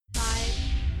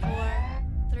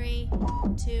2,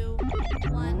 1.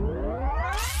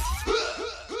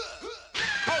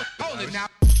 Hold it now.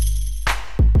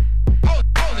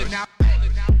 Hold it now. Hold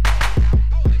it now.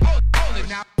 Hold it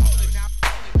now.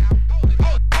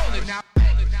 Hold it now.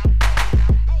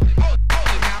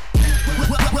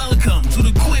 Welcome to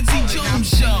the Quincy Jones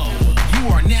Show. You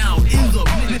are now in the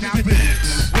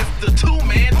mix with the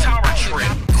two-man tower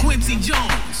trip, Quincy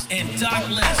Jones and Doc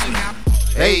Lesnar.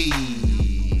 Hey,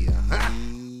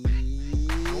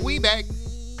 we back,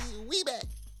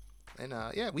 and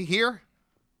we here,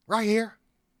 right here,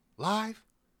 live,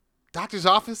 doctor's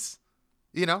office,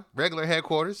 regular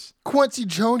headquarters. Quincy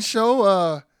Jones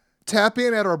Show. Tap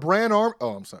in at our brand arm.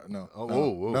 Oh, I'm sorry. No.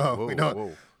 Whoa, we don't.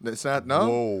 whoa. That's not. No.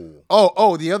 Whoa.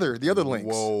 Oh, the other links.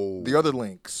 Whoa. The other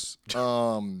links.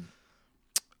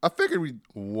 I figured we'd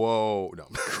Whoa. No.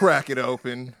 crack it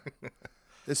open.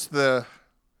 It's the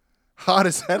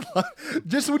hottest headline.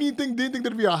 Just when you didn't think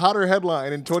there'd be a hotter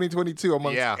headline in 2022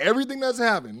 amongst everything that's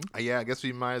happened. Yeah, I guess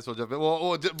we might as well jump in.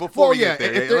 Well before we get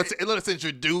there, let's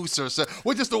introduce ourselves.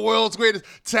 We're just the world's greatest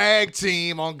tag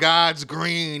team on God's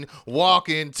green,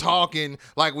 walking, talking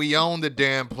like we own the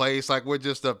damn place, like we're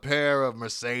just a pair of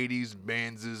Mercedes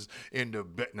Benzes in the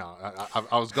No,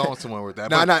 I was going somewhere with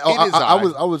that. I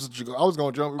was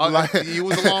going to jump. You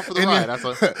was along for the ride.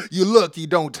 That's you look, you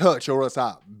don't touch, or else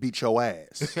I'll beat your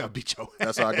ass. beat your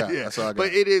ass. That's all I got. That's all I got.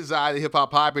 But it is the hip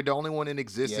hop hybrid, the only one in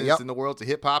existence in the world to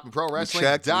hip hop and pro wrestling.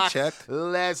 Doc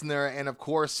Lesnar, and of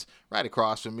course, right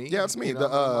across from me. Yeah, it's me.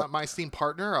 My esteemed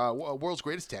partner, world's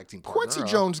greatest tag team partner, Quincy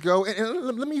Jones. Go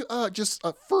and let me just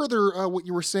further what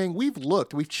you were saying. We've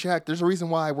looked, we've checked. There's a reason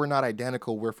why we're not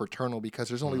identical. We're fraternal because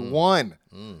there's only one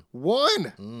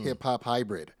hip hop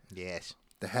hybrid. Yes.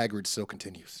 The Hagrid still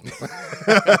continues.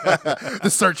 The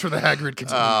search for the Hagrid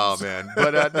continues. Oh man!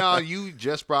 But no, you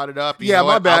just brought it up.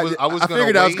 My bad. I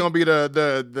figured that was going to be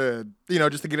the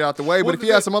just to get it out the way. But if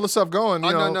you have some other stuff going,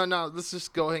 no. Let's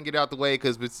just go ahead and get it out the way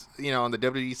because it's on the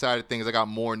WWE side of things, I got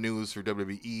more news for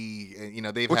WWE. And,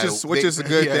 they've which is a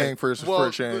good thing for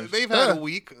a change. They've had a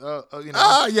week.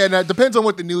 Now it depends on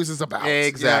what the news is about.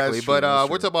 Exactly. Yeah, but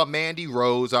we're talking about Mandy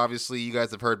Rose. Obviously, you guys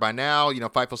have heard by now.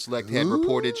 Fightful Select had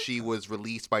reported she was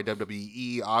released by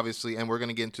WWE. Obviously, and we're going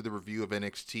to get into the review of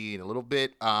NXT in a little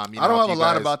bit. I don't have a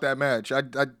lot about that match. I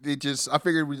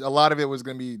figured a lot of it was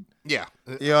going to be. Yeah.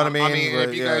 You know what I mean? I mean,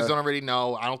 if you guys don't already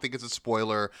know, I don't think it's a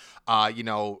spoiler.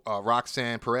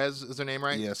 Roxanne Perez is her name,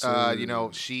 right? Yes.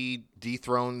 She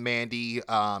dethroned Mandy,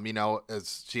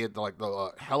 as she had like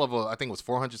the hell of I think it was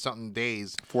 400 something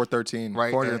days. 413.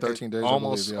 Right. 413 days.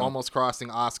 Almost crossing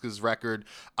Asuka's record.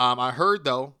 I heard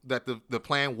though that the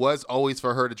plan was always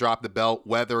for her to drop the belt,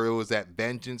 whether it was at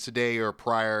Vengeance Day or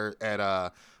prior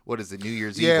at what is it, New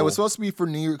Year's Eve? Yeah, it was supposed to be for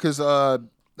New Year because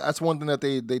that's one thing that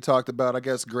they talked about. I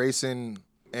guess Grayson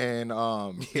and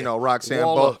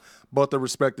Roxanne, both the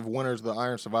respective winners of the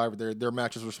Iron Survivor, their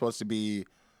matches were supposed to be.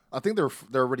 I think they're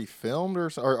already filmed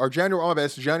or January. Oh,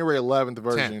 it's January 11th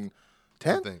version.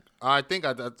 10th? I think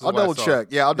I'll double check.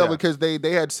 Yeah, I'll double because they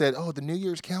had said, the New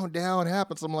Year's countdown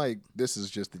happens. I'm like, this is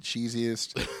just the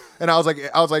cheesiest. And I was like,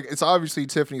 it's obviously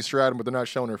Tiffany Stratton, but they're not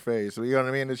showing her face. So you know what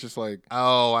I mean? It's just like,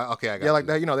 okay, I got like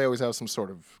that. They always have some sort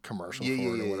of commercial for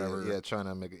it or whatever. Yeah, trying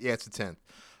to make it. Yeah, it's the 10th.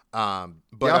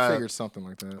 But I figured something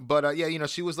like that. But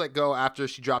she was let go after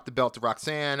she dropped the belt to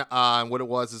Roxanne. And what it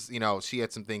was is, she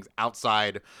had some things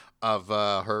outside of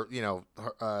her,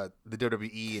 the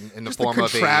WWE in the form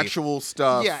of contractual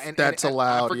stuff. Yeah, and that's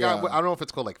allowed. I forgot. I don't know if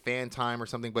it's called like fan time or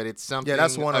something, but it's something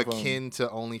that's one akin to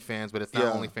OnlyFans, but it's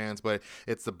not OnlyFans, but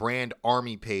it's the brand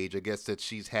Army page, I guess, that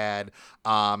she's had.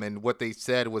 And what they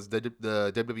said was the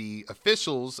WWE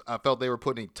officials felt they were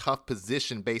put in a tough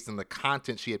position based on the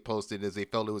content she had posted, as they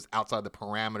felt it was outside the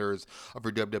parameters of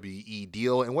her WWE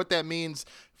deal. And what that means,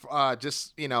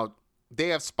 they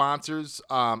have sponsors.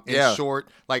 In short,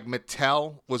 like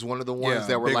Mattel was one of the ones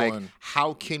that were like,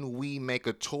 how can we make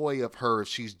a toy of her if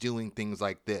she's doing things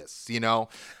like this?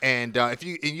 And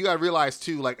you got to realize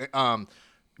too, like,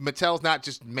 Mattel's not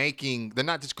just they're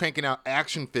not just cranking out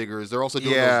action figures. They're also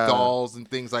doing those dolls and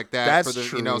things like that. That's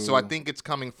true. So I think it's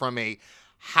coming from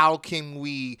how can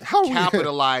we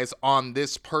capitalize on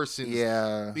this person's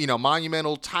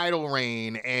monumental title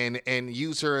reign and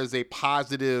use her as a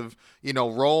positive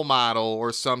role model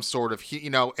or some sort of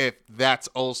if that's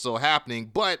also happening.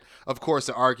 But of course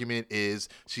the argument is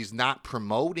she's not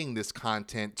promoting this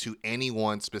content to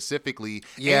anyone specifically.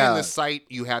 And the site,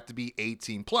 you have to be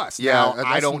 18 plus. Now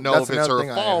I don't know if it's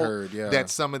her fault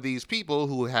that some of these people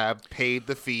who have paid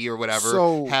the fee or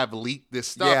whatever have leaked this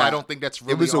stuff. I don't think that's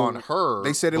really on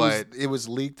her. They said it was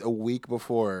leaked a week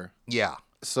before. Yeah.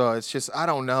 So it's just, I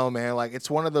don't know, man. Like, it's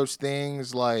one of those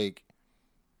things, like,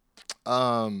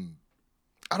 I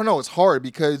don't know. It's hard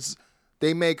because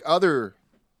they make other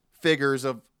figures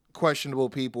of questionable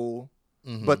people,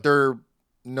 but they're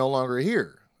no longer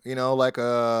here. You know, like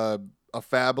a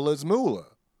Fabulous Moolah.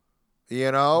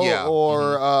 You know,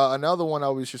 or another one I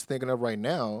was just thinking of right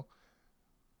now.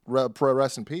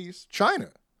 Rest in peace, China.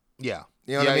 Yeah.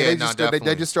 You know what I mean?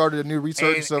 They just started a new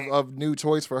research of new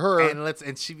toys for her.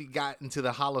 And she got into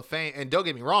the Hall of Fame. And don't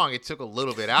get me wrong, it took a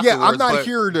little bit afterwards. Yeah, I'm not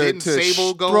here to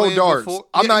throw darts.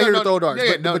 I'm not here to throw darts.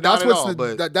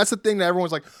 But that's the thing that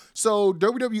everyone's like, so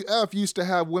WWF used to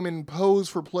have women pose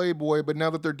for Playboy, but now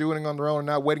that they're doing it on their own and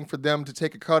not waiting for them to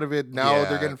take a cut of it, now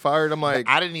they're getting fired. I'm like,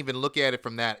 I didn't even look at it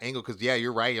from that angle because,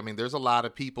 you're right. I mean, there's a lot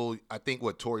of people. I think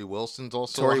Tori Wilson's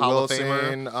also a Hall of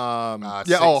Famer.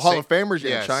 Hall of Famers.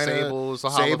 Yeah, China. Sable's a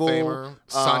Hall of Famer.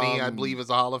 Sonny, I believe, is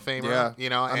a Hall of Famer. Yeah. You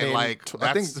know, I mean, I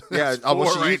think,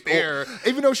 right there.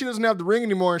 Even though she doesn't have the ring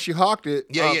anymore and she hawked it.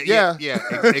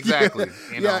 Exactly.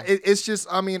 You know? It's just,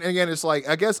 I mean, again, it's like,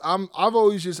 I guess I'm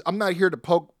not here to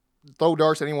throw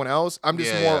darts at anyone else. I'm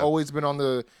just always been on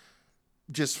the,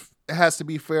 just, it has to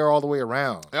be fair all the way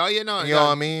around. Oh, you know what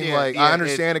I mean? I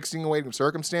understand extenuating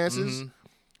circumstances.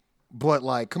 But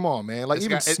like, come on, man! Like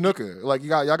even snooker, like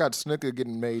y'all got snooker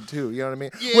getting made too. You know what I mean?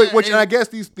 Yeah, which and I guess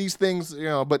these things, you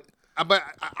know, but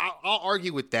I'll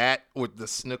argue with that. With the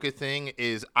snooker thing,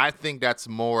 is I think that's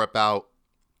more about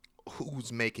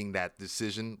who's making that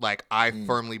decision. Like I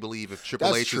firmly believe if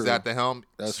Triple H is at the helm,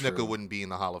 snooker wouldn't be in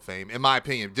the Hall of Fame, in my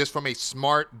opinion. Just from a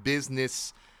smart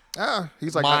business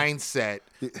he's like mindset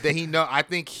that I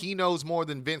think he knows more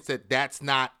than Vince that that's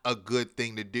not a good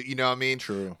thing to do. You know what I mean?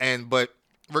 True. But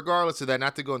regardless of that,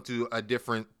 not to go into a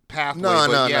different pathway.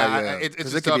 It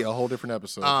could be a whole different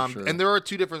episode. For sure. And there are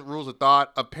two different rules of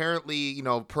thought. Apparently,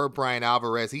 per Brian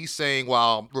Alvarez, he's saying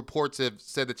while reports have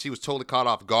said that she was totally caught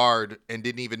off guard and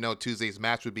didn't even know Tuesday's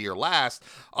match would be her last,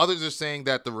 others are saying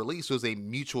that the release was a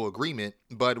mutual agreement.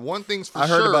 But one thing's for sure. I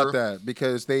heard about that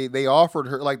because they offered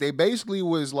her, like they basically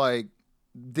was like,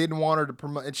 didn't want her to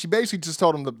promote, and she basically just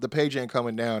told him the page ain't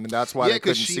coming down, and that's why they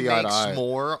couldn't see eye to eye. Yeah, because she makes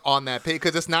more on that pay,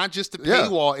 because it's not just the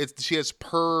paywall; it's she has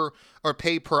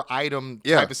pay per item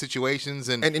type of situations,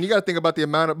 and you got to think about the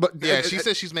amount of. But she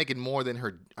says she's making more than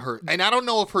her, and I don't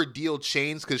know if her deal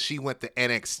changed because she went to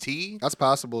NXT. That's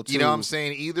possible too. You know what I'm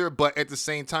saying? Either, but at the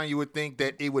same time, you would think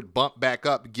that it would bump back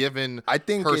up given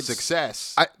her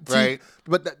success, right?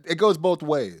 But it goes both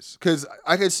ways because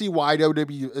I can see why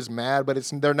WWE is mad, but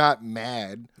they're not mad.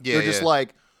 They're just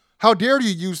like, how dare you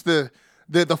use the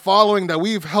following that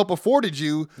we've helped afforded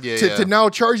you to now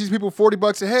charge these people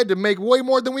 $40 a head to make way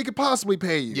more than we could possibly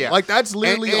pay you. Yeah. Like that's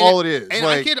literally all it is. And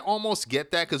I could almost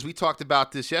get that because we talked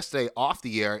about this yesterday off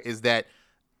the air, is that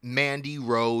Mandy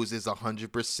Rose is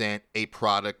 100% a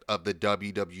product of the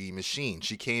WWE machine.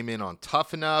 She came in on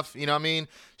Tough Enough, you know what I mean?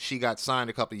 She got signed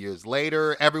a couple years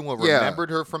later. Everyone remembered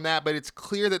her from that, but it's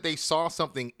clear that they saw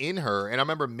something in her. And I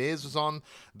remember Miz was on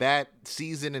that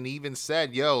season and even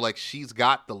said, like, she's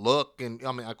got the look. And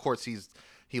I mean, of course,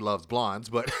 he loves blondes,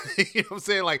 but you know what I'm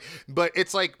saying? Like, but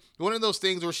it's like one of those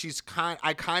things where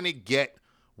I kind of get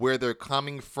where they're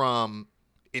coming from.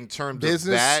 In terms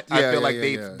business, of that, I feel like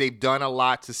they've done a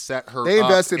lot to set her up. They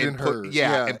invested in her.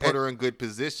 And put her in good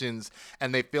positions,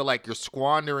 and they feel like you're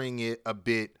squandering it a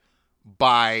bit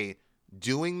by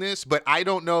doing this. But I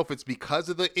don't know if it's because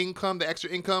of the extra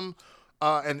income,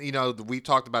 and we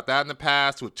talked about that in the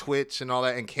past with Twitch and all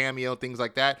that, and Cameo, things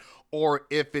like that, or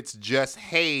if it's just,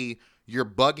 hey, you're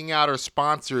bugging out our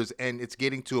sponsors, and it's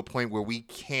getting to a point where we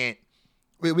can't.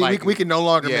 We can no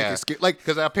longer make it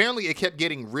because apparently it kept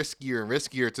getting riskier and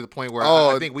riskier to the point where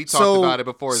I think we talked about it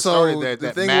before it started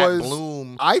that Matt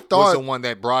Bloom was the one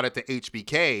that brought it to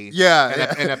HBK.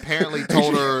 And apparently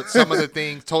told him some of the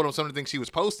things she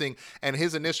was posting, and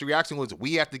his initial reaction was,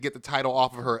 we have to get the title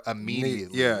off of her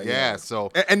immediately. So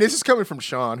and this is coming from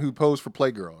Sean, who posed for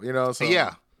Playgirl,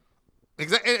 So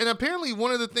exactly. And apparently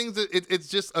one of the things that it's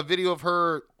just a video of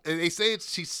her. They say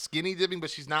she's skinny dipping,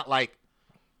 but she's not like.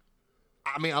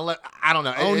 I mean, I don't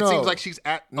know. It seems like she's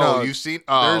at. No, you've seen.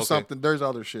 Oh, there's something. There's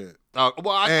other shit. Well,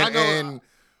 I know. And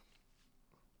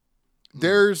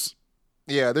there's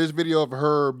video of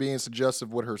her being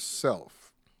suggestive with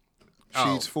herself.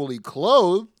 She's fully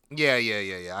clothed.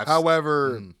 Yeah.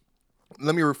 However,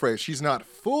 let me rephrase. She's not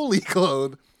fully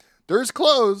clothed. There's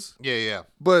clothes. Yeah.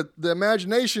 But the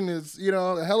imagination is,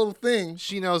 a hell of a thing.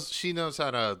 She knows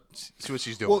how to see what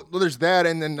she's doing. Well, there's that,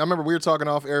 and then I remember we were talking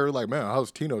off air, like, man,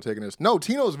 how's Tino taking this? No,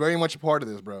 Tino's very much a part of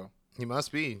this, bro. He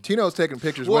must be. Tino's taking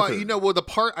pictures with her. The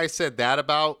part I said that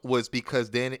about was because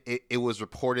then it was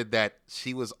reported that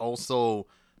she was also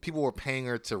people were paying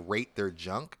her to rate their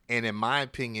junk. And in my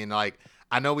opinion, like,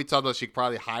 I know we talked about she could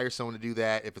probably hire someone to do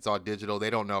that if it's all digital. They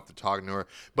don't know if they're talking to her.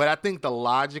 But I think the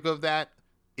logic of that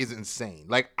is insane.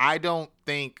 Like, I don't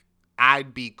think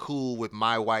I'd be cool with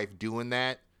my wife doing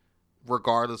that,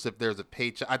 regardless if there's a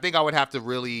paycheck. I think I would have to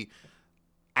really...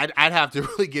 I'd have to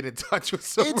really get in touch with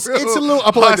some It's real a little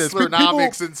up like this.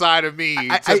 hustlernomics inside of me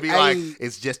to be like,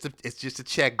 it's just a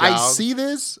check, dog. I see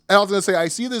this. And I was gonna say, I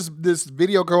see this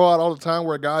video go out all the time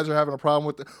where guys are having a problem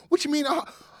with it. What you mean?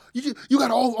 You got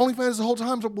all OnlyFans the whole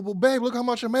time? So, well, babe, look how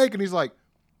much I'm making. He's like,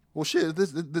 well, shit,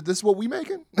 this is what we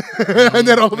making? And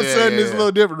then all of a sudden it's a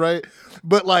little different, right?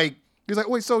 But like, he's like,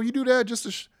 wait, so you do that just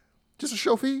to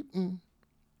show feet and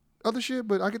other shit,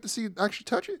 but I get to see actually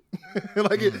touch it.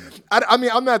 I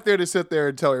mean, I'm not there to sit there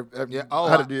and tell her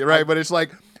how to do it, right? But it's like,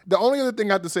 the only other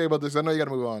thing I have to say about this, I know you got to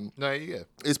move on. No, yeah.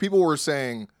 Is people were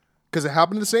saying, because it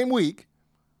happened the same week,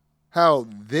 how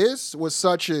this was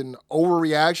such an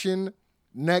overreaction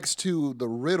next to the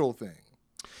Riddle thing,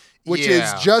 which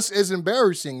is just as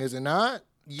embarrassing, is it not?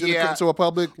 To a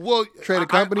public traded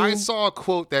company. I saw a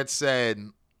quote that said,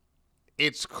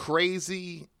 it's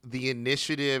crazy the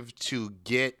initiative to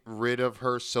get rid of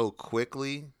her so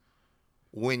quickly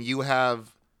when you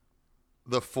have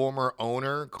the former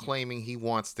owner claiming he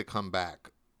wants to come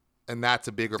back. And that's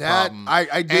a bigger problem.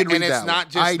 I did read that. And it's not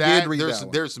just that.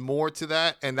 There's more to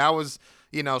that. And that was,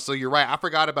 so you're right. I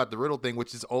forgot about the Riddle thing,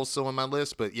 which is also on my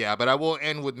list. But I will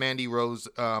end with Mandy Rose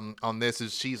on this.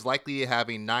 Is she's likely to have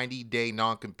a 90-day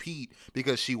non-compete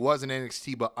because she was in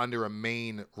NXT but under a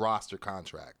main roster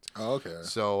contract. Oh, okay.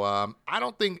 So I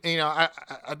don't think, I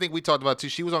think we talked about it too.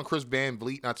 She was on Chris Van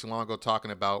Vliet not too long ago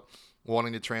talking about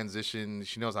wanting to transition.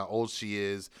 She knows how old she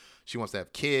is. She wants to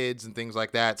have kids and things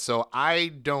like that. So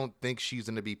I don't think she's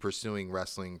going to be pursuing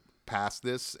wrestling past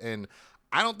this. And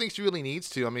I don't think she really needs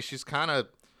to. I mean,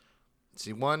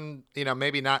 she won,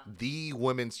 maybe not the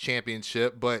women's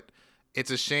championship, but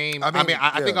it's a shame. I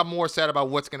think I'm more sad about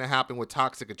what's going to happen with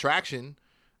Toxic Attraction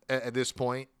at this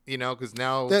point, because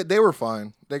now they were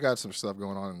fine. They got some stuff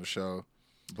going on in the show.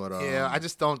 But I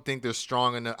just don't think they're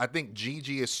strong enough. I think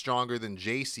Gigi is stronger than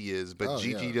JC is, but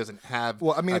Gigi doesn't have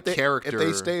a character. If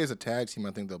they stay as a tag team,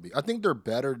 I think they'll be. I think they're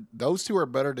better. Those two are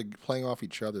better to playing off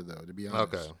each other, though. To be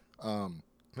honest.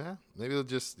 Okay. Maybe they'll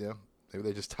just maybe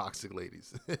they're just toxic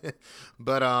ladies.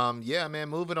 But man,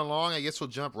 moving along. I guess we'll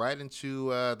jump right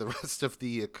into the rest of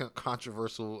the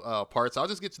controversial parts. I'll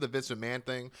just get to the Vince McMahon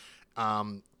thing.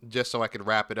 Just so I could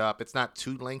wrap it up. It's not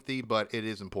too lengthy, but it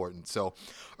is important. So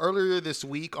earlier this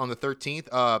week on the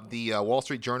 13th, the Wall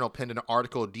Street Journal penned an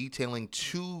article detailing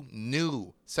 2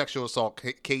 new sexual assault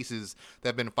cases that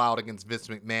have been filed against Vince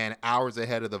McMahon hours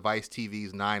ahead of the Vice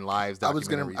TV's 9 Lives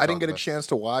documentary. I didn't get a chance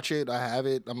to watch it. I have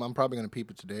it. I'm probably going to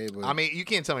peep it today. But I mean, you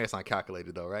can't tell me it's not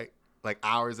calculated though, right? Like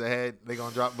hours ahead, they're going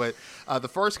to drop. But the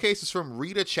first case is from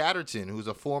Rita Chatterton, who's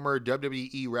a former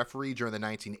WWE referee during the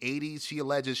 1980s. She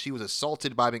alleges she was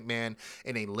assaulted by McMahon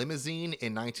in a limousine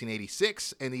in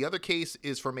 1986. And the other case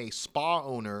is from a spa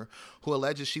owner who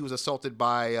alleges she was assaulted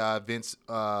by Vince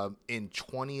in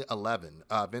 2011.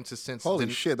 Vince has since... Holy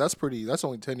shit, that's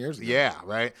only 10 years ago. Yeah,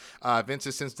 right? Vince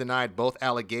has since denied both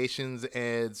allegations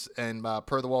and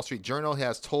per the Wall Street Journal, he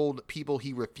has told people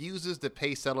he refuses to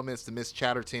pay settlements to Miss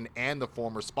Chatterton and the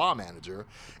former spa manager,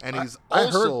 and he's I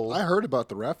heard about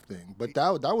the ref thing, but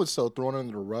that was so thrown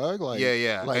under the rug. Like,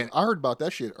 Like, I heard about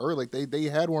that shit early. Like they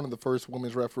had one of the first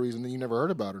women's referees, and then you never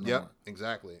heard about her. Yep,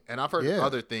 exactly. And I've heard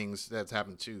other things that's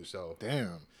happened too. So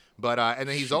damn. But and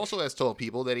then he's also has told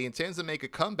people that he intends to make a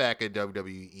comeback at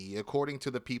WWE. According to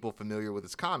the people familiar with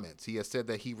his comments, he has said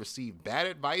that he received bad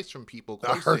advice from people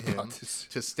close to him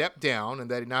to step down, and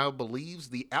that he now believes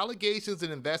the allegations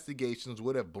and investigations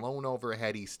would have blown over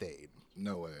had he stayed.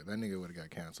 No way. That nigga would have got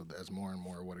canceled as more and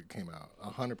more would have came out.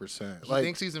 100%. He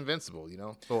thinks he's invincible,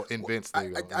 Well, Invince, there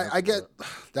you go. I get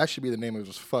that should be the name of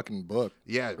his fucking book.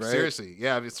 Yeah, right? Seriously.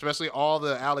 Yeah, especially all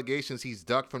the allegations he's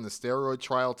ducked from the steroid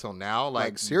trial till now.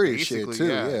 Like serious shit, too.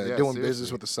 Yeah, doing seriously.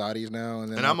 business with the Saudis now.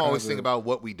 And I'm always thinking about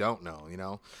what we don't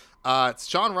know,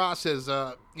 Sean Ross has,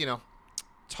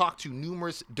 talked to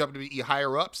numerous WWE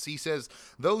higher-ups. He says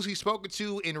those he's spoken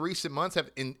to in recent months have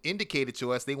indicated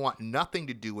to us they want nothing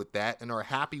to do with that and are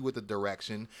happy with the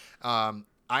direction. I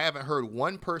haven't heard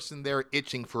one person there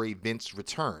itching for a Vince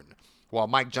return. While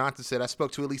Mike Johnson said, I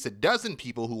spoke to at least a dozen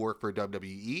people who work for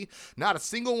WWE. Not a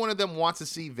single one of them wants to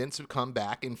see Vince come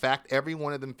back. In fact, every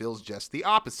one of them feels just the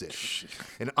opposite.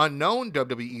 An unknown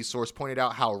WWE source pointed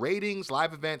out how ratings,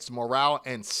 live events, morale,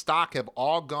 and stock have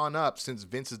all gone up since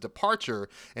Vince's departure,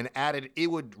 and added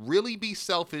it would really be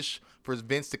selfish for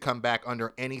Vince to come back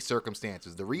under any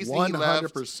circumstances. The reason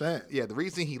 100%. the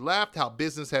reason he left, how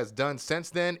business has done since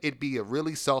then, it'd be a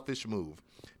really selfish move.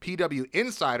 PW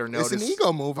Insider noticed it's an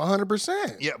ego move,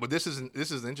 100%. Yeah, but this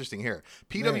is interesting here.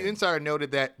 PW Insider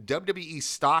noted that WWE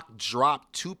stock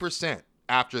dropped 2%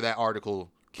 after that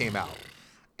article came out.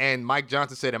 And Mike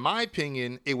Johnson said, in my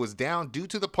opinion, it was down due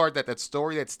to the part that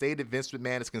story that stated Vince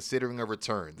McMahon is considering a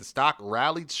return. The stock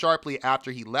rallied sharply after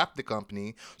he left the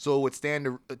company, so it would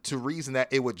stand to reason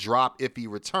that it would drop if he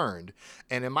returned.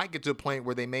 And it might get to a point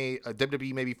where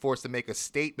WWE may be forced to make a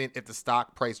statement if the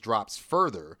stock price drops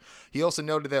further. He also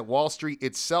noted that Wall Street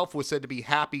itself was said to be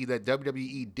happy that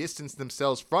WWE distanced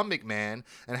themselves from McMahon,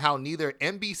 and how neither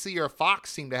NBC or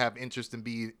Fox seemed to have interest in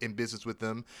being in business with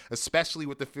them, especially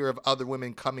with the fear of other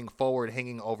women coming forward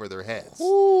hanging over their heads.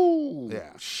 Ooh, yeah,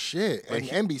 shit. And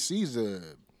NBC's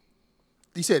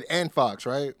he said, and Fox,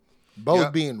 right?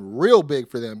 Both being real big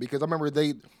for them, because I remember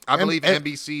I believe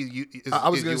NBC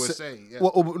is USA. Yeah.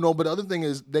 Well, no, but the other thing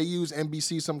is they use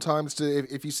NBC sometimes to,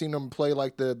 if you've seen them play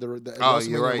like the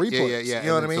you're right. replays. Yeah. You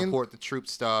know what I mean? Support the troop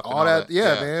stuff. All that,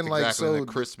 man. Exactly. Like, so the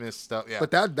Christmas stuff. Yeah.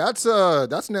 But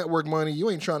that's network money. You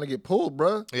ain't trying to get pulled,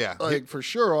 bro. Yeah. Like, for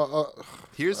sure.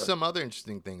 Here's some other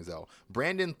interesting things, though.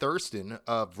 Brandon Thurston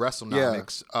of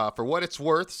WrestleNomics, for what it's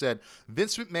worth, said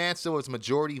Vince McMahon still has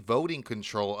majority voting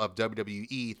control of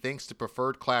WWE thanks to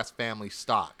preferred class family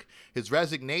stock. His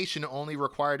resignation only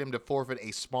required him to forfeit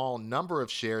a small number of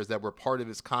shares that were part of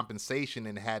his compensation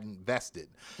and hadn't vested.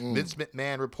 Vince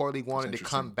McMahon reportedly wanted to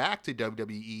come back to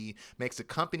WWE, makes a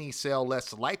company sale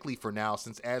less likely for now,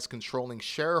 since as controlling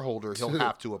shareholder, he'll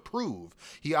have to approve.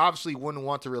 He obviously wouldn't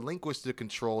want to relinquish the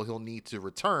control he'll need to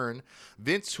return.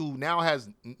 Vince, who now has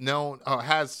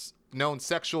known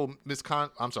sexual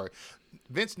misconduct. I'm sorry.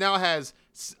 Vince now has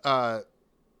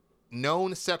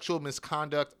known sexual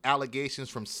misconduct allegations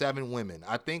from 7 women.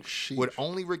 I think would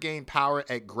only regain power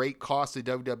at great cost to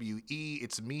WWE,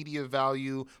 its media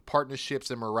value,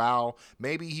 partnerships, and morale.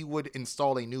 Maybe he would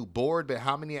install a new board, but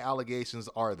how many allegations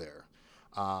are there?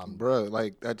 Bro,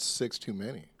 like, that's 6 too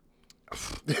many.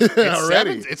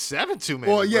 It's 7 too many.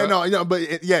 Well, yeah, no, but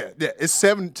it's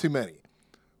 7 too many.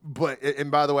 But, and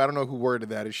by the way, I don't know who worded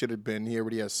that. It should have been, he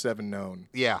already has 7 known.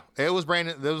 Yeah, it was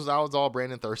Brandon. I was all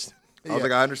Brandon Thurston. I was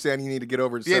like, I understand you need to get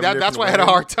over. That's why I had a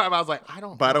hard time. I was like, I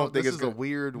don't think it's a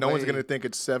weird. No one's gonna think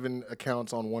it's 7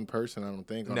 accounts on one person. I don't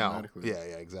think. Automatically. Yeah,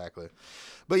 exactly.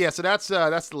 But yeah, so that's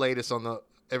the latest on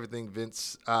everything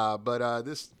Vince. But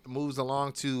this moves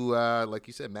along to, like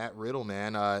you said, Matt Riddle,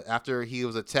 man. After he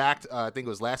was attacked, I think it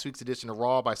was last week's edition of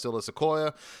Raw by Solo Sikoa,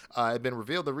 it had been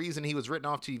revealed the reason he was written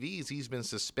off TV is he's been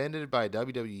suspended by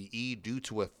WWE due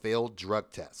to a failed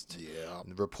drug test. Yeah.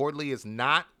 Reportedly, it's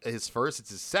not his first,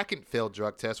 it's his second failed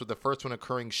drug test, with the first one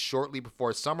occurring shortly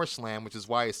before SummerSlam, which is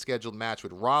why his scheduled match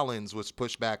with Rollins was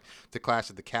pushed back to Clash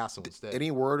at the Castle instead. Any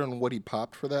word on what he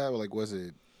popped for that? Like, was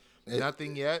it?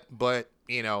 Nothing yet, but,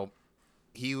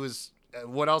 he was,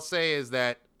 what I'll say is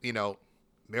that,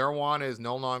 marijuana is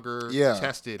no longer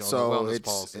tested on the wellness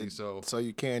policy. So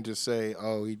you can't just say,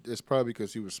 oh, it's probably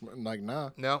because he was like, nah.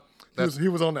 No. He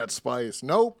was on that spice.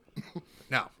 Nope.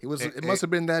 No. It must have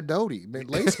been that doty. Been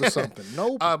laced with something.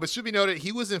 Nope. But should be noted,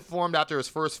 he was informed after his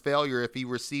first failure if he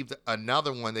received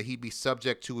another one that he'd be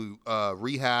subject to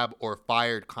rehab or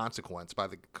fired consequence by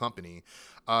the company.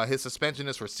 His suspension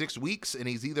is for 6 weeks, and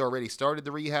he's either already started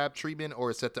the rehab treatment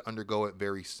or is set to undergo it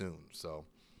very soon. So,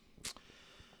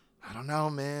 I don't know,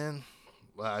 man.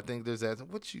 Well, I think there's that.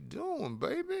 What you doing,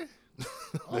 baby?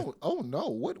 oh no!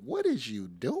 What is you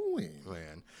doing,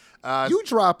 man? You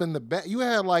dropping the bet. You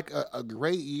had like a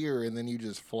great year, and then you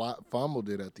just fumbled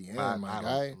it at the end,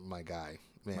 my guy.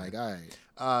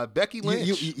 Becky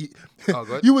Lynch. Go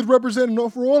ahead. You was representing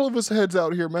for all of us heads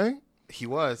out here, man. He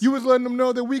was. You was letting them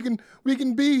know that we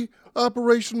can be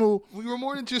operational. We were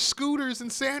more than just scooters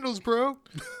and sandals, bro.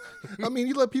 I mean,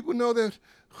 you let people know that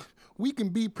we can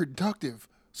be productive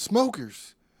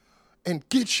smokers and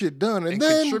get shit done, and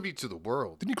then contribute to the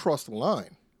world. Then you crossed the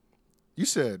line. You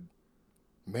said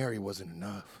Mary wasn't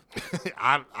enough.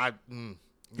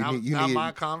 Not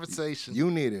my conversation. You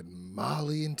needed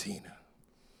Molly and Tina.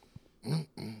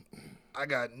 I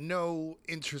got no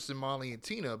interest in Molly and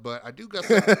Tina, but I do got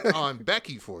something on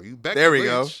Becky for you. Becky there we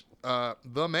Lynch, go.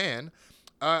 The man,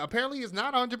 apparently is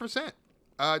not 100%.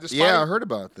 Despite, I heard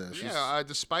about that.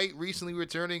 Despite recently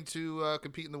returning to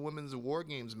compete in the Women's War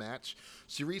Games match,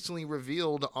 she recently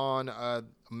revealed on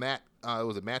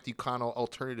Matthew Connell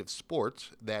Alternative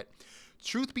Sports that,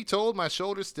 truth be told, my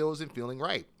shoulder still isn't feeling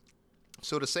right.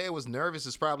 So to say I was nervous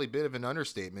is probably a bit of an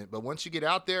understatement, but once you get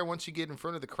out there, once you get in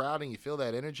front of the crowd and you feel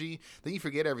that energy, then you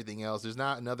forget everything else. There's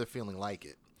not another feeling like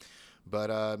it.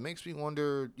 But it makes me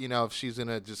wonder, if she's going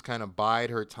to just kind of bide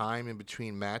her time in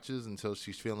between matches until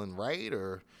she's feeling right,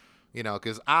 or,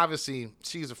 because obviously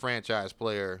she's a franchise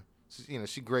player.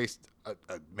 She graced a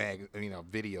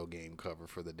video game cover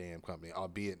for the damn company,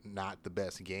 albeit not the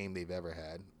best game they've ever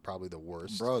had, probably the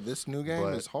worst. Bro, this new game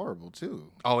is horrible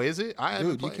too. Oh, is it?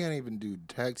 Dude, you can't even do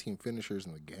tag team finishers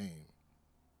in the game.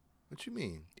 What you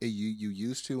mean? You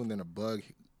used to, and then a bug,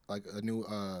 like a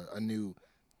new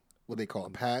what they call a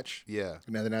patch. Yeah.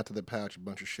 And then after the patch, a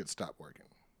bunch of shit stopped working.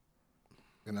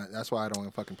 And that's why I don't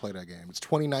even fucking play that game. It's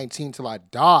 2019 till I die,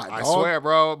 dog. I swear,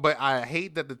 bro. But I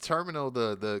hate that the terminal,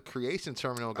 the creation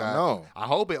terminal guy. I know. I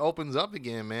hope it opens up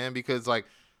again, man, because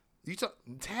you talk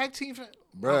tag team,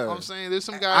 bro. I'm saying there's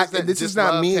some guys that this just is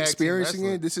not love me tag experiencing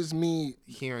team it. This is me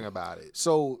hearing about it.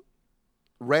 So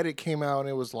Reddit came out and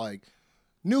it was like,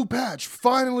 new patch,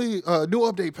 finally, new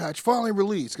update patch, finally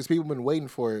released, because people have been waiting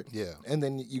for it. Yeah. And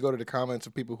then you go to the comments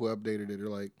of people who updated it. They're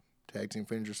like, tag team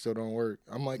finishers still don't work.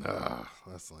 I'm like,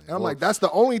 that's like, and I'm like, that's the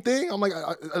only thing? I'm like,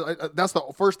 that's the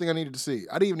first thing I needed to see.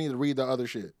 I didn't even need to read the other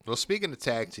shit. Well, speaking of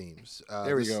tag teams,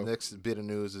 there we go. Next bit of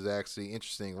news is actually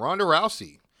interesting. Ronda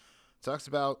Rousey talks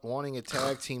about wanting a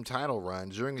tag team title run.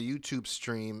 During a YouTube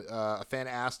stream, a fan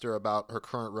asked her about her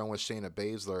current run with Shayna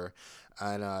Baszler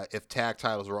and if tag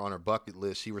titles were on her bucket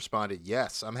list. She responded,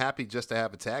 yes, I'm happy just to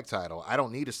have a tag title. I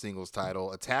don't need a singles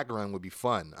title. A tag run would be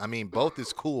fun. I mean, both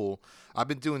is cool. I've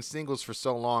been doing singles for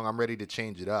so long, I'm ready to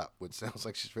change it up, which sounds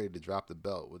like she's ready to drop the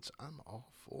belt, which I'm all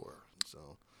for.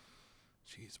 So,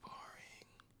 she's boring.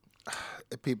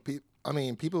 I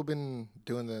mean, people have been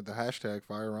doing the hashtag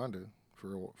Fire Ronda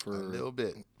for a little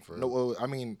bit. I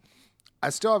mean,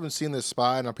 I still haven't seen this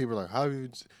spot, and people are like, how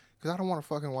you? Because I don't want to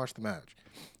fucking watch the match.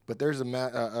 But there's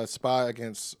a spot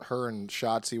against her and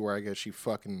Shotzi where I guess she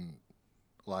fucking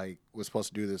was supposed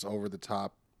to do this over the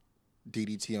top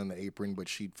DDT on the apron, but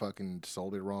she fucking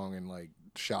sold it wrong, and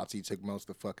Shotzi took most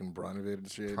of the fucking brunt of it and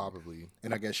shit. Probably.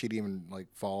 And I guess she didn't even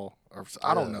fall, or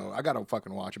I don't know. I gotta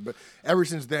fucking watch it. But ever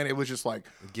since then, it was just like,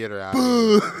 get her out.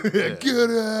 Boo! Get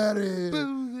at it.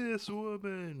 Boo this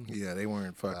woman. Yeah, they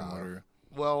weren't fucking with her.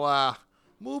 Well,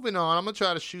 moving on, I'm going to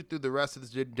try to shoot through the rest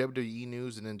of the WWE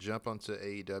news and then jump onto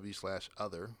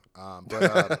AEW/other.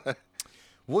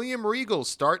 William Regal's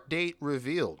start date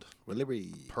revealed.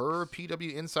 Per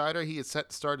PW Insider, he is set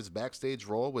to start his backstage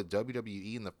role with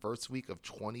WWE in the first week of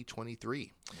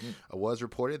 2023. It was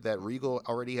reported that Regal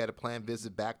already had a planned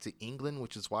visit back to England,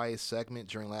 which is why his segment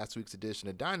during last week's edition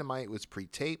of Dynamite was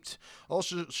pre-taped.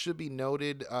 Also should be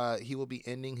noted, he will be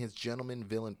ending his Gentleman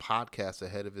Villain podcast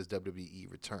ahead of his WWE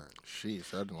return.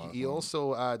 Jeez, I didn't like He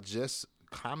also just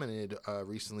commented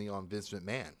recently on Vince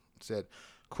McMahon. Said,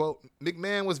 quote,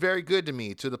 McMahon was very good to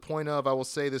me, to the point of, I will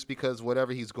say this because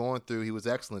whatever he's going through, he was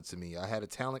excellent to me. I had a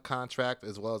talent contract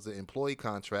as well as an employee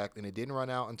contract, and it didn't run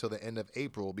out until the end of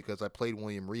April because I played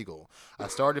William Regal. I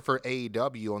started for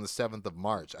AEW on the 7th of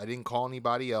March. I didn't call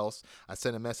anybody else. I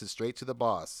sent a message straight to the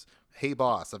boss. Hey,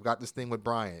 boss, I've got this thing with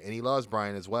Brian, and he loves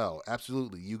Brian as well.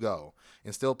 Absolutely, you go.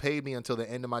 And still paid me until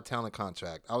the end of my talent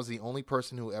contract. I was the only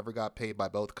person who ever got paid by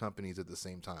both companies at the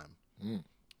same time. I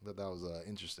thought that was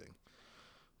interesting.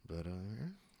 But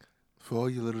for all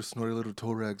you little snorty little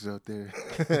toe rags out there.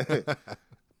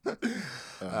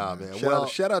 Oh man!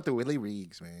 Shout out to Willie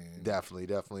Reeves, man.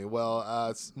 Definitely.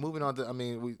 Well, moving on to,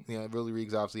 Willie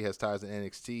Reeves obviously has ties to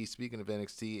NXT. Speaking of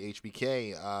NXT,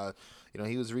 HBK,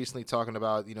 he was recently talking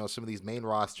about some of these main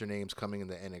roster names coming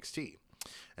into NXT.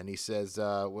 And he says,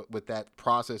 with that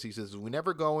process, he says, we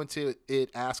never go into it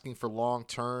asking for long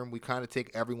term. We kind of take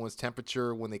everyone's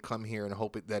temperature when they come here and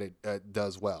hope that it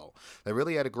does well. They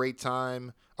really had a great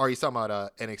time. Or he's talking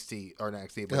about NXT, or not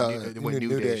NXT, but when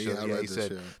New Day showed. Yeah, he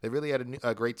said they really had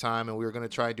a great time, and we were going to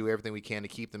try and do everything we can to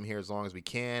keep them here as long as we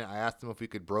can. I asked them if we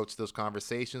could broach those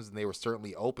conversations, and they were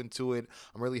certainly open to it.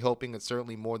 I'm really hoping it's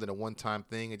certainly more than a one-time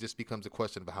thing. It just becomes a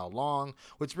question of how long,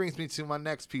 which brings me to my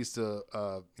next piece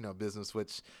of business,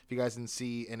 which if you guys didn't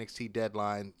see NXT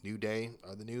Deadline, New Day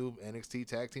are the new NXT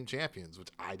Tag Team Champions, which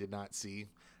I did not see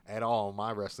at all on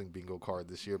my wrestling bingo card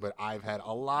this year, but I've had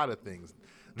a lot of things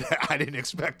that I didn't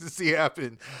expect to see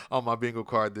happen on my bingo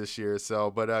card this year. So,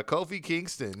 but Kofi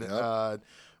Kingston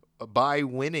by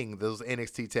winning those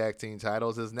NXT Tag Team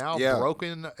titles, has now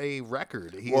broken a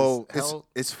record.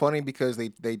 It's funny because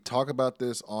they talk about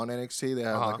this on NXT. They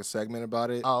have like a segment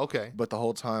about it. Oh, okay. But the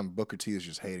whole time, Booker T is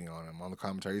just hating on him on the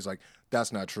commentary. He's like,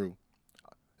 "That's not true.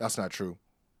 That's not true.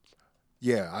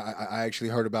 Yeah, I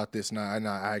actually heard about this, and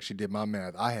I actually did my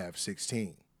math. I have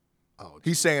 16." Oh,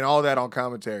 he's saying all that on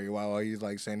commentary while he's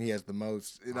like saying he has the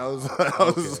most. And I was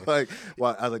like,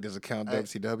 well, I was like, does it count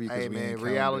WCW? Hey man,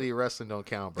 reality wrestling don't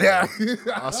count, bro. Yeah,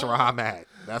 that's where I'm at.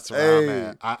 That's where I'm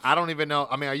at. I don't even know.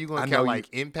 I mean, are you going to count like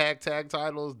Impact tag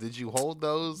titles? Did you hold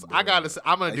those? I'm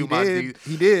gonna do my.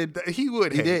 He did. He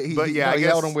would. He did. But yeah, he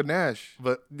held him with Nash.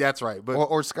 But that's right. But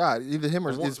or Scott, either him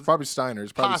or it's probably Steiner.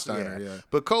 It's probably Steiner. Yeah.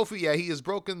 But Kofi, he has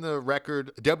broken the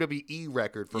record, WWE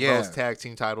record for most tag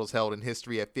team titles held in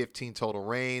history at 15 total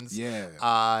reigns.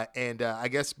 Yeah. And I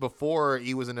guess before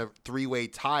he was in a 3-way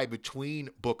tie between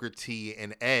Booker T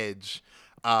and Edge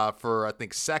for I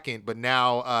think second, but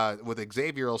now with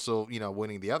Xavier also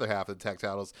winning the other half of the tag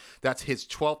titles, that's his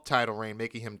 12th title reign,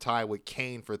 making him tie with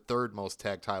Kane for third most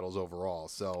tag titles overall.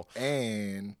 So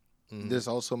this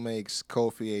also makes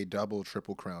Kofi a double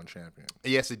Triple Crown champion.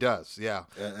 Yes, it does. Yeah,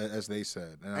 as they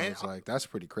said, and I was like, that's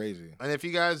pretty crazy. And if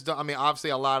you guys don't, I mean, obviously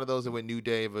a lot of those are with New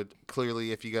Day, but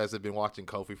clearly, if you guys have been watching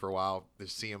Kofi for a while,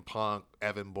 there's CM Punk,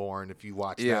 Evan Bourne. If you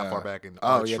watch that far back in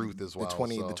R-Truth as well, the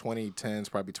 2010s,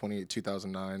 probably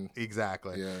 2009.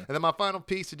 Exactly. Yeah. And then my final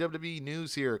piece of WWE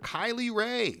news here: Kylie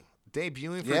Ray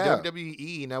debuting for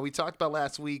WWE. Now, we talked about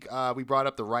last week, we brought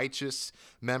up the Righteous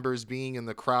members being in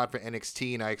the crowd for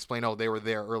NXT, and I explained, they were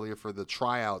there earlier for the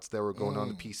tryouts that were going on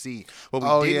the PC.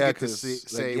 What we didn't get to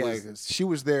say was she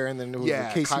was there, and then it was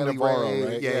Casey Kylie Navarro,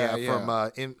 Ray, right?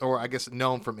 From, I guess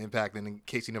known from Impact, and then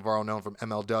Casey Navarro known from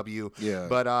MLW. Yeah.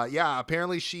 But,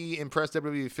 apparently she impressed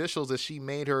WWE officials as she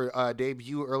made her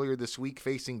debut earlier this week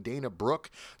facing Dana Brooke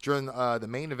during the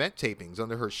main event tapings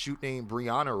under her shoot name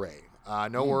Brianna Ray.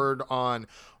 No word on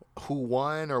who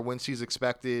won or when she's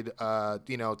expected,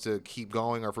 to keep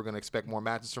going, or if we're going to expect more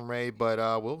matches from Ray.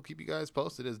 But we'll keep you guys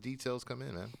posted as details come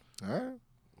in, man. All right.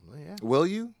 Well, yeah. Will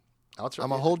you? I'll try. I'm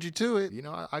going to hold you to it.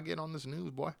 I get on this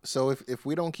news, boy. So if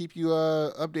we don't keep you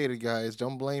updated, guys,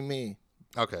 don't blame me.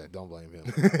 Okay, don't blame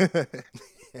him.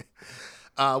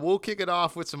 We'll kick it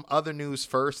off with some other news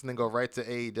first and then go right to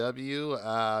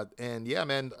AEW. And yeah,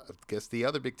 man, I guess the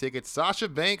other big ticket, Sasha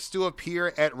Banks to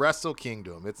appear at Wrestle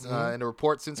Kingdom. It's in a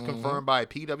report since confirmed by a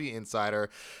PW Insider.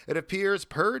 It appears,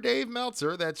 per Dave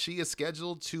Meltzer, that she is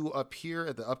scheduled to appear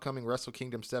at the upcoming Wrestle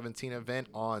Kingdom 17 event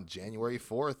on January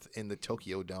 4th in the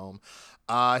Tokyo Dome.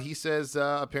 He says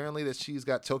apparently that she's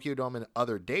got Tokyo Dome and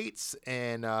other dates,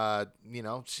 and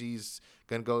she's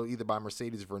gonna go either by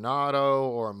Mercedes Varnado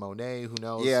or Monet, who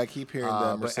knows? Yeah, I keep hearing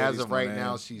that. But as of right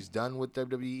now, she's done with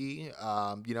WWE.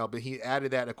 But he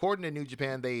added that according to New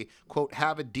Japan, they quote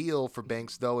have a deal for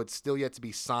Banks, though it's still yet to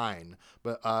be signed.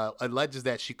 But alleges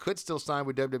that she could still sign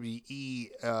with WWE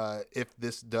if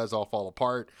this does all fall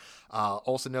apart.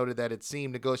 Also noted that it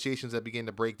seemed negotiations that began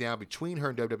to break down between her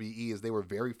and WWE as they were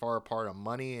very far apart on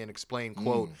money, and explained,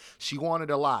 quote, she wanted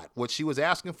a lot. What she was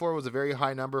asking for was a very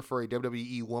high number for a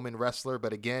WWE woman wrestler.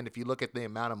 But again, if you look at the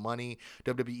amount of money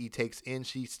WWE takes in,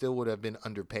 she still would have been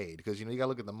underpaid, because, you got to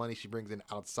look at the money she brings in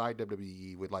outside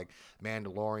WWE with like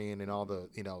Mandalorian and all the,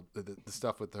 the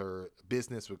stuff with her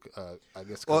business with, I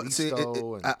guess,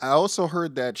 Kalisto. I also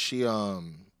heard that she,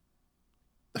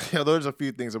 there's a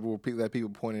few things that people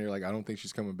pointed out, like, I don't think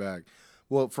she's coming back.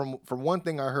 Well, from one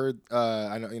thing I heard,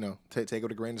 I know, take it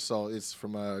with a grain of salt, it's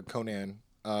from Conan.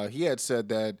 He had said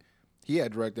that he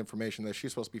had direct information that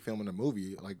she's supposed to be filming a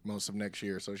movie like most of next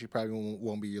year, so she probably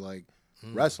won't be like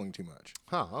wrestling too much.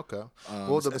 Huh, okay.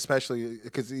 Especially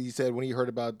because he said when he heard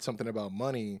about something about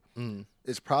money,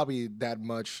 it's probably that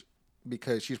much,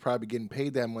 because she's probably getting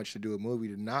paid that much to do a movie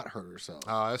to not hurt herself.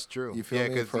 Oh, that's true. You feel me?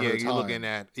 Because you're looking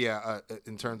at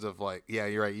in terms of like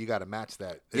you're right. You got to match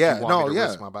that.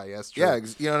 Risk my body. That's true. Yeah,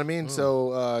 you know what I mean.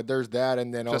 So there's that,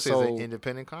 and then especially also as an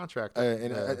independent contractor.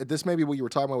 And this may be what you were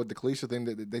talking about with the Kalisto thing.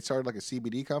 That they started like a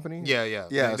CBD company. Yeah.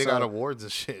 They got awards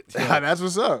and shit. Yeah, that's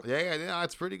what's up. Yeah,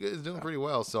 it's pretty good. It's doing pretty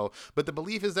well. So, but the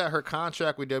belief is that her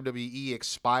contract with WWE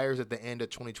expires at the end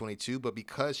of 2022. But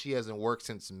because she hasn't worked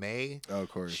since May, of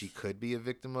course, she could be a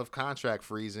victim of contract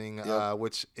freezing,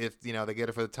 which if they get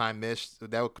her for the time missed,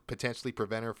 that would potentially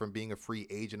prevent her from being a free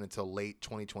agent until late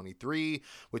 2023,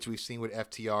 which we've seen with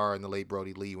FTR and the late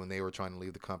Brody Lee when they were trying to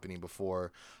leave the company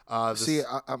before.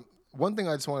 One thing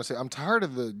I just want to say, I'm tired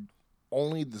of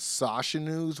only the Sasha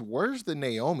news. Where's the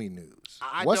Naomi news?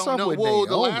 I What's don't up know. with Well, Naomi?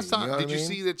 the last time, You know did what you I mean?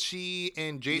 see that she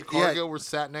and Jade Cargill were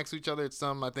sat next to each other at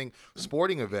some, I think,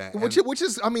 sporting event? Which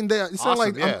is, I mean, it's not Awesome,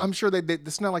 like yeah. I'm sure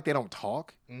it's not like they don't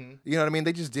talk. You know what I mean?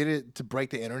 They just did it to break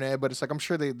the internet, but it's like I'm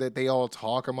sure they all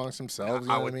talk amongst themselves.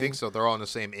 You I know would what think so. They're all in the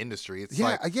same industry. It's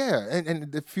Yeah, like, yeah, and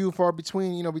the few far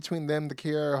between, between them, the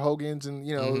Kiera Hogans, and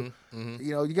you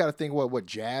got to think what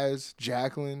Jazz,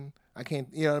 Jacqueline. I can't,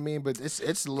 you know what I mean? But it's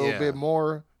a little bit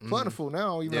more plentiful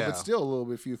now, even though it's still a little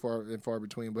bit few far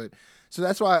between. But so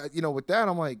that's why, with that,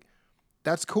 I'm like,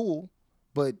 that's cool,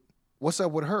 but what's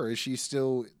up with her? Is she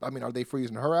still? I mean, are they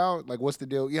freezing her out? Like, what's the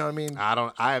deal? You know what I mean?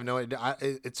 I have no idea.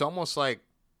 It's almost like,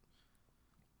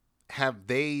 have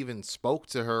they even spoke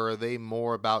to her? Are they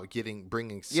more about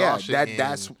bringing Sasha in?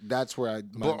 That's where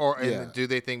and do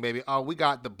they think maybe, oh, we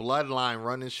got the bloodline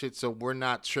running shit, so we're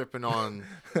not tripping on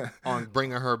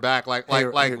bringing her back?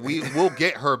 We'll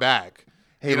get her back.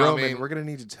 Hey, you know Roman, what I mean? we're gonna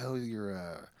need to tell your.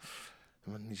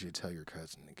 I'm gonna need you to tell your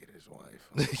cousin to get his wife.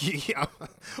 Yeah.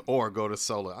 Or go to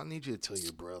solo. I need you to tell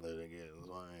your brother to get his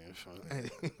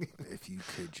wife. If you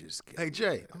could just get. Hey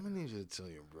Jay, I'm gonna need you to tell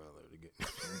your brother to get.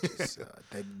 Just,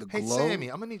 the Hey glow, Sammy,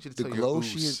 I'm gonna need you to tell your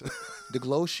oos. the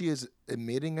glow she is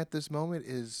emitting at this moment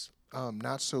is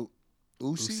not so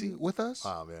oozy with us.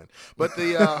 Oh man! But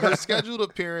her scheduled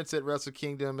appearance at Wrestle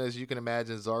Kingdom, as you can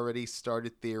imagine, has already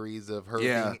started theories of her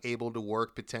being able to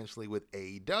work potentially with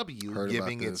AEW,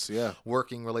 giving its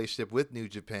working relationship with New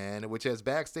Japan, which has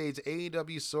backstage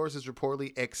AEW sources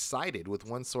reportedly excited, with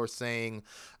one source saying,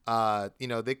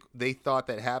 they thought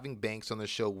that having Banks on the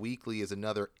show weekly is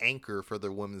another anchor for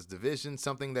their women's division,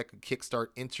 something that could kickstart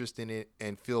interest in it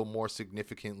and feel more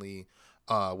significantly.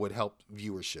 Would help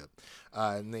viewership.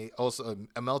 And they also,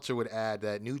 Meltzer would add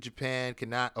that New Japan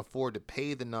cannot afford to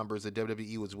pay the numbers that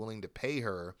WWE was willing to pay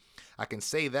her. I can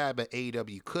say that, but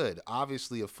AEW could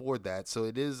obviously afford that. So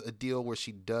it is a deal where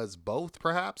she does both,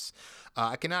 perhaps.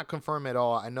 I cannot confirm at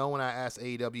all. I know when I asked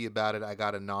AEW about it, I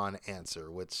got a non-answer,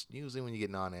 which usually when you get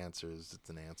non-answers, it's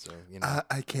an answer.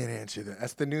 I can't answer that.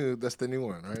 That's the new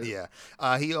one, right? Yeah.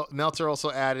 Meltzer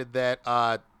also added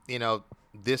that,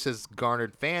 this has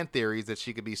garnered fan theories that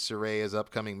she could be Saraya's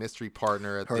upcoming mystery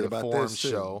partner at the Forum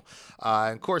show.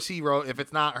 And of course, he wrote, if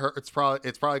it's not her, it's probably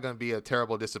going to be a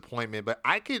terrible disappointment. But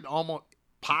I could almost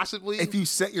possibly, if you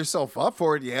set yourself up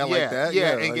for it, like that.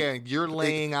 Yeah, again, you're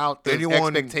laying out the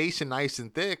expectation nice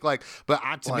and thick. To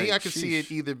me, I could see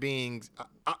it either being.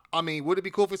 I mean, would it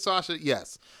be cool for Sasha?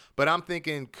 Yes, but I'm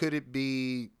thinking, could it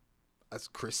be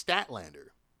Chris Statlander?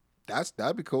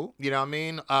 That'd be cool. You know what I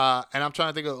mean? And I'm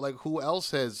trying to think of who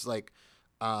else has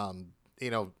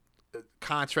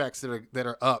contracts that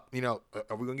are up.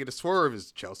 Are we gonna get a swerve?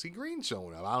 Is Chelsea Green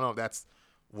showing up? I don't know if that's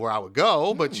where I would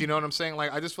go, but you know what I'm saying?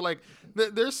 I just feel like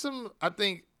there's some. I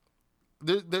think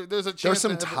there's a chance. There's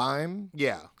some time.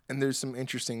 Yeah, and there's some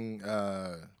interesting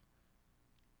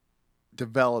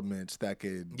developments that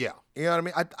could. Yeah, you know what I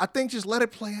mean? I think just let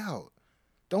it play out.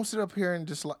 Don't sit up here and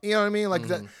just you know what I mean?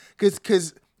 That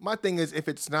because. My thing is, if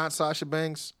it's not Sasha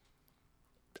Banks,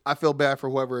 I feel bad for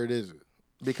whoever it is,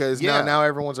 because now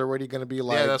everyone's already going to be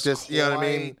like, that's just you know what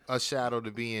I mean? A shadow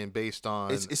to be in based on.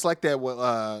 It's like that. What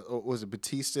was it?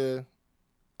 Batista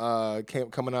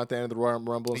coming out the end of the Royal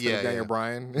Rumble instead of Daniel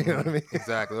Bryan. You know what I mean?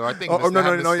 Exactly. Or I think no,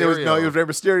 it was Rey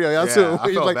Mysterio.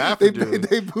 I felt bad for dude.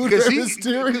 They booed Rey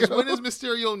Mysterio. Because when has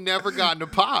Mysterio never gotten a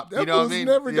pop? You know what I mean?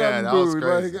 Never gotten booed.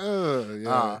 Crazy.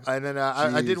 And then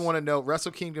I did want to note,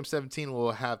 Wrestle Kingdom 17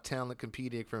 will have talent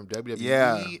competing from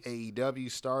WWE, AEW,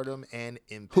 Stardom, and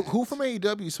Impact. Who from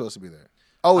AEW is supposed to be there?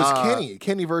 Oh, it's Kenny.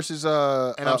 Kenny versus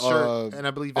and I'm sure, and I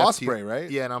believe Ospreay, right?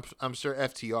 Yeah, and I'm sure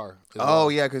FTR.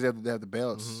 Yeah, because they have the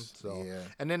belts. So,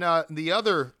 and then the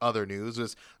other news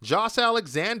was Josh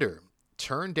Alexander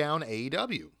turned down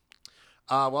AEW.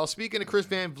 While speaking to Chris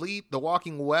Van Vliet, the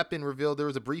Walking Weapon revealed there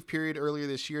was a brief period earlier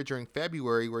this year during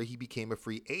February where he became a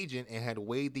free agent and had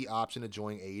weighed the option of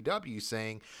joining AEW,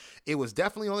 saying it was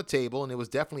definitely on the table and it was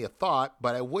definitely a thought,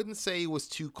 but I wouldn't say it was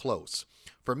too close.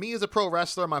 For me as a pro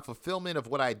wrestler, my fulfillment of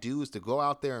what I do is to go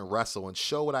out there and wrestle and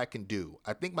show what I can do.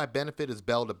 I think my benefit is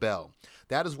bell to bell.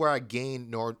 That is where I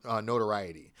gain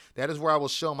notoriety. That is where I will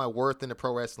show my worth in the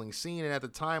pro wrestling scene. And at the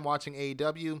time watching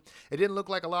AEW, it didn't look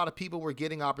like a lot of people were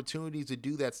getting opportunities to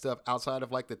do that stuff outside of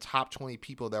the top 20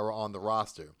 people that were on the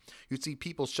roster. You'd see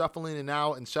people shuffle in and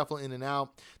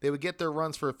out. They would get their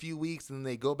runs for a few weeks and then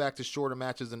they go back to shorter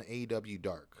matches in AEW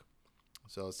Dark.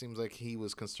 So it seems like he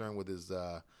was concerned with his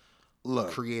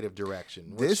creative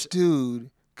direction. This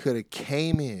dude could have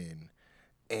came in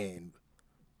and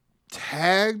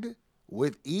tagged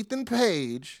with Ethan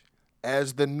Page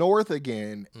as the North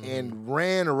again and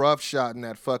ran roughshod in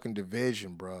that fucking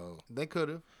division, bro. They could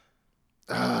have.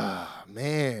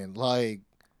 Man, like,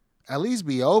 at least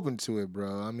be open to it,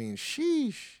 bro. I mean,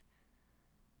 sheesh.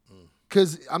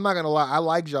 Because I'm not going to lie, I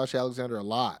like Josh Alexander a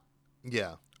lot.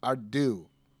 Yeah. I do.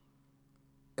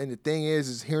 And the thing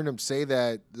is hearing him say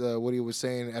that, what he was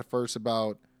saying at first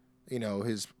about,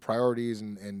 his priorities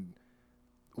and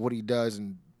what he does,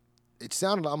 and it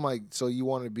sounded, I'm like, so you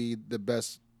want to be the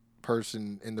best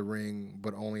person in the ring,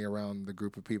 but only around the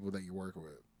group of people that you work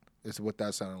with. It's what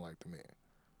that sounded like to me.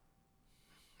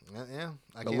 Yeah,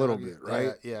 a little bit,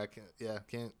 right? Yeah,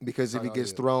 can't. Because if he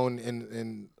gets thrown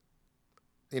in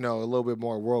a little bit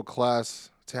more world class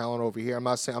talent over here,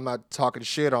 I'm not talking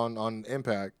shit on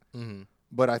Impact,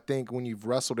 but I think when you've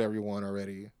wrestled everyone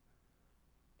already,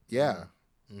 yeah.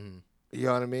 You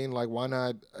know what I mean? Like, why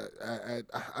not?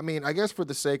 I mean, I guess for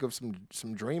the sake of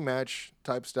some dream match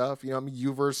type stuff,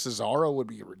 you versus Cesaro would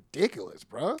be ridiculous,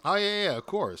 bro. Oh yeah, of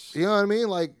course. You know what I mean?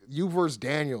 Like you versus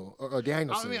Daniel or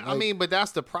Danielson. I mean, but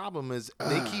that's the problem is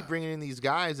they keep bringing in these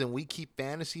guys, and we keep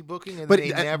fantasy booking, and they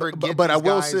never get these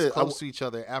guys close to each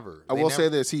other ever. I will say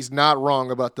this: he's not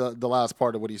wrong about the last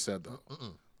part of what he said, though.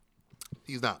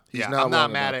 He's not. I'm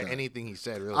not mad at anything he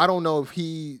said. Really, I don't know if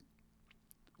he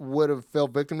would have fell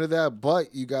victim to that,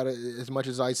 but you gotta, as much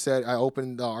as I said, I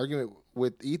opened the argument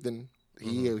with Ethan,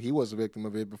 he was a victim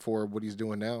of it before what he's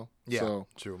doing now. Yeah, so,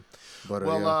 true. But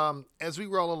as we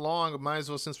roll along, might as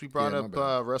well, since we brought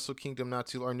up Wrestle Kingdom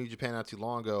or New Japan not too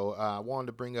long ago, I wanted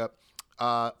to bring up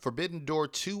Forbidden Door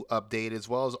 2 update as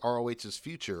well as ROH's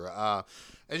future.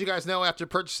 As you guys know, after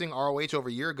purchasing ROH over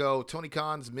a year ago, Tony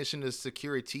Khan's mission to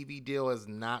secure a TV deal has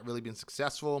not really been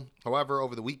successful. However,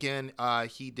 over the weekend,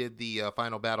 he did the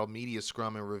Final Battle media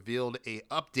scrum and revealed a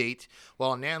update.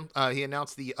 While he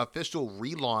announced the official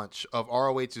relaunch of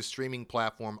ROH's streaming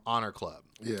platform, Honor Club.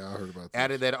 Yeah, I heard about that.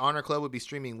 Added that Honor Club would be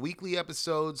streaming weekly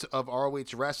episodes of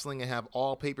ROH Wrestling and have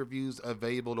all pay-per-views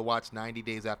available to watch 90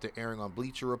 days after airing on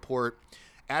Bleacher Report.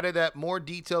 Added that more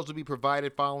details will be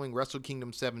provided following Wrestle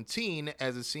Kingdom 17,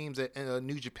 as it seems that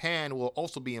New Japan will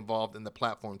also be involved in the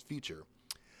platform's future.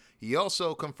 He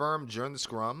also confirmed during the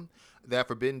scrum that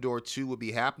Forbidden Door 2 will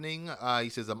be happening. He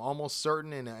says, I'm almost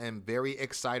certain and I'm very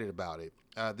excited about it.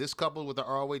 This coupled with the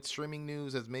ROH streaming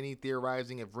news has many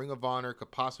theorizing if Ring of Honor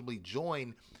could possibly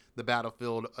join the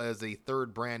battlefield as a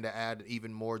third brand to add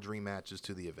even more dream matches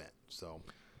to the event. So,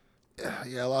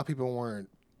 yeah, a lot of people weren't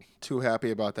too happy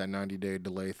about that 90-day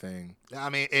delay thing. I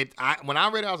mean, when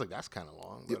I read it, I was like, that's kind of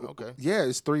long. But okay. Yeah,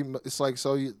 it's like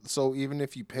so even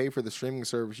if you pay for the streaming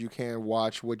service, you can't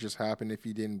watch what just happened if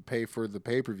you didn't pay for the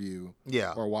pay-per-view.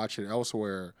 Yeah. Or watch it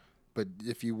elsewhere. But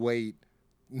if you wait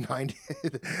 3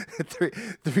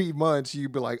 months,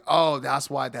 you'd be like, oh,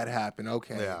 that's why that happened.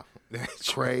 Okay. Yeah.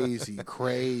 Crazy.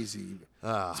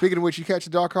 Speaking of which, you catch the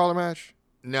Dark Collar match?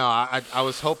 No, I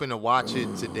was hoping to watch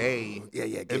it today.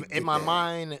 Yeah. In my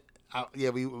mind,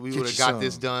 we would have got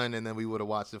this done, and then we would have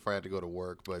watched it before I had to go to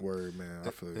work. But word, man, I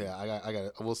feel you. Yeah, I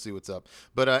got. We'll see what's up.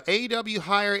 But AEW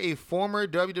hire a former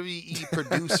WWE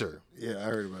producer. Yeah, I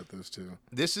heard about this too.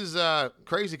 This is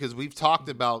crazy because we've talked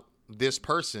about this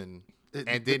person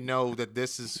and didn't know that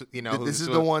this is this is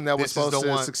the one that was supposed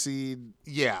to succeed.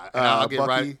 Yeah, and I'll get Bucky.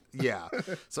 right. Yeah,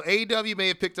 so AEW may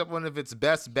have picked up one of its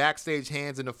best backstage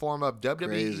hands in the form of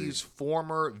WWE's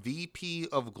former VP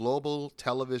of Global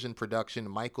Television Production,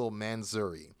 Michael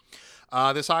Manzuri.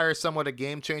 This hire is somewhat a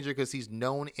game changer because he's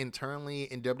known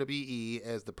internally in WWE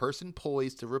as the person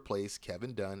poised to replace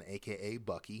Kevin Dunn, a.k.a.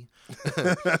 Bucky,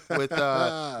 with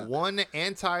one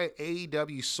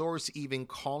anti-AEW source even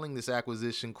calling this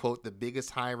acquisition, quote, the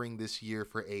biggest hiring this year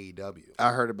for AEW.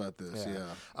 I heard about this,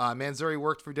 yeah. Manzuri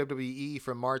worked for WWE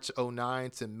from March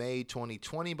 2009 to May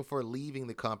 2020 before leaving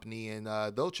the company, and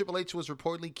though Triple H was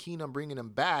reportedly keen on bringing him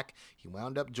back, he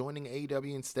wound up joining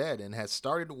AEW instead and has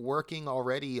started working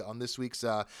already on this week's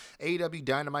AEW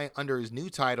Dynamite under his new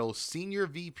title, Senior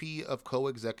VP of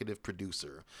Co-Executive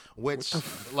Producer, which,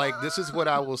 like, this is what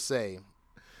I will say,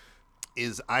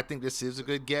 is I think this is a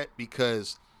good get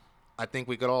because I think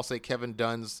we could all say Kevin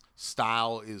Dunn's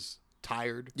style is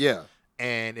tired. Yeah.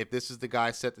 And if this is the guy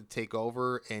set to take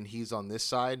over and he's on this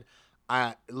side,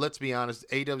 let's be honest,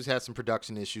 AEW's had some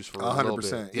production issues for a little bit.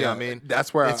 100%. You know what I mean?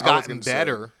 That's where it's I was gotten gonna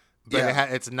better. Say.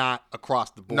 But it's not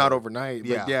across the board. Not overnight.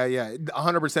 But yeah.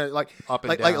 100%. Like, up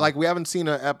and down. Like we haven't seen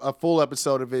a full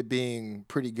episode of it being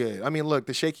pretty good. I mean, look,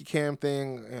 the shaky cam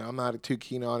thing, I'm not too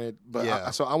keen on it.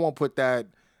 But so I won't put that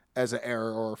as an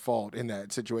error or a fault in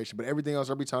that situation. But everything else,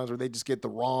 there'll be times where they just get the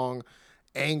wrong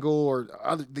angle or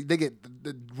they get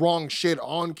the wrong shit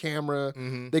on camera.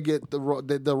 Mm-hmm. They get the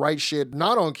right shit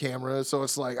not on camera. So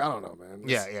it's like, I don't know, man.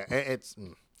 It's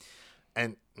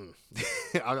and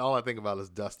all I think about is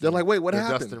Dustin. They're like, wait, what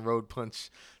happened? Dustin Road Punch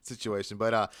situation.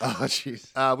 But Oh,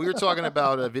 jeez. we were talking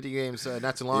about video games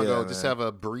not too long ago. Yeah, Just man. have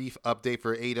a brief update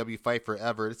for AEW Fight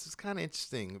Forever. This is kind of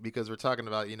interesting because we're talking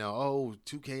about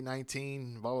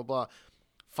 2K19, blah blah blah.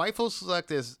 Fightful Select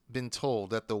has been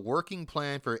told that the working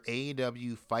plan for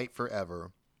AEW Fight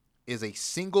Forever is a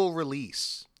single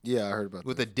release Yeah, I heard about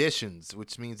with that. additions,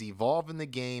 which means evolving the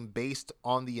game based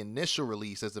on the initial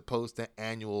release as opposed to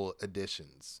annual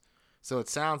additions. So it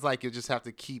sounds like they'll just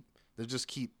keep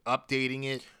updating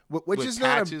it Which with is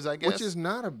patches, not I guess. which is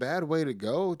not a bad way to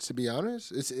go, to be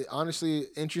honest. It's honestly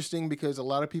interesting because a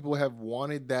lot of people have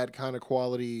wanted that kind of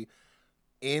quality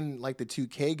in like the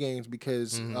 2K games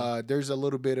because there's a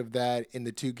little bit of that in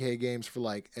the 2K games for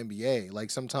like NBA.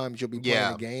 Like sometimes you'll be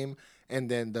playing a game and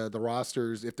then the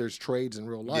rosters, if there's trades in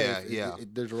real life,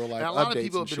 there's real life And a updates lot of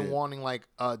people have and been shit. wanting like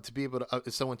to be able to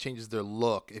if someone changes their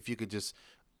look, if you could just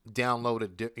download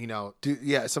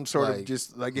Some sort of like,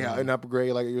 just like an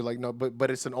upgrade. Like you're like no,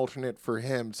 but it's an alternate for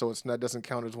him, so it's not doesn't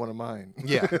count as one of mine.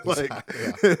 Yeah, like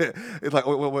exactly, it's like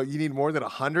what you need more than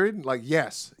 100? Like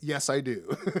yes I do.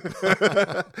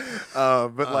 But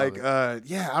I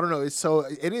don't know.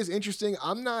 It is interesting.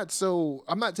 I'm not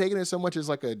taking it so much as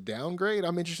like a downgrade.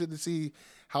 I'm interested to see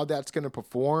how that's going to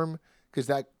perform because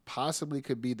that possibly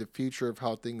could be the future of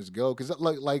how things go. Because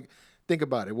like. Think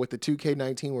about it. With the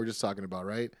 2K19 we're just talking about,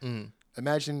 right? Mm-hmm.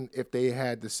 Imagine if they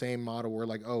had the same model where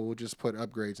like, oh, we'll just put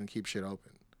upgrades and keep shit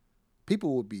open.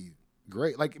 People would be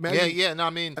great. Like, imagine, No, I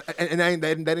mean, and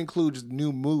that includes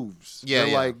new moves. Yeah,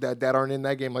 They're like that aren't in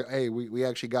that game. Like, hey, we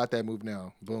actually got that move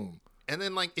now. Boom. and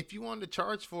then like if you wanted to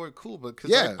charge for it, cool. But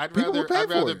I'd people will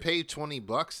rather pay pay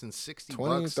 $20 and $60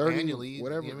 20, 30, annually,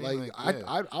 whatever. You know what I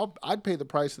mean? I'd pay the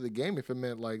price of the game if it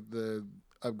meant like the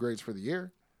upgrades for the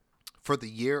year. For the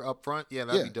year up front,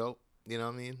 that'd be dope. You know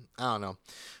what I mean? I don't know,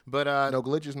 but no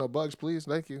glitches, no bugs, please.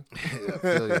 Thank you. I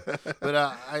feel you. But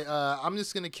I'm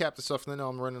just gonna cap this off. I know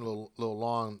I'm running a little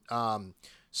long.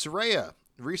 Saraya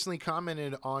recently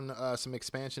commented on some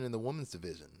expansion in the women's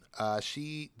division.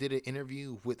 She did an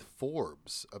interview with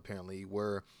Forbes, apparently,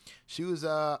 where she was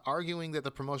arguing that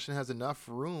the promotion has enough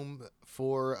room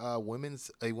for a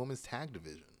women's tag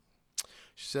division.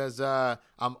 She says,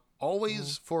 I'm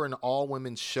always for an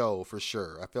all-women's show, for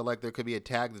sure. I feel like there could be a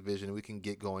tag division we can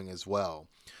get going as well.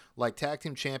 Like tag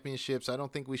team championships, I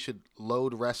don't think we should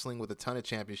load wrestling with a ton of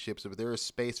championships, but there is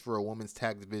space for a women's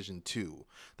tag division too.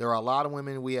 There are a lot of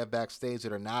women we have backstage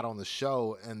that are not on the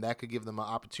show, and that could give them an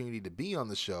opportunity to be on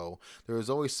the show. There is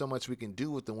always so much we can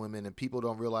do with the women, and people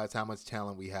don't realize how much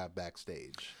talent we have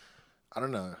backstage. I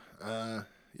don't know.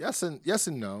 Yes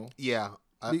and no. Yeah.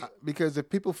 Because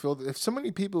if so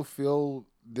many people feel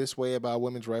this way about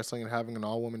women's wrestling and having an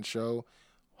all-women show,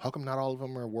 how come not all of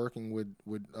them are working with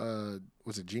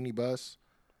was it Jeannie Buss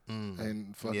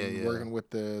and fucking working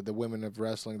with the women of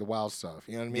wrestling, the wild stuff?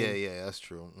 You know what I mean? Yeah, that's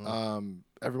true.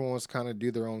 Everyone wants to kind of do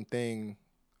their own thing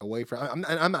away from.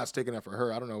 I'm not sticking up for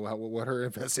her. I don't know what her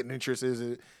invested interest is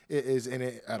in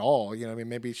it at all. You know what I mean?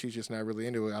 Maybe she's just not really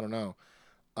into it. I don't know.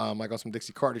 Like on some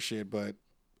Dixie Carter shit, but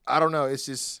I don't know. It's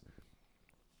just.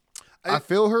 I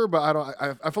feel her, but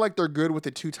I feel like they're good with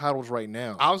the two titles right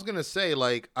now. I was gonna say,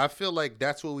 like, I feel like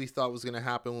that's what we thought was gonna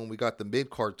happen when we got the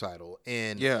mid-card title.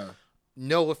 And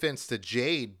no offense to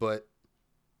Jade, but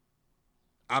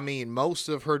I mean, most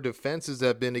of her defenses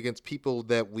have been against people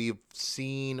that we've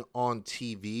seen on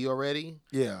TV already.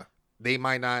 Yeah. They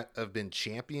might not have been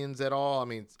champions at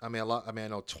all. I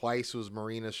know twice was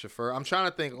Marina Shafir. I'm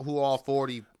trying to think who all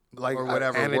 40 or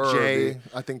whatever Anna were. Jay,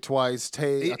 I think twice.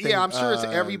 I'm sure it's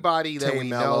everybody that we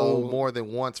Mello. know more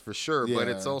than once for sure. But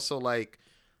it's also like,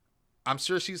 I'm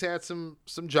sure she's had some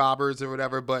jobbers or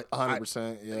whatever. But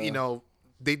 100%. Yeah. You know,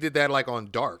 they did that like on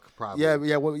Dark, probably.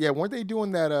 Yeah. Weren't they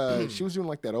doing that? She was doing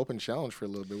like that open challenge for a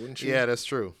little bit, wasn't she? Yeah, that's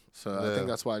true. So I think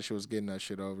that's why she was getting that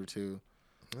shit over too.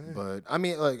 Yeah. But I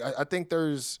mean, like, I think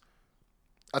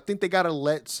they gotta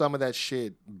let some of that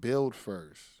shit build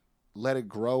first. Let it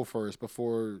grow first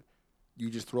before you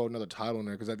just throw another title in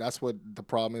there. Because that's what the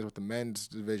problem is with the men's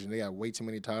division. They got way too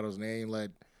many titles, and they ain't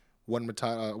let one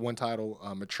title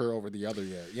mature over the other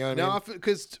yet. You know what I mean? No,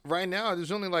 because right now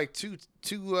there's only like two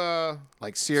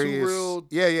like serious. Two real,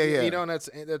 yeah. You know, and that's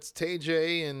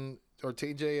TJ or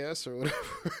TJS or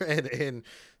whatever, and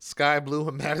Sky Blue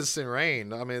and Madison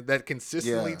Rain. I mean, that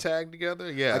consistently tagged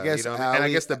together. Yeah, I guess and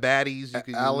I guess the baddies you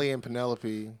could Allie use. and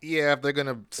Penelope. Yeah, if they're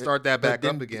gonna start that back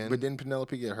up again. But didn't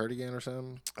Penelope get hurt again or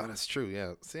something? Oh, that's true.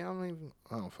 Yeah. See, I don't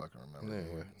fucking remember.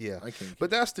 Anyway, yeah. I can't.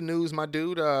 But that's the news, my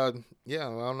dude. Yeah,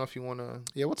 I don't know if you want to.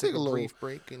 Yeah, we'll take a little brief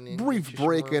break and then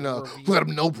let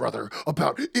them know, brother,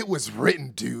 about It Was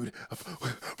Written, dude.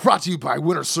 Brought to you by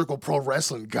Winter Circle Pro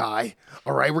Wrestling, guy.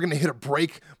 All right, we're gonna hit a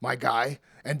break, my guy,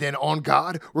 and then on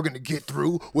God, we're gonna get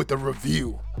through with the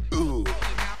review. Ooh.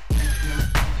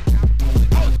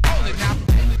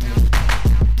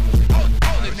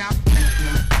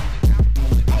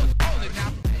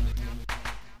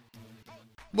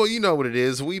 Well, you know what it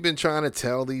is. We've been trying to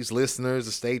tell these listeners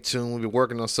to stay tuned. We've been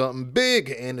working on something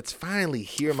big, and it's finally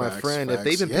here, my friend. If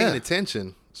they've been paying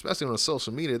attention, especially on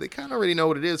social media, they kind of already know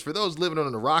what it is. For those living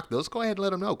under the rock, though, let's go ahead and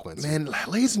let them know, Quincy. Man,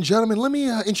 ladies and gentlemen, let me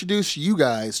introduce you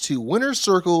guys to Winter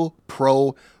Circle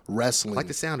Pro Wrestling. I like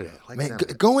the sound of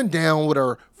that. Going down with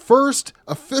our first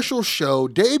official show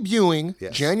debuting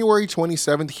January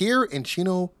 27th here in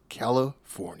Chino,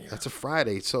 California. That's a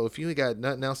Friday, so if you ain't got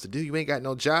nothing else to do, you ain't got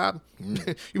no job, you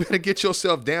better get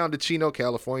yourself down to Chino,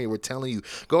 California. We're telling you,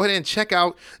 go ahead and check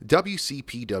out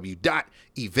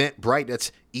wcpw.eventbrite.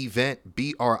 That's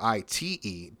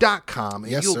eventbrite.com,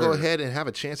 and you'll go ahead and have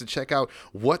a chance to check out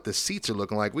what the seats are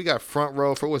looking like. We got front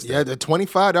row for what's that? Yeah, the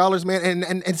 $25, man,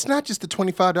 and it's not just the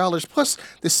 $25 plus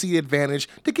the seat advantage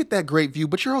to get that great view,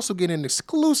 but you're also getting an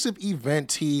exclusive event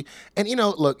tee. And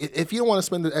look, if you don't want to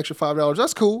spend the extra $5,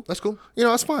 that's cool. That's cool.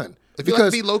 That's fine. If you like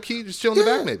to be low key, just chill in the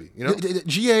back, maybe.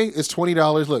 GA is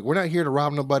 $20. Look, we're not here to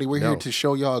rob nobody. We're here to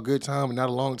show y'all a good time and not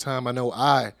a long time. I know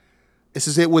this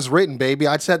is It Was Written, baby.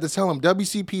 I just had to tell them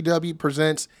WCPW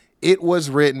presents It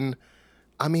Was Written.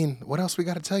 I mean, what else we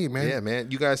got to tell you, man? Yeah, man.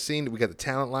 You guys seen we got the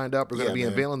talent lined up. We're going to be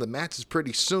unveiling the matches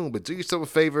pretty soon. But do yourself a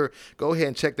favor. Go ahead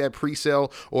and check that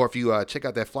pre-sale. Or if you check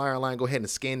out that flyer line, go ahead and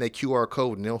scan that QR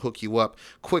code and they'll hook you up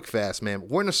quick, fast, man.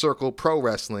 Winter Circle Pro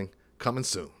Wrestling coming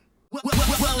soon.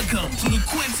 Welcome to the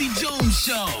Quincy Jones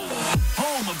Show,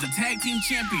 home of the tag team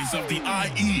champions of the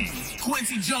IE,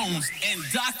 Quincy Jones and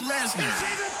Doc Lesnar.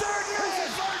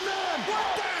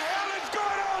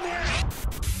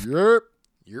 Yep.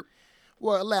 Yep.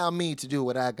 Well, allow me to do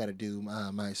what I got to do,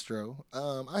 maestro.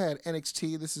 I had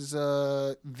NXT. This is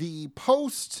the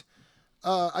post,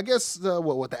 I guess,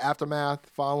 the aftermath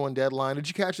following Deadline. Did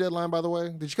you catch Deadline, by the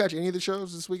way? Did you catch any of the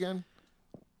shows this weekend?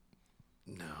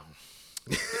 No.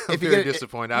 I'm very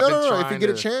disappointed. I've been trying if you get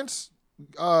a chance,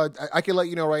 I can let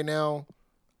you know right now.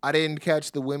 I didn't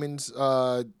catch the women's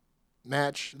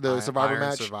match, the Survivor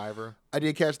match. Survivor. I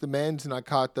did catch the men's, and I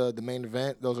caught the main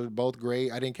event. Those are both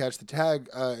great. I didn't catch the tag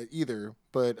either,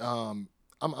 but I'm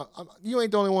you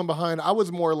ain't the only one behind. I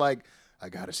was more like, I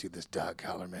got to see this Doug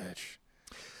Collar match.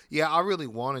 Yeah, I really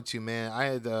wanted to, man. I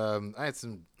had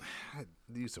to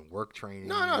do some work training.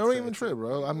 No, don't even trip,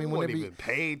 bro. I mean, whenever even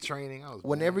paid training.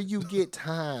 Whenever you get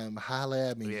time, holla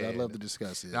at me. I'd love to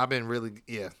discuss it. I've been really,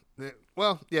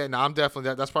 Well, I'm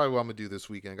definitely that's probably what I'm gonna do this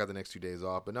weekend. I got the next 2 days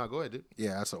off, but no, go ahead, dude.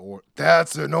 Yeah, that's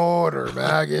an order,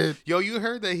 maggot. Yo, you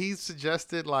heard that he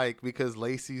suggested because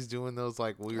Lacey's doing those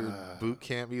weird boot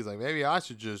camp. He's like, maybe I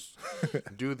should just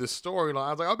do the storyline.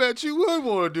 I was like, I bet you would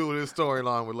want to do this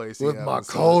storyline with Lacey with my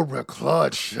Cobra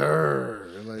Clutch shirt.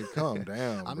 Calm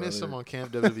down. I miss him on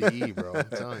Camp WWE, bro. I'm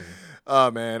telling you.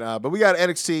 Oh man, but we got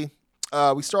NXT.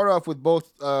 We start off with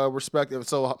both respective.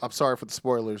 So I'm sorry for the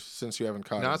spoilers since you haven't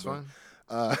caught it. No, that's fine.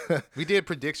 We did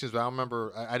predictions, but I don't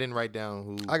remember. I didn't write down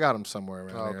who. I got them somewhere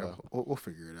around there. Okay. We'll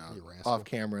figure it out off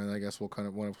camera, and I guess we'll cut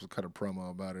a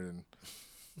promo about it, and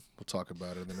we'll talk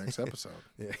about it in the next episode.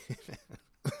 Yeah.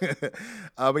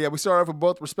 But yeah, we start off with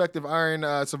both respective Iron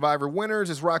Survivor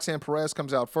winners as Roxanne Perez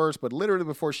comes out first, but literally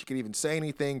before she could even say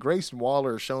anything, Grayson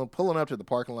Waller is shown pulling up to the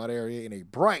parking lot area in a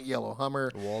bright yellow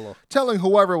Hummer, telling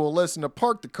whoever will listen to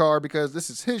park the car because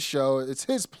this is his show, it's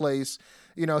his place.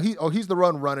 He's the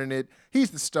running it.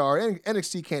 He's the star.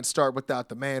 NXT can't start without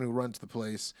the man who runs the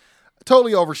place.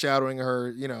 Totally overshadowing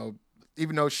her,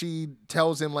 even though she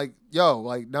tells him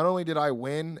not only did I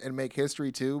win and make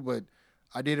history too, but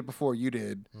I did it before you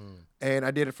did, and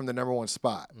I did it from the number one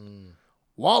spot.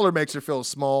 Waller makes her feel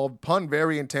small, pun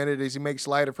very intended, as he makes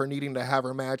light of her needing to have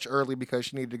her match early because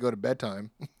she needed to go to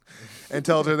bedtime, and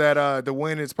tells her that the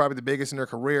win is probably the biggest in her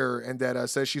career, and that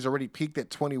says she's already peaked at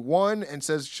 21, and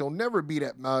says she'll never beat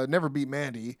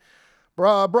Mandy.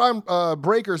 Brian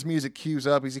Breaker's music cues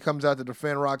up as he comes out to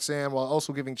defend Roxanne while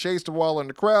also giving chase to Waller in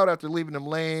the crowd after leaving him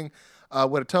laying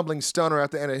with a tumbling stunner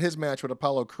at the end of his match with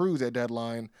Apollo Crews at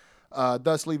Deadline.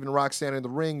 Thus leaving Roxanne in the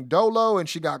ring dolo, and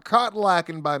she got caught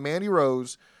lacking by Mandy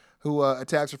Rose, who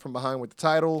attacks her from behind with the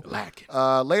title.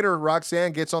 Later,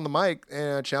 Roxanne gets on the mic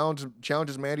and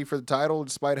challenges Mandy for the title,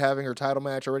 despite having her title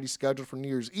match already scheduled for New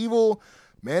Year's Evil.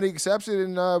 Mandy accepts it,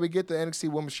 and we get the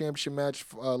NXT Women's Championship match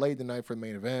late in the night for the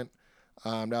main event.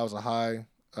 That was a high.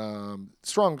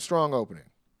 Strong opening.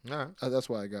 All right. That's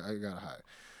why I got a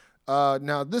high.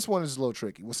 Now, this one is a little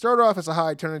tricky. We'll start off as a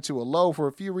high, turn into a low for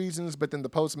a few reasons, but then the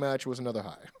post-match was another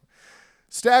high.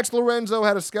 Stax Lorenzo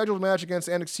had a scheduled match against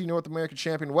NXT North American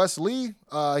champion Wes Lee.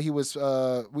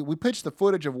 We pitched the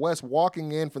footage of Wes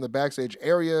walking in from the backstage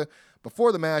area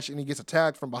before the match, and he gets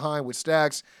attacked from behind with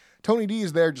Stax. Tony D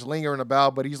is there just lingering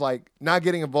about, but he's like not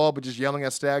getting involved, but just yelling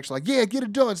at Stax, like, yeah, get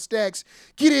it done, Stax.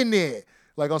 Get in there.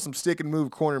 Like on some stick and move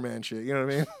corner man shit, you know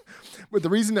what I mean? But the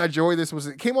reason I enjoy this was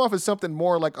it came off as something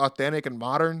more like authentic and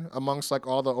modern amongst like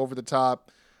all the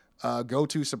over-the-top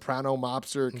go-to soprano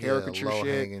mobster caricature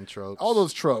shit. Tropes. All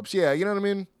those tropes, yeah, you know what I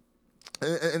mean?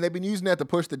 And they've been using that to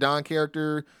push the Don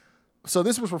character. So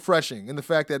this was refreshing in the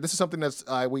fact that this is something that's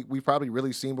we've probably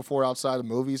really seen before outside of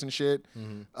movies and shit.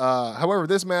 Mm-hmm. However,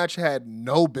 this match had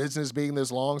no business being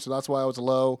this long, so that's why it was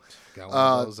low. Got one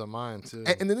of those on mine, too.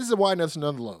 And then this is why that's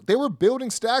another low. They were building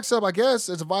Stax up, I guess,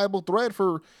 as a viable threat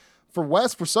for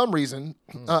West for some reason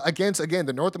against, again,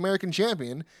 the North American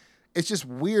champion. It's just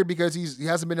weird because he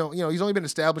hasn't been, he's only been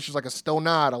established as like a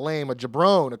stonad, a lame, a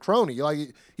jabron, a crony.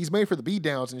 Like he's made for the beat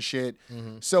downs and shit.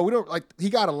 Mm-hmm. So we don't he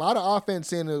got a lot of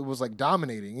offense in. It was like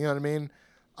dominating. You know what I mean?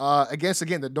 Against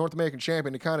again the North American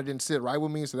champion, it kind of didn't sit right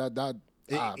with me. So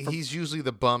he's usually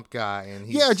the bump guy,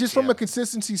 and from a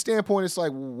consistency standpoint, it's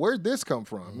like where'd this come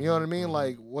from? You know what I mean?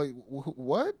 Mm-hmm. Like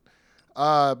what?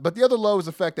 But the other low is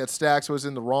the fact that Stax was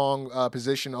in the wrong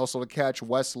position also to catch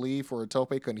Wes Lee for a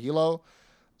tope con hilo.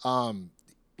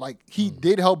 He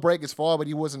did help break his fall, but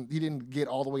he didn't get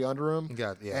all the way under him.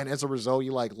 And as a result, he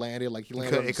landed.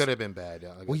 It could have been bad.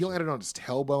 Yeah, he landed on his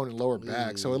tailbone and lower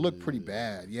back, so it looked pretty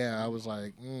bad. Yeah, I was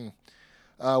like,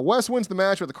 Wes wins the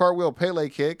match with a cartwheel Pele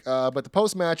kick, but the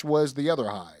post-match was the other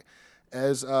high.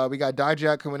 As we got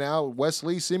Dijak coming out, Wes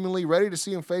Lee seemingly ready to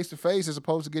see him face-to-face as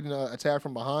opposed to getting attacked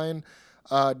from behind.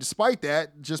 Despite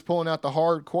that, just pulling out the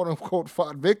hard, quote-unquote,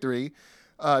 fought victory,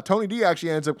 Tony D actually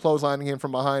ends up clotheslining him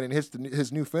from behind and hits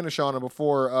his new finish on him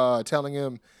before telling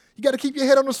him, "You got to keep your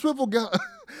head on the swivel, guy.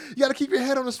 You got to keep your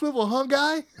head on the swivel, huh,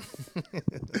 guy?"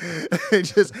 and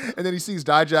then he sees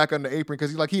Dijak on the apron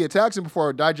because he attacks him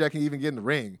before Dijak can even get in the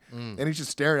ring, and he's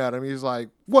just staring at him. He's like,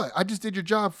 "What? I just did your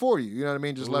job for you." You know what I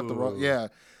mean? Just left the road. Yeah.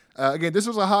 Again, this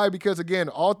was a high because again,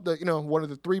 all the one of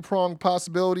the three-pronged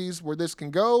possibilities where this can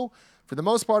go. For the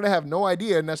most part, I have no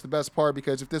idea, and that's the best part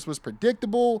because if this was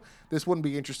predictable, this wouldn't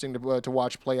be interesting to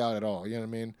watch play out at all. You know what I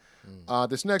mean?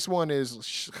 This next one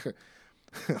is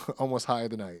almost high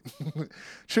of the night.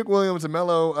 Trick Williams and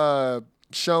Mello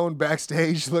shown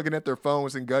backstage looking at their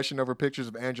phones and gushing over pictures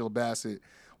of Angela Bassett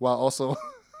while also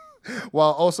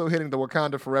hitting the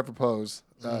Wakanda Forever pose.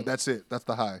 That's it. That's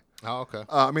the high. Oh,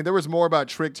 okay. There was more about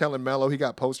Trick telling Mello he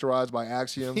got posterized by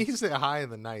Axiom. He's a high in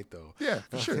the night, though. Yeah,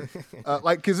 for sure.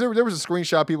 Because there was a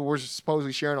screenshot people were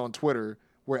supposedly sharing on Twitter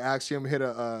where Axiom hit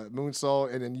a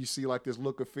moonsault, and then you see like this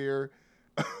look of fear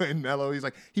in Mello. He's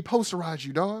like, he posterized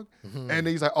you, dog. Mm-hmm. And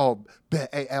he's like, oh,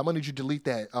 bet. Hey, I'm going to need you to delete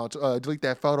that. Delete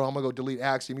that photo. I'm going to go delete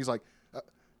Axiom. He's like,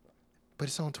 but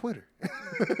it's on Twitter.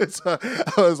 So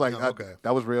I was like, okay.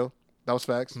 That was real. That was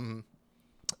facts. Mm-hmm.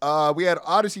 We had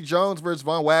Odyssey Jones versus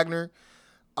Von Wagner.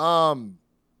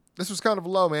 This was kind of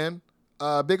low, man.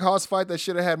 Big house fight that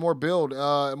should have had more build,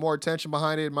 more attention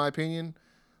behind it, in my opinion.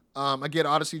 Again,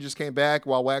 Odyssey just came back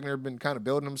while Wagner had been kind of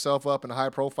building himself up in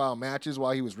high-profile matches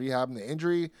while he was rehabbing the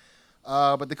injury.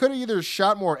 But they could have either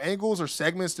shot more angles or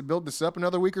segments to build this up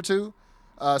another week or two.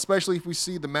 Especially if we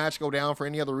see the match go down for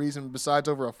any other reason besides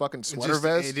over a fucking sweater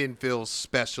vest. It didn't feel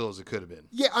special as it could have been.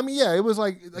 Yeah, it was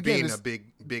like, again, being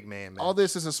a big man. All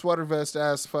this is a sweater vest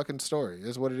ass fucking story,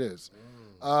 is what it is.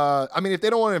 If they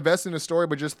don't want to invest in the story,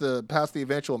 but just past the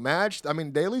eventual match, they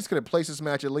at least could have placed this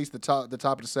match at least the top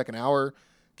of the second hour,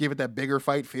 give it that bigger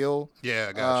fight feel. Yeah,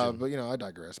 I got you. But I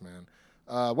digress, man.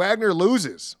 Wagner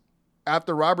loses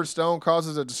after Robert Stone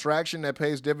causes a distraction that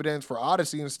pays dividends for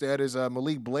Odyssey instead, as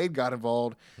Malik Blade got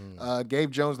involved,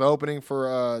 gave Jones the opening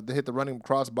to hit the running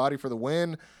cross body for the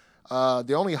win.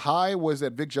 The only high was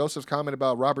that Vic Joseph's comment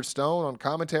about Robert Stone on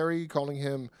commentary, calling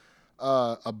him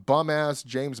a bum-ass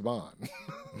James Bond.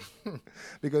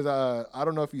 Because I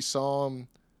don't know if you saw him.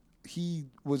 He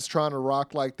was trying to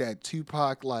rock like that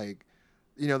Tupac,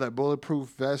 that bulletproof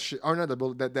vest shit, or not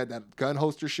that gun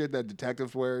holster shit that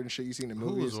detectives wear and shit you see in the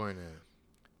movies. Who was wearing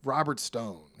that? Robert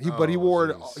Stone. He Oh, wore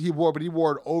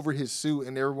jeez. it over his suit,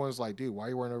 and everyone's like, "Dude, why are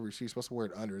you wearing it over your suit? You're supposed to wear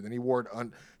it under." Then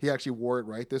he actually wore it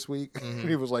right this week, and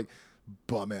he was like,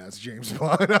 "Bum ass James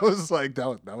Bond." I was like,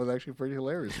 that was actually pretty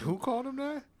hilarious. Who called him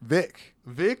that? Vic.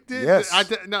 Vic did? Yes.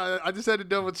 I just had to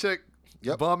double check.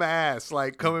 Yep. Bum ass,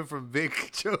 like coming from Vic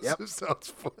Joseph sounds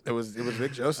funny. It was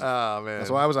Vic Joseph. Oh, man.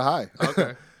 That's why I was a high.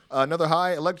 Okay. Another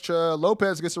high. Elektra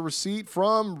Lopez gets a receipt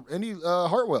from Indy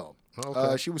Hartwell.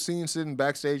 Okay. She was seen sitting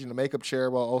backstage in the makeup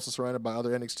chair while also surrounded by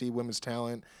other NXT women's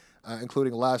talent,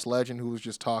 including Last Legend, who was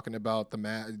just talking about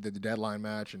the deadline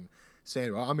match and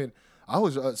saying, well, I mean, I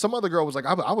was some other girl was like,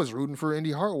 I was rooting for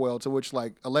Indy Hartwell, to which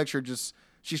like Elektra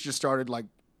she's just started like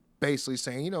basically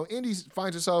saying, you know, Indy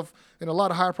finds herself in a lot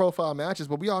of high profile matches,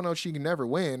 but we all know she can never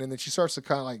win, and then she starts to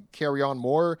kind of like carry on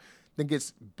more, then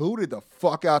gets booted the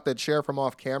fuck out that chair from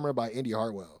off camera by Indy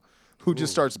Hartwell, who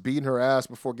just starts beating her ass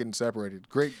before getting separated.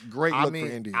 Great look for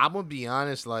Indy. I'm gonna be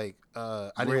honest, like I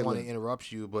didn't want to look.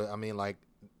 interrupt you, but I mean, like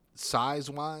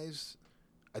size wise,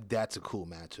 that's a cool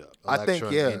matchup. I think, Elektra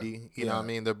and yeah. Indy, you know what I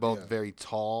mean? They're both very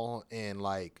tall and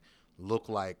like look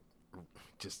like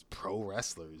just pro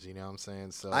wrestlers, you know what I'm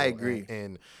saying? So I agree.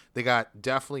 And they got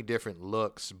definitely different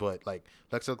looks, but like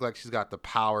Lex looks like she's got the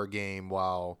power game,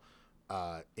 while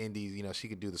Indy, you know, she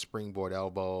could do the springboard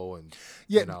elbow, and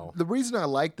Yeah, you know, the reason I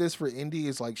like this for Indy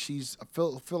is like I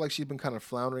feel like she's been kind of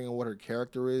floundering on what her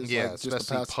character is. yeah, like, just the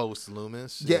especially past- post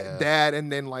Loomis. Yeah, that,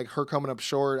 and then like her coming up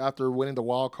short after winning the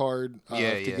wild card to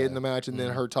get in the match, and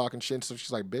then her talking shit. So she's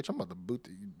like, "Bitch, I'm about to boot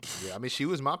the." Yeah, I mean, she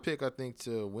was my pick, I think,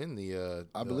 to win the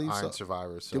I believe Iron so.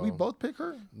 Survivor. So. Did we both pick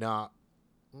her? Nah,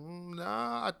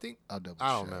 I think I'll double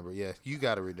I don't check. remember. Yeah, you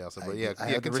got to read that. But yeah, I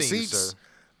yeah, had the continue, receipts. sir.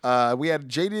 We had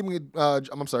JD McDonough.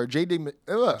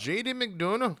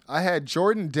 I had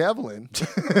Jordan Devlin,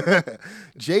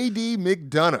 JD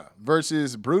McDonough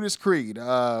versus Brutus Creed.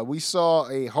 We saw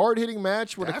a hard-hitting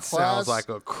match with That a class. sounds like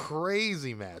a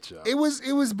crazy matchup. It was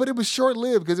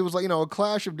short-lived because it was like, you know, a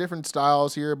clash of different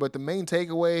styles here. But the main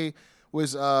takeaway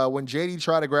was when JD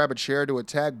tried to grab a chair to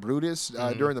attack Brutus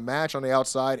during the match on the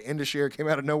outside. Indashir came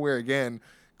out of nowhere again,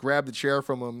 grabbed the chair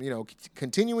from him. You know,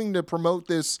 continuing to promote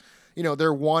this. You know,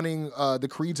 they're wanting the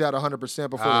Creeds out 100%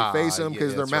 before they face him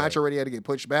because their match already had to get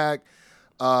pushed back.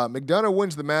 McDonough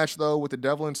wins the match, though, with the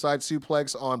Devlin side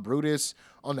suplex on Brutus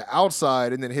on the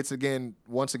outside, and then hits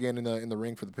once again in the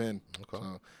ring for the pin. Okay.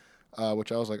 So,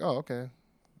 which I was like, oh, okay.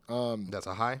 That's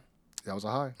a high. That was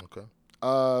a high. Okay.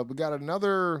 We got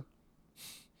another.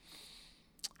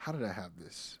 How did I have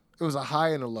this? It was a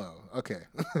high and a low. Okay.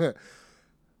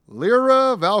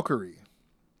 Lyra Valkyrie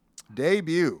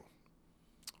debut.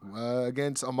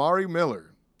 Against Amari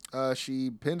Miller.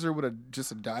 She pins her with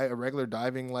a regular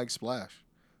diving like splash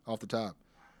off the top.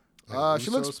 Like She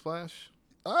looks splash,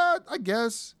 I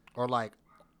guess. or like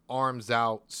arms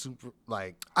out, super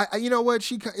like. I you know what,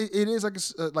 it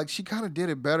is like she kind of did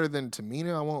it better than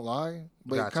Tamina, I won't lie,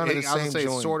 but Gotcha. kind of the I was same gonna say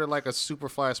joint. sort of like a super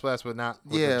fly splash, but not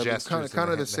with Yeah, the gestures kind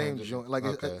of and the same hand- joint. Like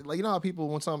okay. like you know how people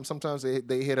when sometimes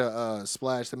they hit a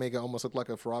splash to make it almost look like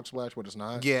a frog splash, but it's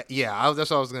not. Yeah, that's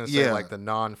what I was gonna say. Yeah. Like the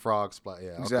non-frog splash. Yeah,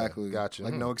 okay. Exactly. Gotcha.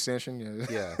 Like no extension.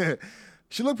 Yeah.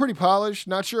 She looked pretty polished.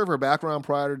 Not sure of her background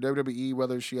prior to WWE,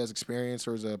 whether she has experience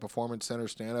or is a performance center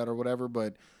standout or whatever,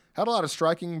 but had a lot of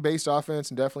striking-based offense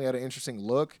and definitely had an interesting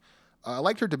look. I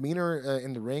liked her demeanor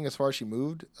in the ring as far as she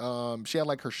moved. She had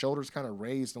like her shoulders kind of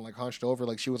raised and like hunched over,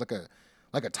 like she was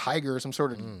like a tiger or some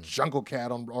sort of jungle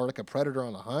cat or like a predator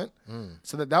on the hunt.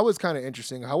 So that was kind of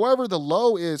interesting. However, the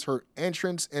low is her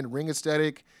entrance and ring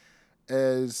aesthetic,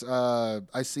 as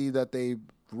I see that they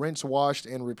rinse, washed,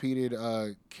 and repeated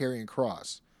Karrion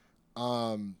Kross.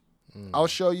 I'll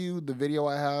show you the video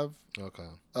I have Okay.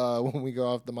 when we go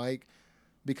off the mic,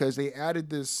 because they added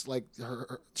this, like,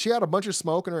 she had a bunch of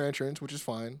smoke in her entrance, which is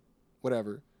fine,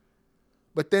 whatever.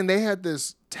 But then they had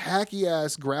this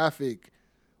tacky-ass graphic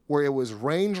where it was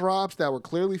raindrops that were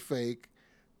clearly fake,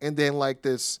 and then, like,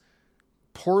 this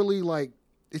poorly, like,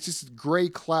 it's just gray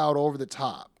cloud over the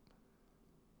top.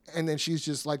 And then she's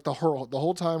just, like, the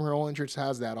whole time her whole entrance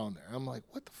has that on there. I'm like,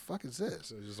 what the fuck is this?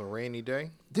 So it's just a rainy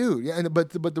day. Dude, yeah,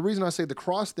 but the reason I say the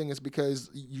cross thing is because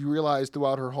you realize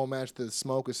throughout her whole match the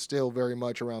smoke is still very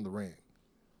much around the ring.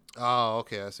 Oh,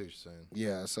 okay. I see what you're saying.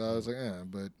 Yeah, so I was like,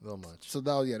 but A little much. so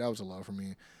that was a low for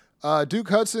me. Duke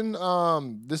Hudson,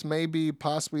 this may be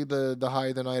possibly the high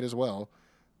of the night as well.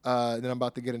 Then I'm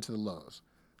about to get into the lows.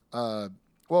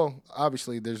 Well,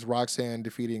 obviously there's Roxanne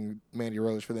defeating Mandy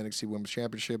Rose for the NXT Women's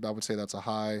Championship. I would say that's a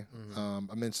high. I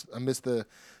missed the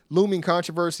looming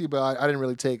controversy, but I didn't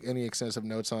really take any extensive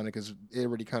notes on it because it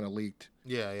already kind of leaked.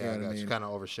 Yeah, You know what I mean? Kind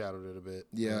of overshadowed it a bit.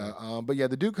 Yeah, but yeah,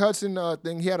 the Duke Hudson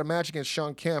thing, he had a match against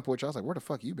Sean Kemp, which I was like, where the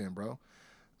fuck you been, bro?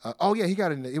 Oh yeah,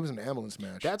 it was an ambulance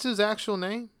match. That's his actual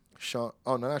name? Sean.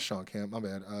 Oh no, not Sean Kemp. My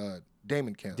bad.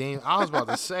 Damon Kemp. I was about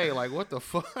to say, like, what the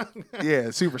fuck? Yeah,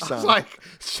 Super I Sonic. was like,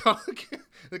 Sean Kemp,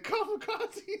 the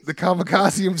kamikaze. The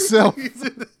kamikaze himself. He's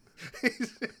in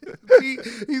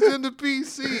the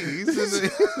PC.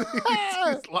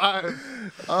 He's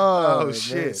live. Oh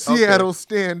shit. Man. Seattle,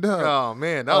 stand up. Oh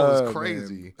man, that was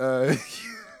crazy.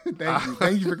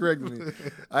 Thank you for correcting me.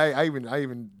 I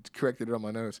even corrected it on my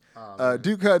notes.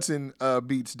 Duke Hudson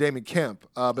beats Damon Kemp,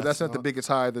 but that's not the biggest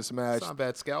high of this match. It's not a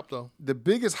bad scalp though. The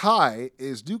biggest high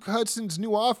is Duke Hudson's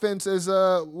new offense as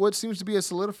what seems to be a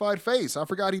solidified face. I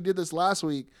forgot he did this last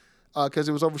week because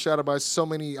it was overshadowed by so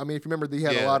many. I mean, if you remember, he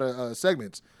had a lot of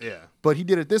segments. Yeah, but he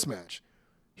did it this match.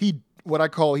 He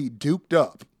duked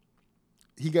up.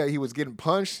 He was getting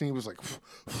punched and he was like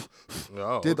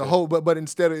the whole but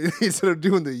instead of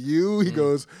doing the U, he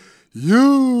goes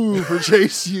you for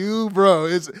Chase U, bro.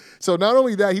 So not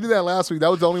only that, he did that last week. That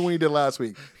was the only one he did last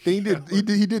week. Then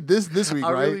he did this week,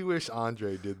 right? I really wish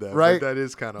Andre did that. Right? But that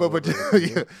is kind of but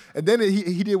yeah. And then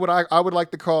he did what I would like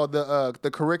to call the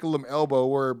curriculum elbow,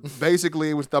 where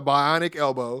basically it was the bionic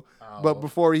elbow. But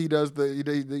before he does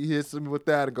he hits him with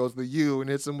that and goes the U and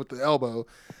hits him with the elbow.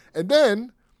 And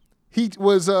then he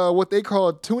was what they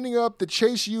call tuning up the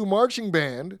Chase U marching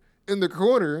band in the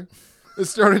corner and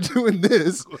started doing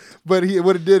this. But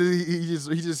what it did is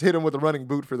he just hit him with a running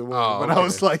boot for the win. But I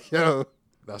was like, yo.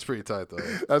 That's pretty tight, though.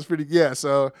 That's pretty, yeah.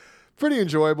 So pretty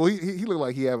enjoyable. He looked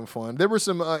like he having fun. There was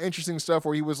some interesting stuff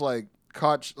where he was like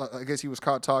caught, I guess he was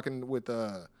caught talking with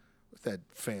what's that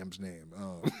fam's name?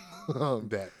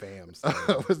 That fam's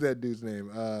what's that dude's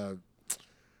name?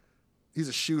 He's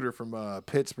a shooter from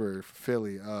Pittsburgh,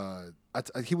 Philly.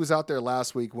 He was out there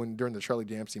last week during the Charlie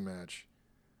Dempsey match.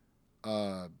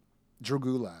 Drew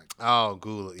Gulak. Oh,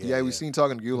 Gulak. Yeah, we seen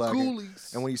talking to Gulak.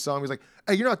 And when he saw him, he's like,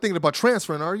 "Hey, you're not thinking about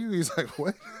transferring, are you?" He's like,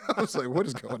 "What?" I was like, "What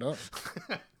is going on?"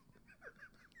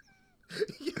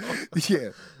 Yeah.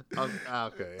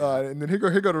 Okay. And then here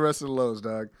go the rest of the lows,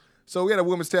 dog. So we had a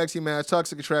women's tag team match: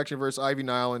 Toxic Attraction versus Ivy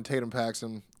Nile and Tatum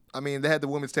Paxson. I mean, they had the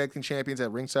women's tag team champions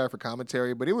at ringside for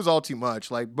commentary, but it was all too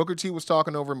much. Like, Booker T was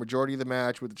talking over a majority of the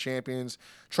match with the champions,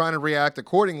 trying to react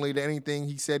accordingly to anything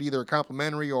he said, either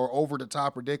complimentary or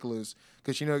over-the-top ridiculous,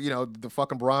 because, you know, the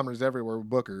fucking barometer's everywhere with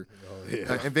Booker. Oh,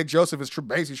 yeah. And Vic Joseph is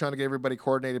basically trying to get everybody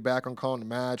coordinated back on calling the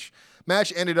match.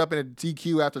 Match ended up in a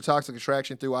DQ after Toxic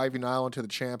Attraction threw Ivy Nile into the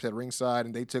champs at ringside,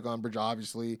 and they took on Bridge,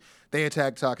 obviously. They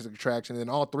attacked Toxic Attraction, and then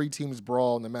all three teams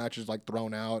brawl, and the match is, like,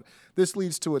 thrown out. This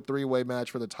leads to a three-way match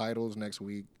for the titles next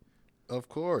week. Of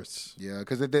course. Yeah,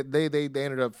 because they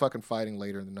ended up fucking fighting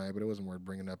later in the night, but it wasn't worth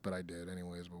bringing up, but I did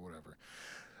anyways, but whatever.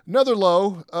 Another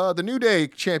low, the New Day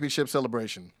Championship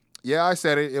celebration. Yeah, I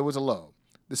said it. It was a low.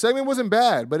 The segment wasn't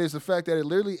bad, but it's the fact that it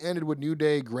literally ended with New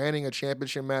Day granting a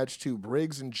championship match to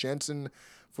Briggs and Jensen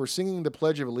for singing the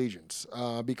Pledge of Allegiance.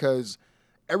 Because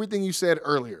everything you said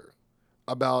earlier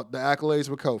about the accolades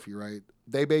with Kofi, right?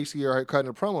 They basically are cutting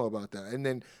a promo about that. And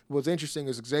then what's interesting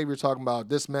is Xavier talking about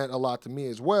this meant a lot to me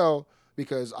as well,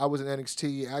 because I was in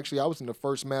NXT. Actually, I was in the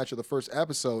first match of the first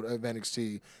episode of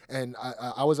NXT, and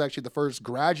I was actually the first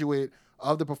graduate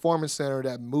of the Performance Center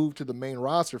that moved to the main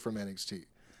roster from NXT.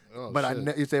 Oh, but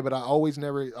shit. I always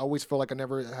felt like I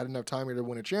never had enough time here to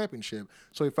win a championship.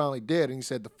 So he finally did, and he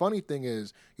said the funny thing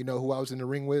is, you know who I was in the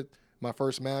ring with my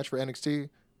first match for NXT?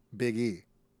 Big E.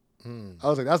 I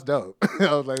was like, that's dope.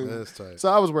 I was like, that's tight.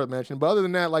 So I was worth mentioning. But other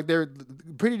than that, like,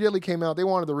 Pretty Deadly came out. They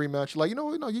wanted the rematch. Like,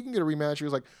 no, you can get a rematch. He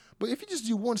was like, but if you just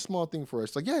do one small thing for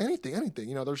us, like, yeah, anything.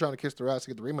 You know, they're trying to kiss their ass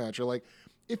to get the rematch. Or like,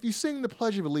 if you sing the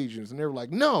Pledge of Allegiance, and they were like,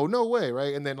 no way,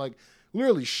 right? And then like,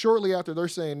 literally shortly after they're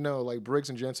saying no, like Briggs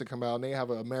and Jensen come out and they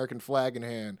have an American flag in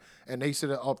hand, and they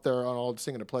sit up there on all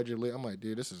singing the Pledge of Allegiance. I'm like,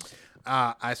 dude, this is.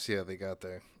 I see how they got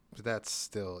there, but that's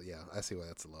still, yeah, I see why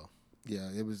that's low. Yeah,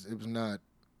 it was not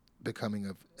becoming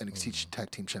of NXT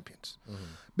Tag Team Champions.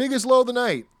 Biggest low of the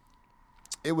night.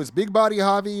 It was Big Body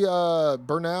Javi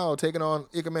Bernal taking on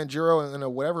Ikemen Jiro in a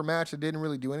whatever match that didn't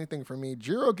really do anything for me.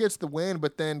 Jiro gets the win,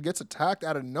 but then gets attacked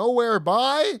out of nowhere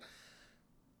by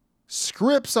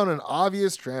Scripps on an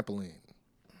obvious trampoline.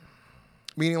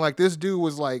 Meaning, like, this dude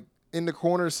was like in the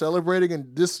corner celebrating,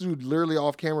 and this dude literally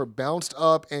off camera bounced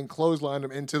up and clotheslined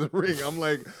him into the ring. I'm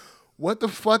like, what the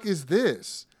fuck is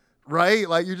this? Right?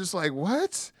 Like, you're just like,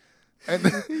 what? And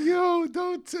yo,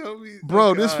 don't tell me,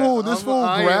 bro. This fool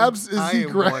grabs. I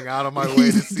am going out of my way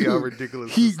to see how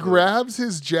ridiculous. He grabs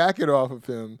his jacket off of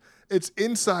him It's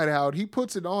inside out. He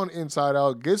puts it on inside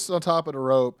out, gets on top of the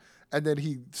rope, and then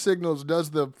he signals,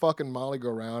 does the fucking Molly go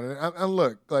round. And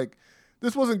look, like,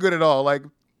 this wasn't good at all. Like,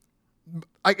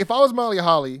 if I was Molly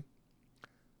Holly,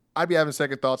 I'd be having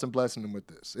second thoughts and blessing him with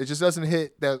this. It just doesn't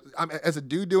hit that. As a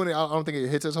dude doing it, I don't think it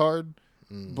hits as hard.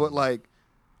 But, like,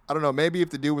 I don't know. Maybe if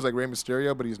the dude was like Rey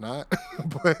Mysterio, but he's not.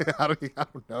 But I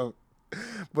don't know.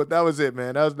 But that was it,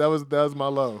 man. That was my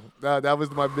low. That was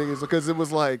my biggest, because it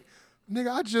was like,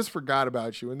 nigga, I just forgot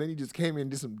about you, and then you just came in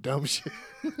and did some dumb shit.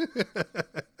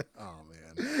 Oh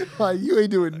man, like, you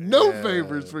ain't doing no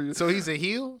favors for you. So he's a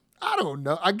heel? I don't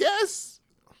know. I guess.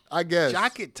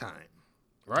 Jacket time,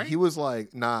 right? He was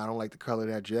like, nah, I don't like the color of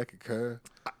that jacket, cuz.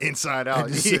 Inside out.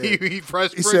 He said- he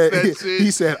fresh He prints said, that shit. he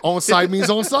said, on site means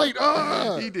on site.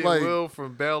 He did like, Will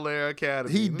from Bel Air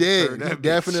Academy. He Let me did. turn He that bitch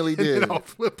definitely and did. then I'll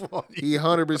flip on you. He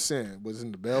 100% was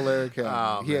in the Bel Air Academy.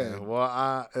 Oh, yeah. man.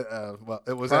 Well,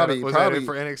 it was Probably- that it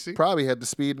for NXT? Probably had the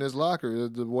speed in his locker,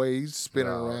 the way he's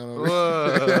spinning No. around.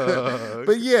 Whoa.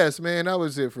 But yes, man, that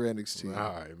was it for NXT.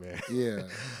 All right, man. Yeah.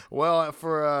 Well,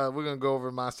 we're gonna go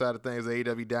over my side of things.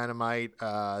 AEW Dynamite.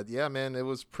 Yeah, man, it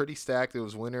was pretty stacked. It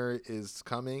was winter is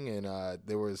coming, and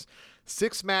there was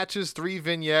 6 matches, 3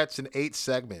 vignettes, and 8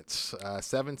 segments.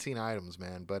 17 items,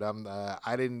 man. But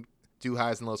I didn't do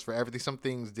highs and lows for everything. Some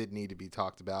things did need to be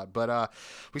talked about. But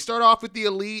we start off with the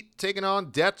Elite taking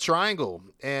on Death Triangle,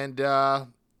 and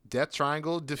Death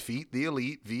Triangle defeat the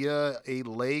Elite via a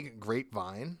leg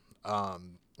grapevine.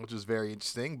 Which was very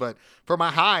interesting. But for my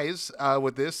highs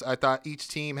with this, I thought each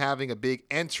team having a big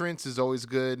entrance is always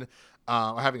good.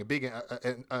 Having a big,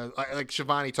 like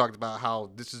Shivani talked about how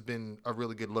this has been a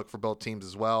really good look for both teams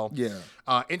as well. Yeah.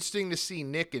 Interesting to see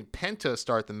Nick and Penta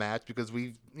start the match, because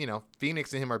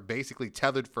Phoenix and him are basically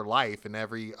tethered for life in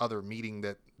every other meeting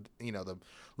that, the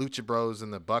Lucha Bros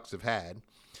and the Bucks have had.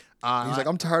 He's like,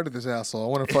 I'm tired of this asshole. I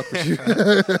want to fuck with you.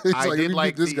 I did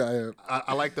like this guy up.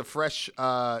 I like the fresh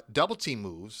double team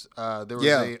moves. There was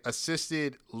Yeah. a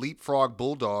assisted leapfrog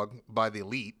bulldog by the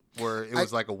Elite, where it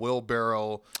was like a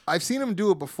wheelbarrow. I've seen him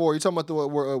do it before. You're talking about the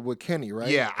one with Kenny, right?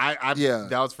 Yeah, Yeah.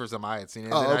 that was the first time I had seen it.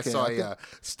 And Oh, then okay. I saw a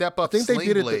step up I think they sling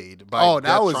did it. blade by Oh, that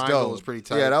Death was Triangle dope. was pretty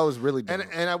tight. Yeah, that was really dope.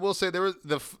 And I will say there was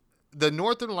the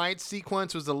Northern Lights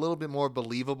sequence was a little bit more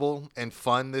believable and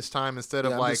fun this time, instead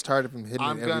of I'm like, just tired of him hitting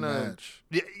it every match.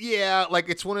 Yeah, like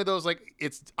it's one of those, like,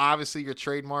 it's obviously your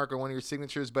trademark or one of your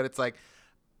signatures, but it's like,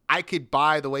 I could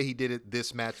buy the way he did it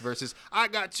this match versus I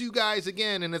got 2 guys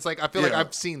again, and it's like I feel like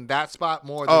I've seen that spot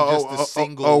more than just the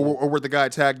single. or where the guy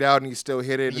tagged out and he still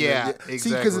hit it. Yeah, See,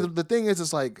 exactly. because the thing is,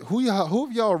 it's like who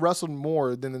have y'all wrestled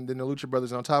more than the Lucha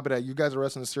Brothers? And on top of that, you guys are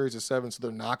wrestling a series of 7, so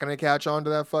they're not going to catch on to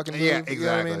that fucking move. Yeah, You know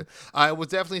exactly. what I mean? It was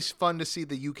definitely fun to see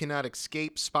the "You Cannot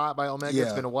Escape" spot by Omega. Yeah.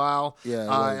 It's been a while. Yeah, it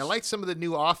I was. like some of the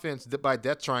new offense by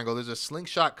Death Triangle. There's a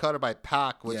slingshot cutter by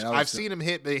Pac, which Yeah, that was I've seen him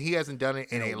hit, but he hasn't done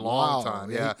it in a long Wow.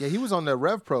 time. Yeah. he was on the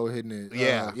Rev Pro hitting it.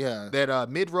 Yeah, yeah. That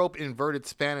mid-rope inverted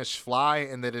Spanish fly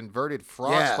and that inverted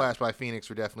frog Yeah. splash by Phoenix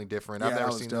were definitely different. I've Yeah, never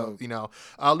that was seen dope. those.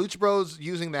 Lucha Bros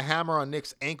using the hammer on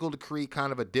Nick's ankle to create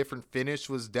kind of a different finish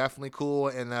was definitely cool.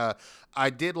 And I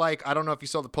did like, I don't know if you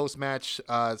saw the post-match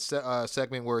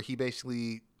segment where he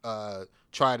basically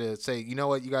try to say, you know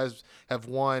what, you guys have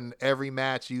won every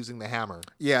match using the hammer.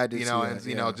 Yeah, I did.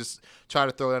 Just try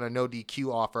to throw in a no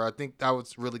DQ offer. I think that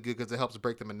was really good because it helps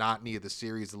break the monotony of the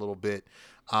series a little bit.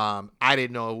 I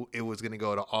didn't know it was going to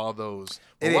go to all those.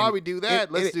 But while we do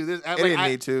that, let's do this. It didn't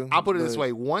need to. I'll put it this but-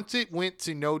 way: once it went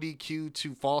to no DQ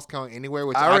to false count anywhere,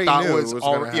 which I I already thought knew was it was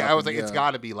gonna already, I was like, happen, it's yeah.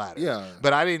 got to be ladder. Yeah.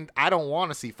 But I don't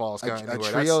want to see false count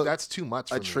anywhere. That's too much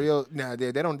for A me. trio. Nah,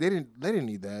 they didn't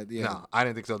need that. Yeah. No, I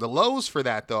didn't think so. The lows for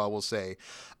that, though, I will say,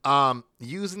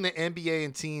 using the NBA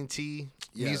and TNT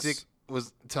music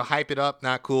was to hype it up.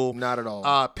 Not cool. Not at all.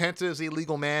 Penta's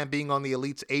illegal man being on the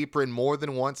Elite's apron more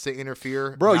than once to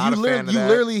interfere. Bro, Not you a fan of that.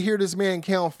 literally hear this man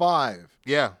count 5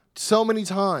 Yeah, so many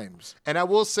times. and I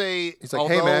will say, He's like,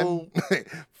 "Hey man,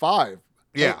 5.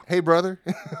 Yeah. Hey brother,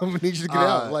 I'm gonna need you to get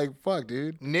out." Like, fuck,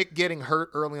 dude. Nick getting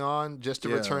hurt early on just to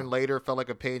Yeah. return later felt like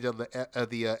a page of the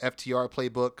FTR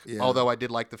playbook. Yeah. Although I did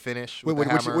like the finish, with the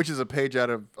hammer. Which is a page out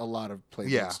of a lot of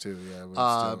playbooks too.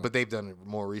 Yeah, but they've done it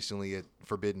more recently at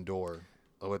Forbidden Door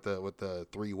with the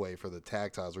 3-way for the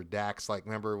tag titles. Where Dax, like,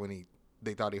 remember when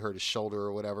they thought he hurt his shoulder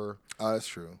or whatever. that's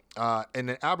true. And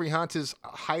then Aubrey Hunt is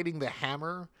hiding the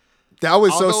hammer. That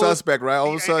was so Although suspect, right? All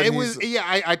of a sudden, it was. Yeah,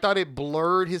 I thought it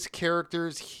blurred his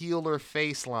character's heel or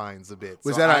face lines a bit.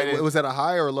 Was So that a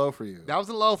high or a low for you? that was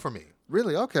a low for me.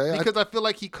 Really? Okay. Because I feel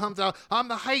like he comes out, I'm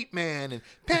the hype man, and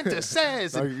Penta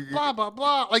says, and blah, blah,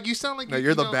 blah. Like, you sound like... No,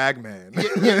 you're the bag man.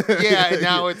 Yeah, and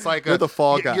now it's like... You're the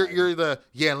fall guy. You're the...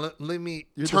 Yeah, let me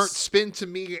spin to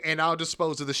me, and I'll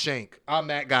dispose of the shank. I'm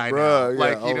that guy Bruh, now. yeah.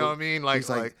 Like, you know what I mean? He's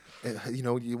like you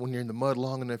know, when you're in the mud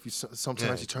long enough,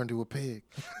 sometimes you turn to a pig.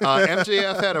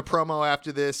 MJF had a promo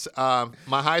after this.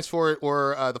 My highs for it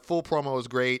were the full promo was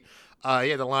great.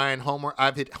 Yeah, the line, Homer,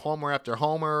 I've hit homer after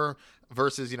homer.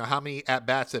 Versus, how many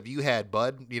at-bats have you had,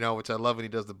 bud? Which I love when he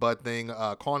does the bud thing.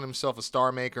 Calling himself a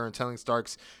star maker and telling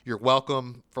Starks, you're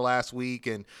welcome for last week.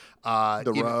 And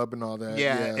the rub and all that.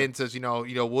 Yeah, and says,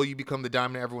 will you become the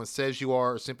diamond everyone says you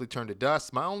are or simply turn to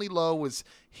dust? My only low was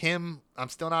him. I'm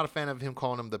still not a fan of him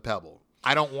calling him the Pebble.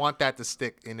 I don't want that to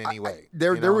stick in any way.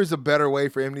 There was a better way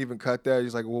for him to even cut that.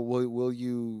 He's like, well, will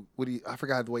you? I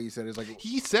forgot the way he said it. It's like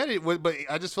he said it, but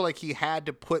I just feel like he had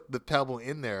to put the Pebble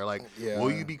in there. Like,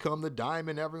 will you become the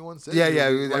diamond everyone says? Yeah.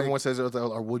 Like, everyone says it,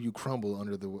 or will you crumble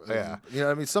under the? Yeah. You know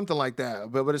what I mean? Something like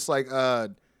that. But it's like,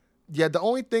 the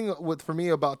only thing for me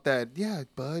about that,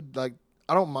 bud. Like,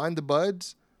 I don't mind the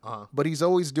buds, but he's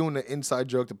always doing the inside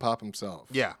joke to pop himself.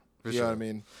 Yeah. For sure. Know what I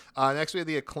mean? Next, we have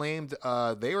the Acclaimed.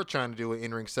 They were trying to do an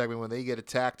in-ring segment when they get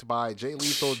attacked by Jay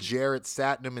Lethal, Jarrett,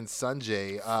 Satnam, and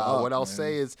Sanjay. What I'll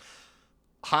say is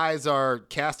highs are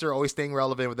Caster always staying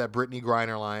relevant with that Brittany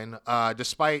Griner line.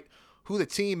 Despite who the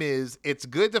team is, it's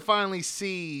good to finally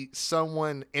see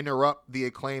someone interrupt the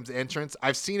Acclaimed's entrance.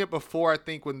 I've seen it before, I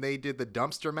think, when they did the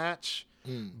dumpster match.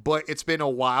 But it's been a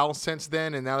while since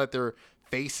then, and now that they're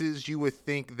faces, you would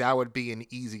think that would be an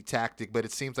easy tactic, but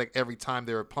it seems like every time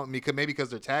they're maybe because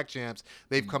they're tag champs,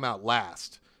 they've come out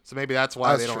last. So maybe that's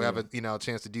why they don't have a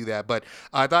chance to do that. But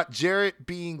I thought Jarrett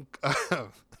being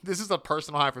this is a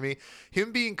personal high for me.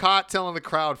 Him being caught telling the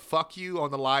crowd "fuck you"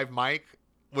 on the live mic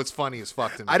was funny as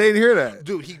fuck to me. I didn't hear that,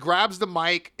 dude. He grabs the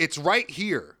mic. It's right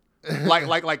here,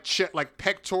 like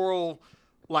pectoral.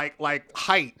 Like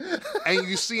height, and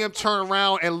you see him turn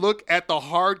around and look at the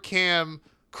hard cam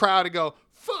crowd and go,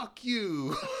 "Fuck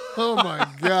you!" Oh my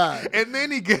god! And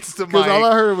then he gets the mic. Because all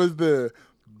I heard was the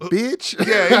bitch.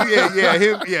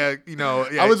 Yeah.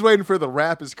 I was waiting for the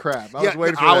rap is crap. I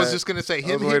was just gonna say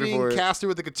him hitting Caster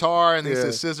with the guitar and he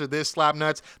says scissor this slap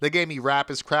nuts. They gave me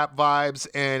rap is crap vibes,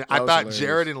 and I thought hilarious.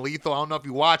 Jarrett and Lethal. I don't know if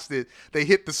you watched it. They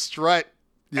hit the strut.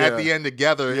 At the end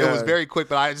together. It was very quick,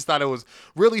 but I just thought it was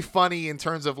really funny in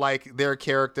terms of like their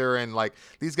character and like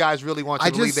these guys really want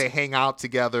you to believe they hang out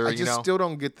together. I still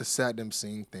don't get the Satnam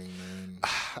Singh thing,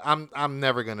 man. I'm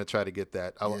never gonna try to get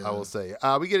that. I will say.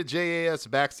 We get a JAS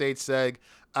backstage seg.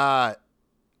 I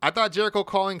thought Jericho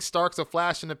calling Starks a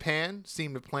flash in the pan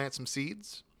seemed to plant some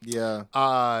seeds. Yeah.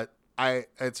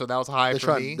 And so that was high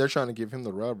for me. They're trying to give him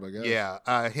the rub, I guess.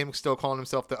 Yeah. Him still calling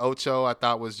himself the Ocho, I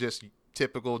thought was just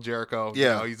typical Jericho.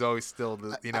 Yeah. He's always still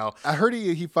the, I heard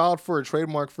he filed for a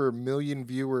trademark for million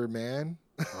viewer man.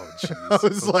 Oh, jeez. I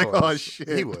was like, oh, shit.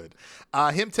 He would.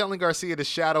 Him telling Garcia to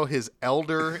shadow his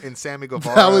elder in Sammy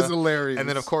Guevara. That was hilarious. And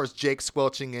then, of course, Jake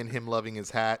squelching and him loving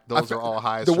his hat. Those are all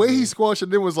highs. The way me. he squelched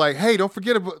it was like, hey, don't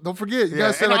forget. You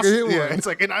guys said I could hit one. It's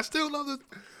like, and I still love this.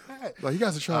 Like, you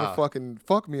guys are trying to fucking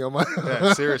fuck me on my...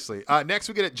 Yeah, seriously. Next,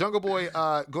 we get it. Jungle Boy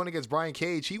going against Brian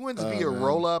Cage. He wins via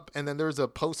roll-up, and then there's a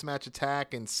post-match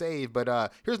attack and save.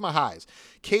 But here's my highs.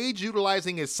 Cage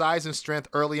utilizing his size and strength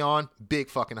early on, big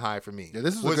fucking high for me. Yeah,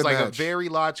 this was a good match. A very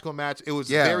logical match. It was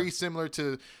very similar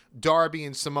to Darby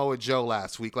and Samoa Joe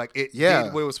last week. Like, it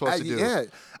did what it was supposed to do. Yeah,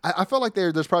 I felt like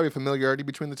there's probably a familiarity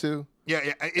between the two.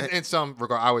 Yeah, in some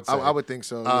regard, I would say. I would think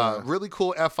so. Really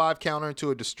cool F5 counter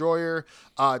into a destroyer.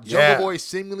 Jungle Boy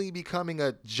seemingly becoming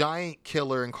a giant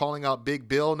killer and calling out Big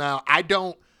Bill. Now, I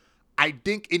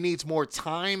think it needs more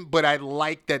time, but I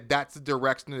like that that's the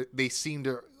direction that they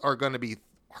are going to be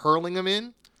hurling him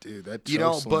in. Dude, that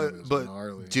is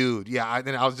gnarly. Dude, yeah.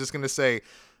 Then I was just going to say,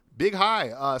 big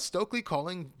high. Stokely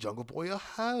calling Jungle Boy a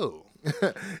hoe.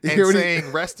 And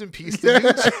saying rest in peace to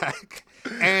New Jack.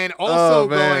 And also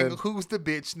going, who's the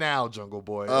bitch now, Jungle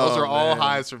Boy? Those are all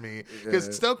highs for me.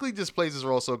 Because Stokely just plays his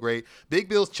role so great. Big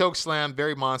Bill's choke slam,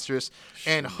 very monstrous.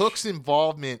 And Hook's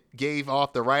involvement gave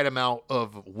off the right amount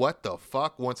of what the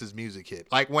fuck once his music hit.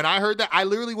 Like, when I heard that, I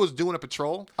literally was doing a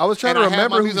patrol. I was trying to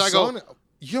remember who's song.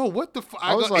 Yo, what the fuck?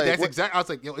 I was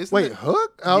like, yo, isn't Wait,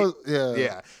 Hook?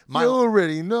 Yeah. You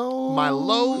already know. My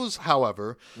lows,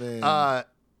 however, I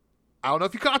don't know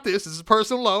if you caught this. This is a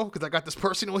personal low because I got this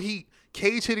personal heat.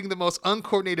 Cage hitting the most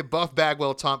uncoordinated Buff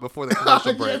Bagwell taunt before the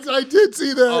commercial break. Yes, I did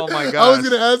see that. Oh my I gosh. was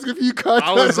gonna ask if you caught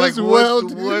I that was like, as well,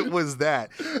 dude. what was that?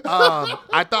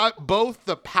 I thought both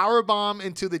the power bomb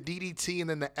into the DDT and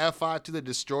then the F5 to the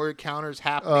destroyer counters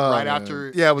happening right after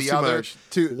it was the too other. much.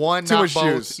 Too One, too not much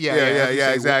both. juice.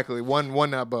 Yeah, exactly.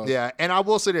 One, not both. Yeah, and I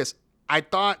will say this. I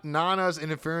thought Nana's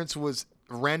interference was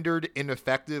rendered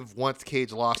ineffective once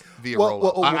Cage lost via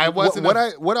roll-up. I wasn't.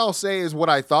 What I'll say is what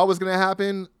I thought was gonna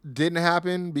happen didn't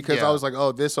happen because I was like,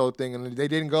 oh, this whole thing, and they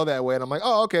didn't go that way, and I'm like,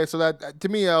 oh, okay. So that to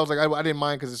me, I was like, I didn't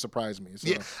mind because it surprised me. So.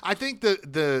 Yeah, I think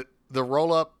the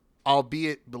roll-up,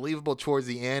 albeit believable towards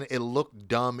the end, it looked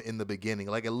dumb in the beginning.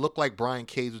 Like it looked like Brian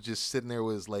Cage was just sitting there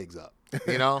with his legs up.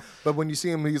 You know, but when you see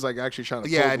him, he's like actually trying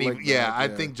to. I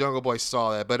think Jungle Boy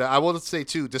saw that. But I will say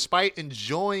too, despite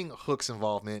enjoying Hook's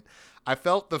involvement, I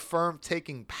felt the firm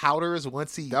taking powders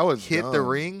once he hit the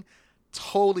ring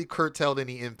totally curtailed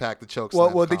any impact the choke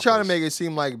slam. Well, they try to make it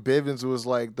seem like Bivens was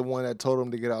like the one that told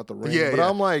him to get out the ring. Yeah, but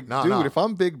I'm like, dude, if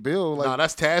I'm Big Bill, like,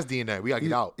 that's Taz DNA. We gotta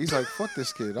get out. He's like, fuck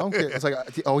this kid. I don't care. It's like,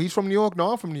 oh, he's from New York.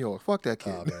 No, I'm from New York. Fuck that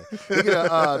kid. Look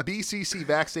at BCC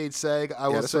backstage seg. I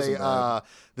will say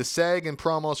the seg and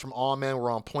promos from All Men were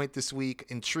on point this week.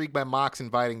 Intrigued by Mox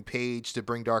inviting Paige to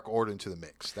bring Dark Order into the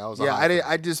mix. That was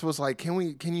I just was like,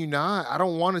 can you not? I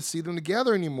don't want to see them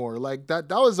together anymore. Like that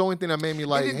was the only thing that made me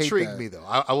like. It intrigued me though.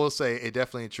 I will say it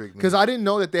definitely intrigued me because I didn't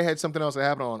know that they had something else that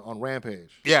happened on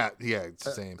Rampage. Yeah, it's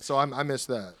the same. So I missed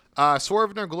that.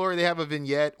 Swerve in their glory, they have a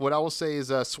vignette. What I will say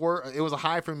is Swerve, it was a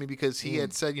high for me because he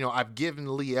had said, I've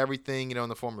given Lee everything, in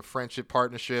the form of friendship,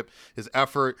 partnership, his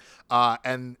effort.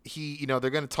 And he, they're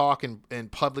going to talk in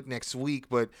public next week.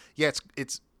 But yeah,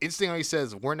 it's interesting how he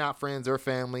says, we're not friends or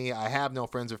family. I have no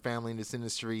friends or family in this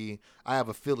industry. I have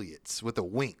affiliates with a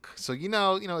wink. So,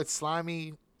 it's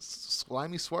slimy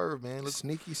Swerve, man.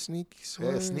 Sneaky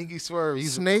Swerve. Yeah, sneaky Swerve.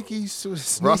 He's sneaky.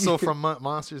 Russell from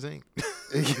Monsters, Inc.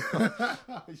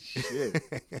 Shit.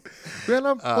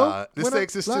 This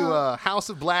takes us to House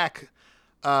of Black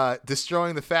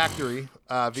destroying the factory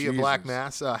via Black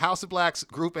Mass. House of Black's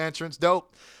group entrance,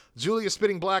 dope. Julia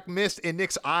spitting black mist in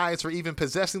Nick's eyes for even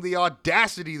possessing the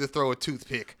audacity to throw a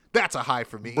toothpick. That's a high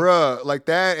for me. Bruh, like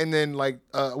that. And then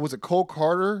was it Cole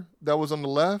Carter that was on the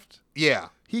left? Yeah.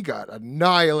 He got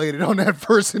annihilated on that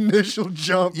first initial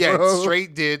jump, yeah, bro.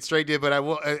 straight did. But I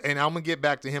will, and I'm gonna get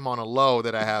back to him on a low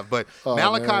that I have. But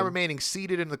Malachi remaining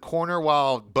seated in the corner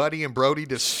while Buddy and Brody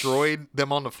destroyed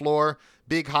them on the floor,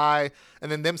 big high, and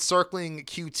then them circling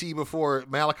QT before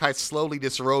Malachi slowly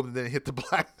disrobed and then hit the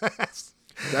black mass.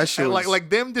 That shit was, like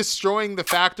them destroying the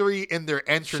factory in their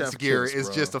entrance gear is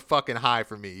just a fucking high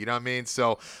for me. You know what I mean?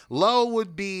 So low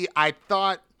would be, I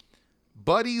thought,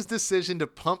 Buddy's decision to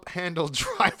pump handle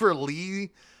driver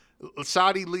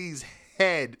Shotty Lee's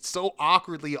head so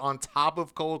awkwardly on top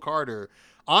of Cole Carter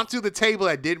onto the table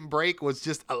that didn't break was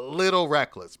just a little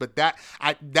reckless. But that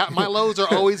my lows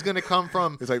are always going to come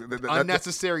from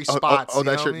unnecessary spots.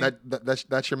 That's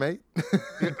your mate?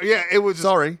 Yeah, it was.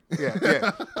 Sorry. Yeah.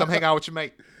 Come hang out with your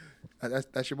mate.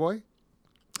 That's your boy?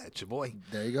 That's your boy.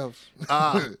 There you go.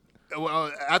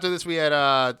 Well, after this, we had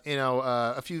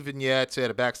a few vignettes. We had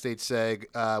a backstage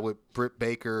seg with Britt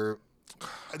Baker.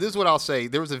 This is what I'll say.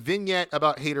 There was a vignette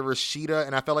about Hayter Rashida,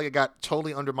 and I felt like it got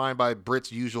totally undermined by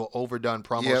Britt's usual overdone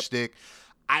promo shtick.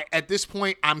 At this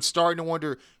point, I'm starting to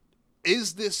wonder,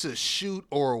 is this a shoot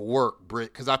or a work,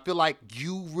 Britt? Because I feel like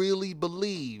you really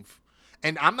believe,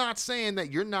 and I'm not saying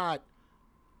that you're not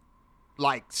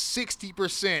like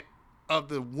 60% of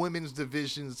the women's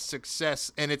division's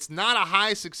success, and it's not a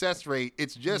high success rate.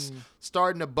 It's just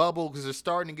starting to bubble because they're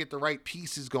starting to get the right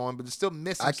pieces going, but they're still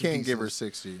missing. I can't give her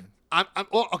 60.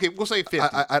 Okay, we'll say 50.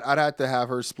 I'd have to have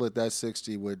her split that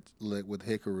 60 with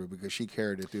Hikaru because she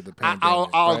carried it through the pandemic.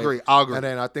 I'll agree. And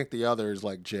then I think the other is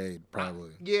like Jade,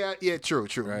 probably. Yeah, true.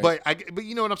 Right. But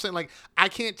you know what I'm saying? Like, I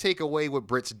can't take away what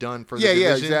Britt's done for the division.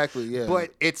 Yeah, exactly. Yeah.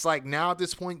 But it's like now at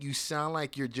this point, you sound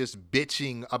like you're just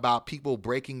bitching about people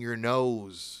breaking your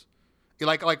nose.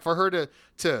 Like for her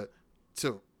to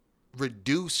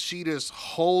reduce Sheeta's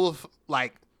whole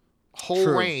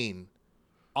reign.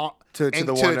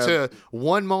 To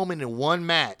one moment in one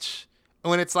match,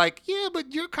 when it's like, yeah,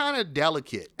 but you're kind of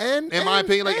delicate. In my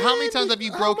opinion, like, how many times have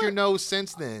you broke your nose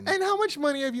since then? And how much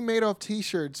money have you made off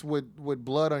T-shirts with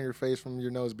blood on your face from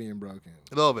your nose being broken?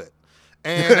 A little bit,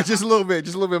 and just a little bit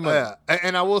money. Yeah,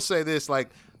 and I will say this,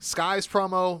 like, Sky's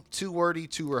promo, too wordy,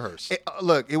 too rehearsed.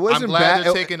 Look, it wasn't. I'm glad bad.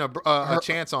 they're taking a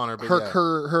chance on her. But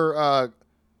her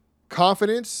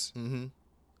confidence. Mm-hmm.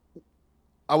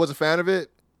 I was a fan of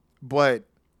it, but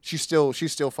she's still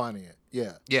finding it.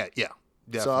 Yeah.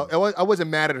 Definitely. So I wasn't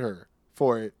mad at her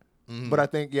for it, but I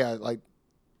think like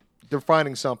they're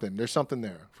finding something. There's something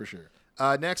there for sure.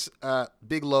 Next,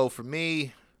 big low for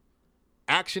me.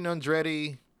 Action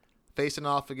Andretti facing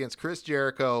off against Chris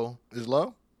Jericho. Is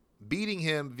low? Beating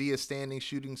him via standing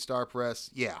shooting star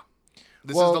press. Yeah.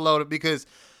 This is the low because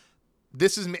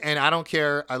this is me, and I don't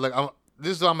care.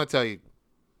 This is what I'm going to tell you.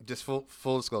 Just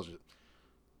full disclosure.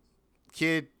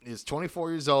 Kid is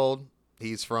 24 years old.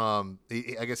 He's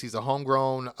I guess he's a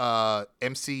homegrown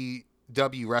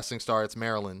MCW wrestling star. It's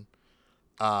Maryland.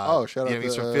 Shout out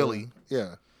he's from Philly.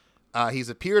 Yeah. He's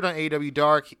appeared on AEW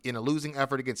Dark in a losing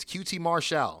effort against QT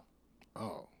Marshall.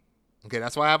 Oh. Okay,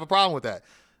 that's why I have a problem with that.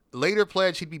 Later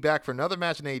pledged he'd be back for another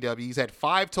match in AEW. He's had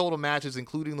 5 total matches,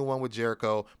 including the one with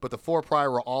Jericho, but the 4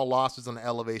 prior were all losses on the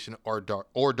Elevation or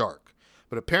Dark.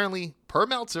 But apparently, per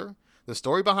Meltzer, the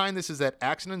story behind this is that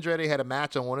Action Andretti had a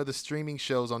match on one of the streaming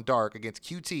shows on Dark against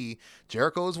QT.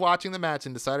 Jericho was watching the match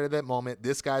and decided at that moment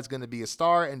this guy's going to be a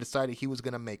star and decided he was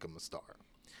going to make him a star.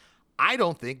 I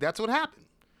don't think that's what happened.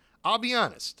 I'll be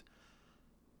honest.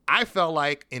 I felt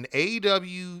like in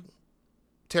AEW,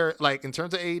 in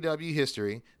terms of AEW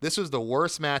history, this was the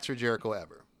worst match for Jericho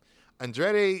ever.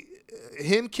 Andretti,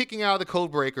 him kicking out of the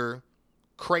Codebreaker,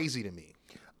 crazy to me.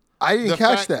 I didn't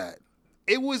catch that.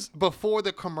 It was before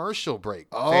the commercial break.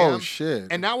 Oh, fam. shit.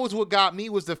 And that was what got me,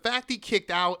 was the fact he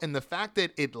kicked out and the fact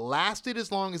that it lasted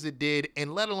as long as it did,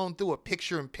 and let alone through a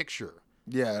picture-in-picture.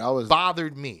 Yeah, that was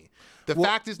bothered me. The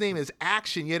fact his name is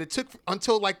Action, yet it took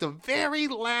until like the very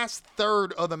last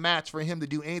third of the match for him to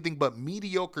do anything but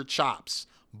mediocre chops,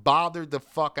 bothered the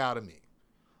fuck out of me.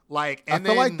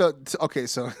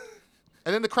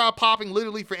 And then the crowd popping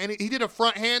literally for he did a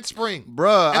front handspring.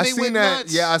 Bruh, I seen that.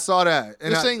 Nuts. Yeah, I saw that.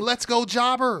 And they're saying, let's go,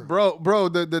 jobber. Bro,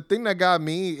 the thing that got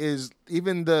me is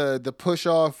even the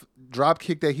push-off drop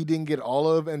kick that he didn't get all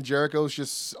of, and Jericho's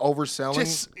just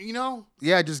overselling.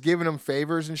 Yeah, just giving him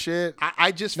favors and shit.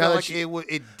 I just felt like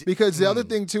it. Because the other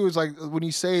thing, too, is like when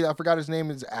you say, I forgot his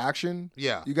name is Action.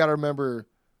 Yeah. You got to remember,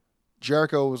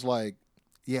 Jericho was like,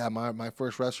 yeah, my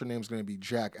first wrestler name is going to be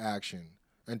Jack Action.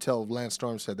 Until Lance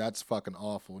Storm said, that's fucking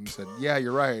awful. And he said, yeah,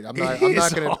 you're right. I'm not going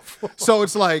to. So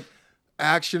it's like,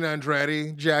 Action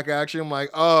Andretti, Jack Action. I'm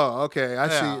like, oh, okay, I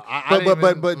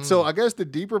see. So I guess the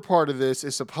deeper part of this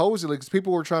is supposedly, because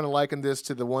people were trying to liken this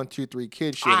to the 1, 2, 3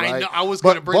 Kid shit, right? I know. I was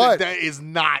going to bring it. That is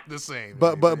not the same.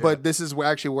 But this is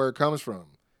actually where it comes from.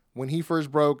 When he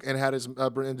first broke and had his in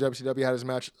WCW, had his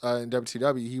match in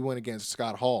WCW, he went against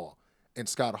Scott Hall. And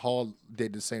Scott Hall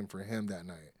did the same for him that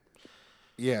night.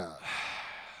 Yeah.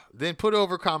 Then put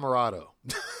over Camarado.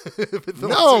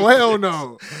 No, hell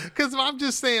no. Because I'm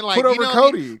just saying, like, put over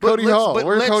Cody. Cody Hall. But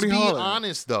Where's Cody Hall? Let's be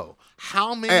honest, though.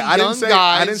 How many young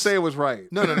guys? I didn't say it was right.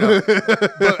 No.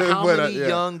 But how many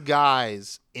young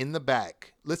guys in the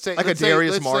back? Let's say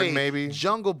Darius Martin, maybe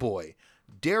Jungle Boy,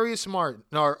 Darius Martin,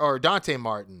 or Dante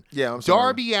Martin. Yeah, I'm sorry.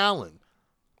 Darby Allin,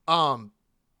 Wheeler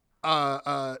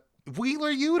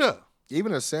Yuta.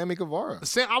 Even a Sammy Guevara.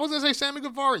 I was going to say Sammy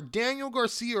Guevara. Daniel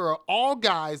Garcia are all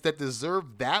guys that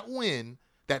deserve that win,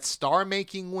 that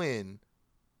star-making win.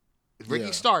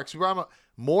 Ricky Starks,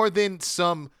 more than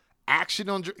some action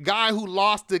on guy who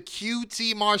lost to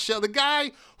QT Marshall, the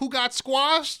guy who got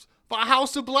squashed by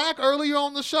House of Black earlier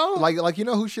on the show. Like you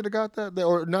know who should have got that?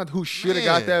 Or not who should have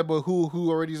got that, but who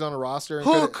already is on the roster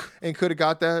and could have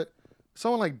got that?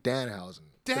 Someone like Danhausen.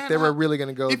 If they were really going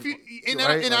to go.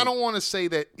 I don't want to say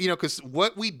that, because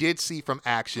what we did see from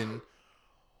Action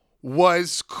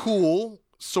was cool,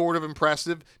 sort of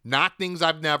impressive, not things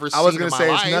I've never seen. I was going to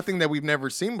say it's nothing that we've never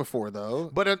seen before, though.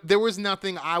 But there was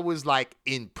nothing I was like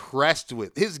impressed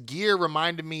with. His gear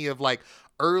reminded me of like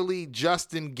early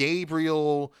Justin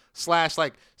Gabriel /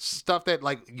 like stuff that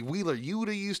like Wheeler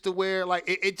Yuta used to wear. Like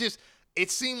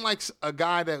it seemed like a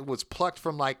guy that was plucked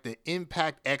from like the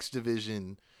Impact X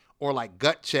division. Or like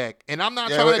Gut Check, and I'm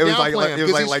not trying to downplay him.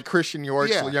 It was like Christian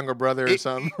York's younger brother or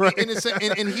something, right?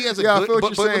 And he has a I good. feel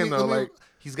what you're saying though.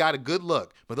 He's got a good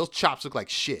look, but those chops look like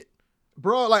shit,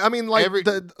 bro. I don't know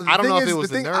if it was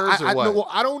the nerves or what. Well,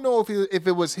 I don't know if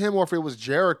it was him or if it was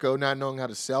Jericho not knowing how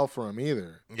to sell for him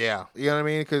either. Yeah, you know what I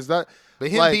mean? Because that.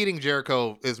 But him beating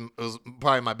Jericho was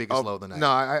probably my biggest low of the night. No,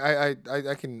 I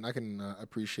can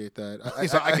appreciate that. I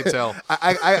can tell.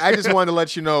 I just wanted to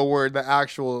let you know where the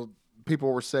actual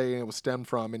people were saying it was stemmed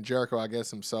from, and Jericho, I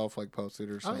guess himself, like posted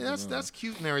or something. I mean, that's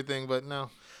cute and everything, but no,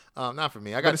 not for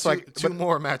me. I got two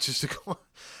more matches to go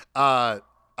on.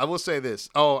 I will say this.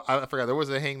 Oh, I forgot. There was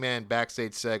a Hangman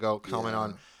backstage segment comment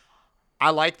on.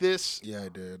 I like this. Yeah, I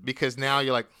did. Because now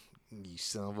you're like, you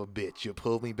son of a bitch. You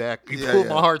pulled me back. You pulled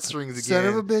my heartstrings again. Son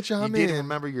of a bitch, I'm in. You didn't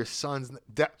remember your son's.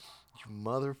 You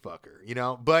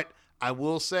motherfucker. But I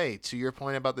will say, to your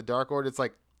point about the Dark Order, it's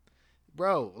like,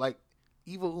 bro, like,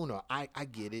 Evil Uno, I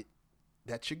get it.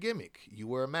 That's your gimmick. You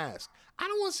wear a mask. I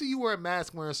don't want to see you wear a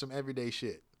mask wearing some everyday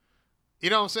shit. You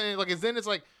know what I'm saying? Like, then it's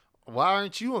like, why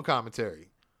aren't you on commentary?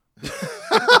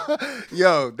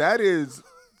 Yo, that is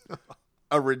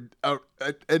an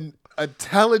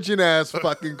intelligent ass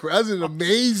fucking question. That's an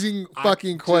amazing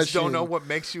fucking question. I just don't know what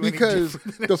makes you because any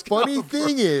different. The funny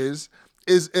thing is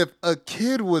if a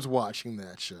kid was watching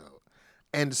that show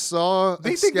and saw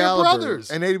they think they're Excalibur,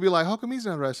 brothers, and they'd be like, "How come he's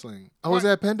not wrestling? Oh, is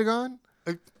that Pentagon?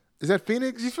 Is that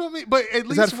Phoenix? You feel me? But at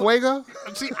least is that Fuego?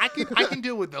 See, I can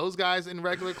deal with those guys in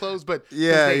regular clothes, but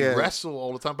they wrestle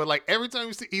all the time. But like every time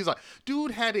you see, he's like, dude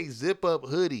had a zip up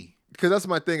hoodie. Because that's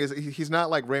my thing is he's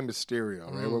not like Rey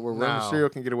Mysterio, right? Where Rey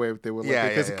Mysterio can get away with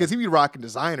it, because he be rocking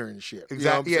designer and shit.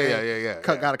 Exactly. You know yeah.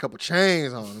 Got a couple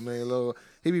chains on him, man.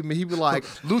 He be like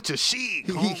Lucha Chic.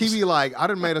 He be like, I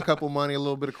done made a couple money, a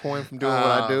little bit of coin from doing what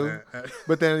I do. Man.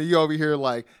 But then you over here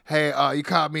like, hey, you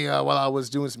caught me while I was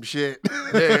doing some shit.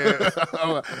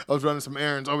 I was running some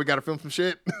errands. Oh, we got to film some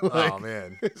shit. Like, oh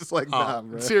man, it's like nah,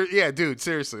 bro. Dude,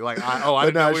 seriously. Like, I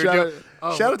didn't know we were doing.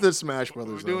 Shout out to the Smash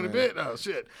Brothers. We're doing a bit. Oh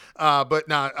shit. But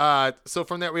nah. So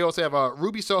from that, we also have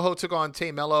Ruby Soho took on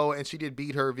Tay Mello, and she did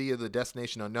beat her via the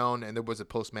Destination Unknown, and there was a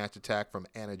post-match attack from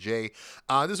Anna Jay.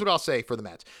 This is what I'll say for the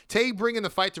match. Tay bringing the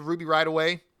fight to Ruby right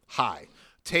away. Hi.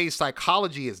 Tay's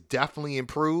psychology is definitely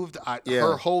improved.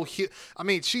 Her whole,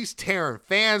 she's tearing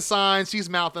fan signs. She's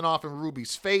mouthing off in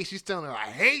Ruby's face. She's telling her, "I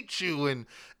hate you," and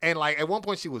like at one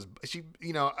point she's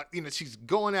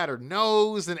going at her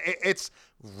nose, and it's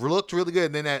looked really good.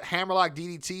 And then that hammerlock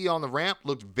DDT on the ramp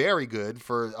looked very good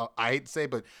for I hate to say,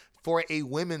 but for a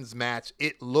women's match,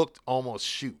 it looked almost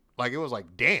shoot. Like it was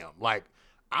like, damn, like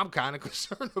I'm kind of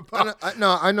concerned about.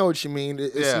 I know what you mean.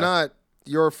 It's not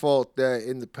your fault that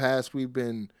in the past we've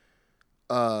been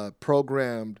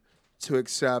programmed to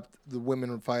accept the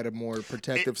women fight a more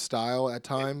protective style at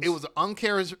times. It was an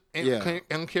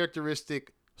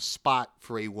uncharacteristic spot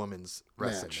for a women's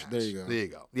wrestling match. There you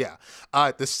go. Yeah.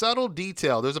 The subtle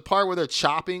detail. There's a part where they're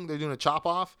chopping. They're doing a chop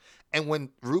off. And when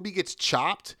Ruby gets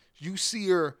chopped, you see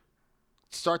her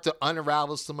start to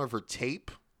unravel some of her tape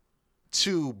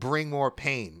to bring more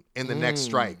pain in the next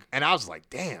strike. And I was like,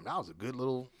 damn, that was a good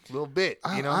little bit.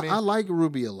 You know what I mean? I like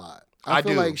Ruby a lot. I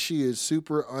feel like she is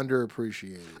super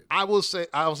underappreciated. I will say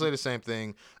the same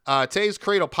thing. Tay's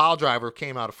Cradle Pile Driver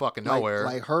came out of fucking nowhere.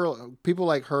 Like her, people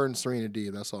like her and Serena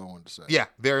Deeb. That's all I wanted to say. Yeah,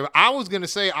 I was gonna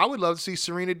say I would love to see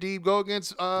Serena Deeb go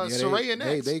against Saraya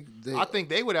next. I think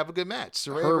they would have a good match.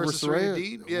 Saraya versus Serena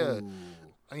Deeb. Yeah, ooh.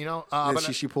 You know, but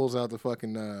she pulls out the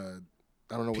fucking.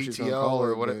 I don't know what PTO she's going to call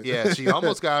or it. What? Yeah, she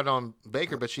almost got it on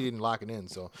Baker, but she didn't lock it in.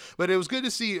 So, but it was good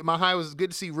to see. My high was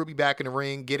good to see Ruby back in the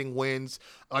ring, getting wins.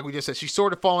 Like we just said, she's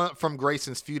sort of fallen from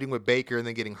Grayson's feuding with Baker and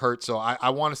then getting hurt. So I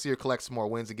want to see her collect some more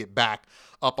wins and get back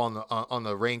up on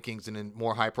the rankings and in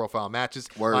more high profile matches.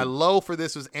 Word. My low for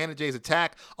this was Anna Jay's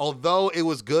attack. Although it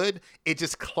was good, it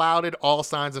just clouded all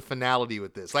signs of finality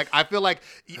with this. Like I feel like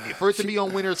for it to be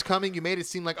on Winners Coming, you made it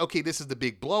seem like, okay, this is the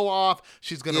big blow off.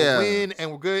 She's gonna win and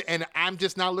we're good. And I'm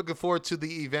just not looking forward to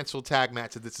the eventual tag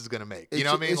match that this is gonna make. You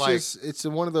know what I mean? It's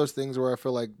one of those things where I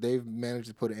feel like they've managed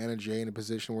to put Anna Jay in a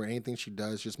position where anything she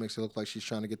does just makes it look like she's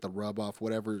trying to get the rub off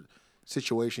whatever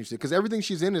situation she's in, because everything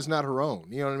she's in is not her own.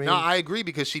 You know what I mean? No, I agree,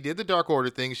 because she did the Dark Order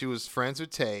thing. She was friends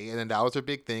with Tay, and then that was her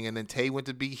big thing. And then Tay went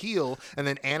to be heel, and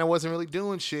then Anna wasn't really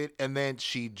doing shit, and then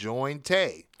she joined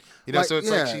Tay. You know, so it's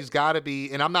like she's got to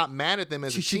be, and I'm not mad at them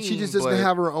as a team. She just doesn't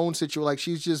have her own situation. Like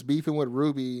she's just beefing with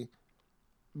Ruby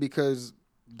because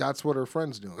that's what her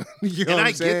friend's doing. You know and what I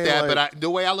I'm saying? Get that, but the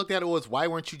way I looked at it was, why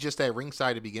weren't you just at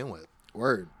ringside to begin with?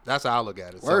 Word. That's how I look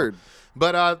at it. Word. So.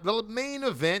 But the main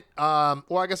event,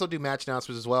 or I guess I'll do match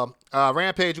announcements as well.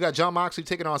 Rampage, we got Jon Moxley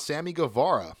taking on Sammy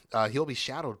Guevara. He'll be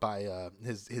shadowed by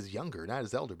his younger, not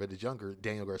his elder, but his younger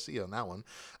Daniel Garcia on that one.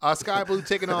 Sky Blue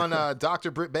taking on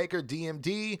Dr. Britt Baker,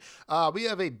 DMD. We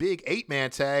have a big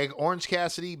 8-man tag. Orange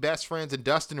Cassidy, Best Friends, and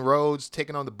Dustin Rhodes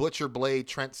taking on the Butcher Blade,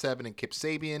 Trent Seven, and Kip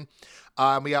Sabian.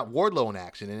 We got Wardlow in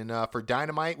action. And for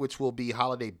Dynamite, which will be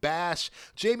Holiday Bash,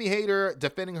 Jamie Hayter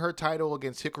defending her title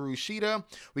against Hikaru Shida.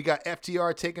 We got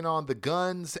FTR taking on the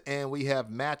Guns. And we have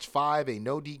match 5, a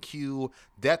no DQ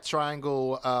Death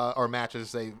Triangle, or match, I should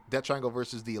say, Death Triangle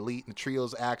versus the Elite and the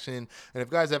Trios action. And if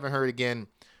you guys haven't heard again,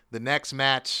 the next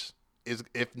match is,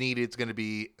 if needed, it's going to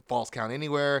be False Count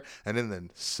Anywhere. And then the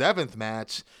 7th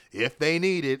match, if they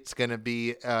need it, it's going to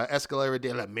be Escalera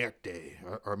de la Muerte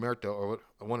or Muerto, or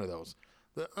one of those.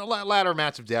 A ladder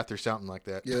match of death or something like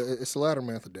that. Yeah, it's a ladder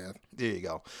match of death. There you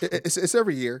go. It's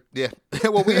every year. Yeah.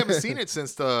 Well, we haven't seen it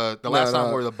since the last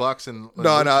time where the Bucks and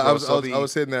I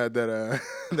was hitting that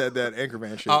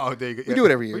Anchorman shit. Oh, there you go. We do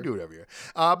it every year. We do it every year.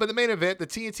 But the main event, the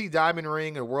TNT Diamond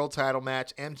Ring and World Title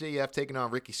match, MJF taking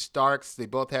on Ricky Starks. They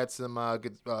both had some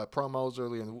good promos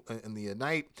earlier in the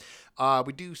night.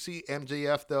 We do see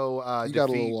MJF though. He got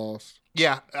a little lost.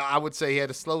 Yeah, I would say he had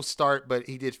a slow start, but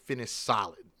he did finish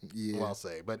solid. Yeah. Well, I'll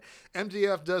say. But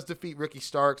MJF does defeat Ricky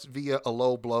Starks via a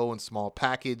low blow and small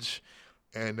package.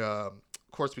 And, of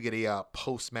course, we get a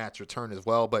post-match return as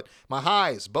well. But my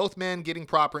highs, both men getting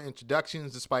proper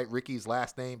introductions despite Ricky's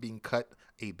last name being cut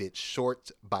a bit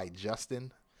short by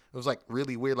Justin. It was, like,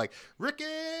 really weird. Like, Ricky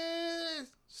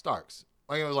Starks.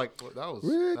 Like, it was like, well,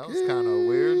 that was kind of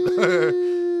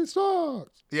weird.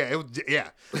 Starks. Yeah.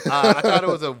 I thought it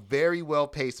was a very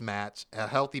well-paced match, a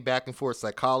healthy back-and-forth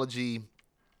psychology.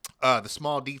 The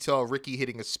small detail, Ricky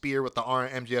hitting a spear with the arm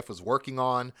MJF was working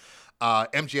on.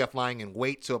 MJF lying in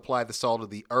wait to apply the salt of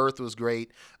the earth was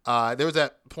great. There was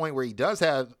that point where he does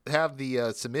have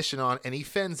the submission on, and he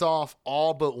fends off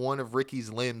all but one of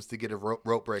Ricky's limbs to get a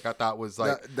rope break. I thought was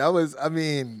like that was. I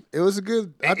mean, it was a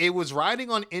good. It was riding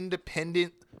on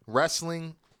independent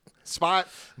wrestling spot,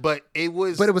 but it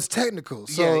was technical.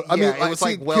 So yeah, I mean, it was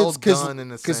well done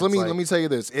in a sense. Because let me tell you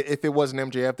this: if it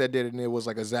wasn't MJF that did it, and it was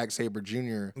like a Zack Sabre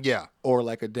Jr. or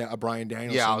like a Bryan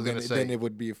Danielson, I was gonna say then it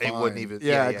would be fine. It wouldn't even.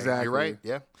 Yeah, exactly. You're right.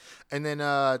 Yeah, and then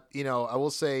I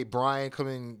will say Bryan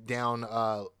coming down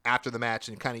after the match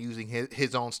and kind of using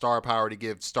his own star power to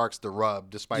give Starks the rub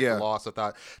despite the loss. I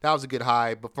thought that was a good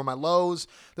high. But for my lows,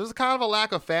 there was kind of a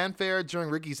lack of fanfare during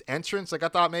Ricky's entrance. Like I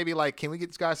thought maybe like, can we get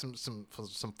this guy some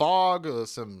fog or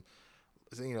some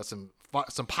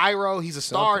pyro? He's a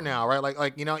star now, right?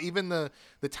 Like even the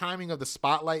timing of the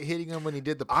spotlight hitting him when he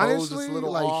did the pose is a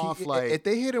little off. If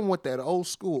they hit him with that old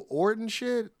school Orton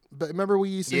shit, but remember we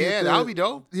used to that would be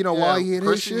dope. While he hit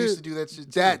Christian his shit, used to do that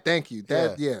shit too. Thank you.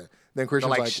 Then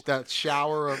Christian's like that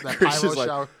shower of that Christian's pyro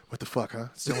shower. What the fuck, huh?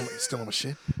 Still on my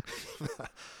shit.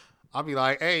 I'll be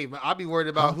like, hey, I'll be worried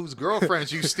about whose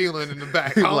girlfriends you stealing in the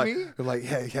back, homie.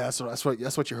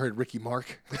 That's what you heard, Ricky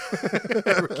Mark.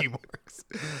 Ricky Marks.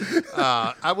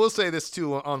 I will say this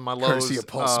too on my lows. Courtesy of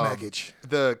Paul Smaggage.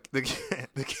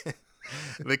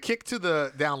 The kick to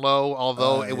the down low,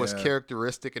 although it was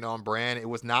characteristic and on brand, it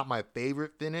was not my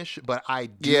favorite finish. But I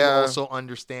do also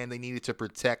understand they needed to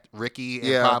protect Ricky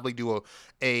and probably do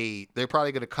they're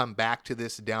probably going to come back to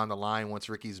this down the line once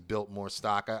Ricky's built more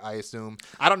stock. I assume.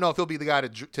 I don't know if he'll be the guy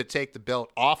to take the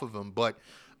belt off of him, but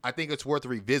I think it's worth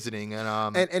revisiting.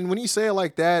 And when you say it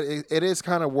like that, it is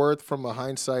kind of worth from a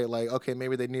hindsight. Like, okay,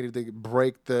 maybe they needed to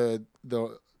break the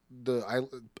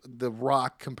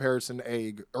Rock comparison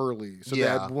egg early, so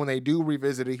that when they do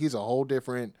revisit it, he's a whole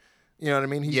different. You know what I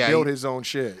mean? He's built his own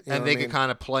shit, and they can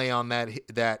kind of play on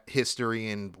that history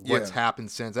and what's happened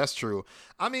since. That's true.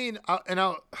 I mean,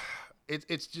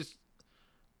 it's just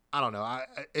I don't know.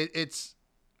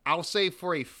 I'll say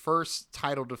for a first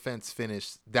title defense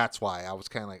finish, that's why I was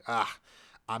kind of like,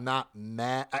 I'm not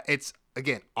mad. It's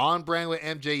again on brand with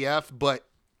MJF, but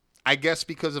I guess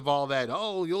because of all that,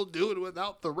 you'll do it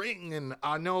without the ring, and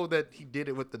I know that he did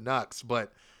it with the Nux,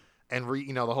 but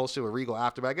the whole shit with Regal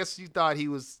after. But I guess you thought he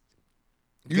was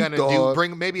gonna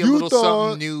bring maybe a little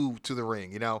something new to the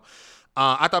ring.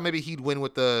 I thought maybe he'd win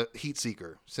with the Heat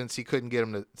Seeker since he couldn't get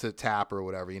him to tap or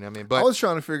whatever. You know what I mean? But I was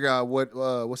trying to figure out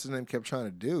what's his name kept trying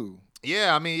to do.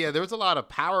 Yeah, I mean, there was a lot of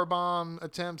power bomb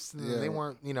attempts. And they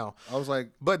weren't, I was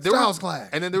like, but there was,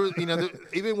 and then there was,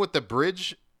 even with the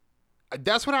bridge.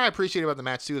 That's what I appreciate about the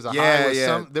match too. Is a high with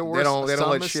some, there were they don't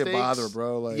let mistakes. Shit bother,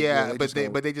 bro. Like,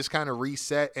 they just kind of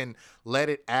reset and let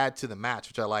it add to the match,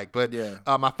 which I like. But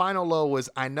my final low was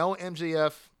I know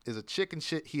MJF is a chicken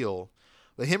shit heel,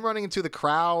 but him running into the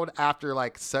crowd after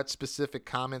like such specific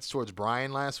comments towards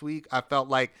Bryan last week, I felt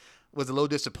like was a little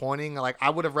disappointing. Like I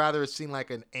would have rather seen like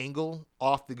an angle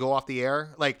go off the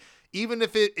air. Like even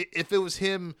if it was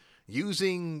him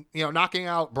using, knocking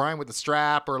out Bryan with the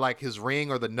strap or like his ring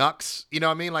or the Nux, you know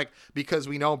what I mean? Like, because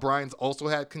we know Bryan's also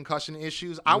had concussion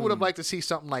issues. I would have liked to see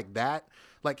something like that.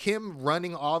 Like him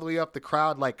running all the way up the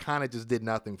crowd, like kind of just did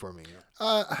nothing for me.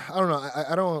 I don't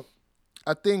know.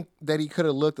 I think that he could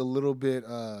have looked a little bit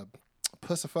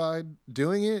pussified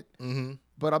doing it,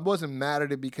 but I wasn't mad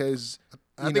at it because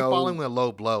I think following with a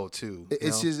low blow too.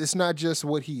 It's not just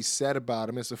what he said about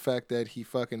him. It's the fact that he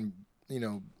fucking,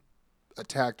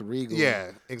 attacked Regal.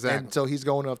 Yeah, exactly. And so he's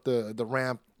going up the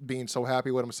ramp being so happy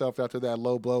with himself after that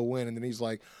low blow win, and then he's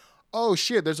like, oh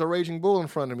shit, there's a Raging Bull in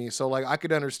front of me. So like I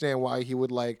could understand why he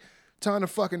would like time to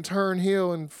fucking turn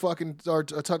heel and fucking or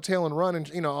tuck tail and run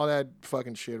and all that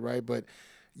fucking shit, right? But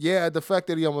yeah, the fact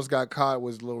that he almost got caught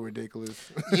was a little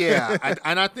ridiculous. Yeah,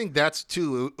 and I think that's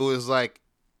too. It was like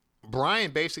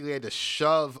Brian basically had to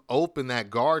shove open that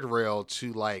guardrail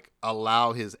to like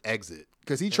allow his exit.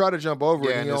 Because he tried to jump over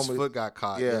it and he his almost foot got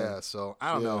caught. Yeah, so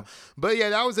I don't Yeah. know. But yeah,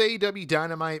 that was AEW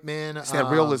Dynamite, man. It's that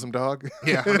realism, dog.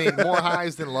 Yeah, I mean, more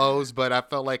highs than lows, but I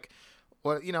felt like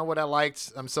what I liked.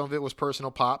 Some of it was personal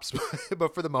pops,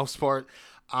 but for the most part,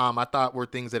 I thought were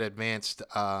things that advanced.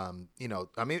 I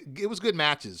mean, it was good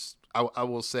matches. I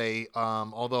will say,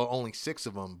 although only 6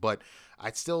 of them, but I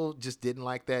still just didn't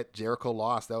like that Jericho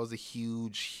loss. That was a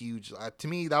huge. To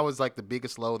me, that was like the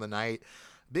biggest low of the night.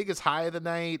 Biggest high of the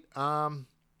night. I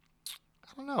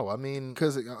don't know. I mean,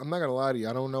 because I'm not gonna lie to you,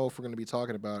 I don't know if we're gonna be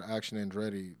talking about Action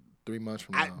Andretti 3 months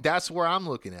from now. That's where I'm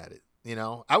looking at it.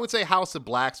 I would say House of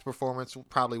Black's performance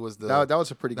probably was that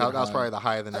was a pretty good. That was probably the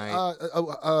high of the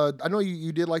night. I know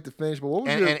you did like the finish, but what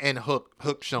was and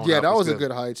Hook showing up. Yeah, that was a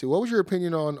good high too. What was your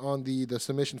opinion on the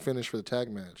submission finish for the tag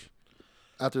match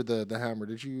after the hammer?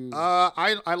 Did you?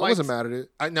 I wasn't mad at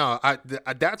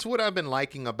it. That's what I've been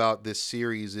liking about this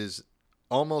series is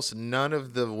almost none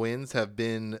of the wins have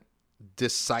been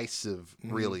decisive.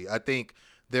 Really, I think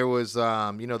there was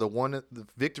the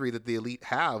victory that the Elite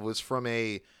have was from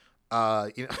a.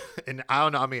 And I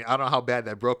don't know. I mean, I don't know how bad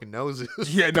that broken nose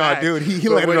is. Yeah, no, dude, he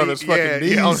landed on his fucking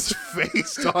knees. Yeah, on his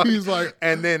face. Dog. He's like,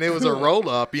 and then it was a roll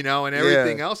up, and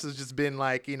everything else has just been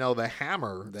like, the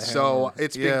hammer. So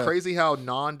it's been crazy how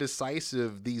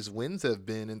non-decisive these wins have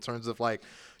been in terms of like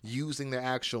using the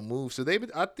actual move. So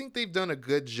I think they've done a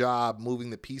good job moving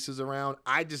the pieces around.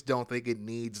 I just don't think it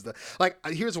needs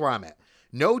here's where I'm at.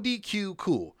 No DQ,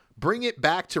 cool. Bring it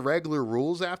back to regular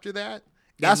rules after that.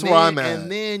 That's where I'm at.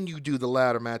 And then you do the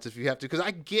ladder match if you have to. Because I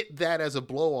get that as a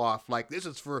blow-off. Like, this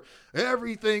is for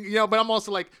everything. But I'm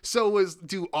also like,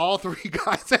 do all 3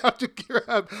 guys have to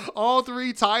grab all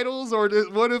 3 titles? Or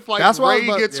what if, like, Ray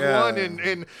gets one and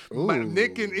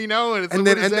Nick and, and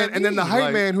then the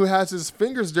hype man who has his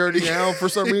fingers dirty now, for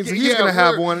some reason, he's going to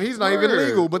have one. And he's not even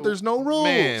legal, but there's no rules.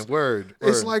 Man, word.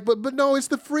 It's like, but no, it's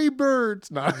the free birds.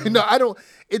 No, I don't.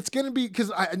 It's going to be, because,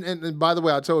 and by the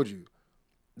way, I told you.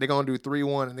 They're going to do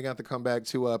 3-1, and they're going to have to come back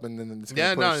 2 up, and then it's going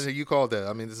to push. No, you called that.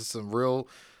 I mean, this is some real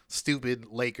stupid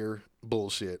Laker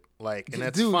bullshit. Like, and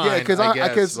that's dude, fine, yeah,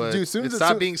 because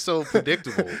stop being so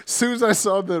predictable. As soon as I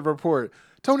saw the report,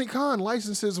 Tony Khan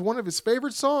licenses one of his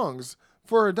favorite songs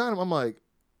for a Dynamite. I'm like,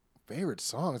 favorite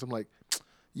songs? I'm like,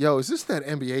 yo, is this that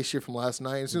NBA shit from last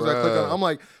night? As soon as I click on it, I'm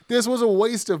like, this was a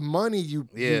waste of money, you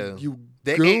goon.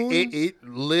 It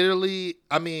literally,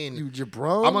 I mean, you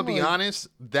jabron. I'm going to be honest,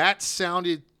 that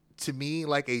sounded to me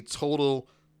like a total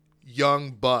Young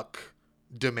Buck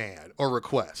demand or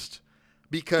request.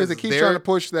 Because they keep trying to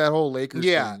push that whole Lakers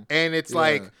thing. And it's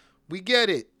like, we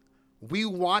get it. We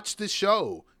watch the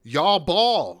show. Y'all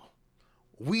ball.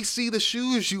 We see the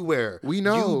shoes you wear. We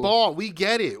know. You ball. We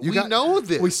get it. We know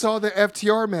this. We saw the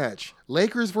FTR match.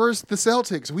 Lakers versus the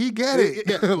Celtics. We get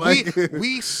it.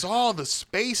 We saw the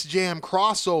Space Jam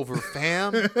crossover,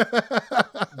 fam.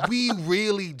 We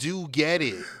really do get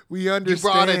it. We understand. You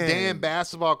brought a damn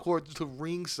basketball court to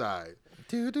ringside.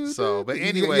 But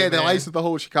anyway, they licensed the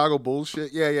whole Chicago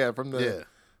bullshit. Yeah, from the... Yeah.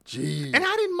 Jeez. And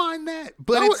I didn't mind that,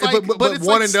 but it's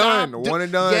one and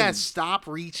done. Yeah, stop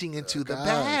reaching into the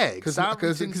bag. Because I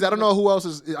don't know who else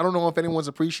is. I don't know if anyone's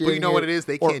appreciating. But you know what it is?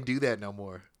 They can't do that no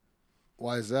more.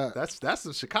 Why is that? That's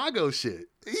some Chicago shit.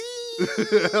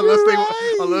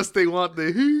 unless they want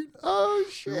the heat. Oh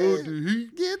shit! Want the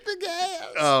heat. Get the gas.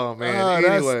 Oh man.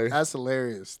 Anyway, that's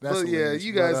hilarious. Hilarious.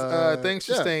 You guys, thanks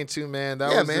for staying tuned, man.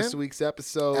 That was this week's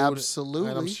episode. Absolutely.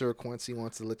 And I'm sure Quincy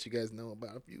wants to let you guys know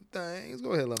about a few things.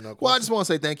 Go ahead, let them know. Quincy. Well, I just want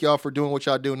to say thank y'all for doing what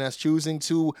y'all do, and that's choosing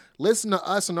to listen to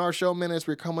us and our show minutes.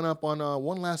 We're coming up on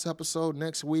one last episode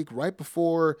next week, right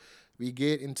before we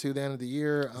get into the end of the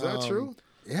year. Is that true?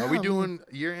 Yeah. Are we doing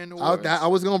year-end awards? I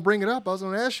was going to bring it up. I was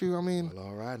going to ask you. I mean. Well,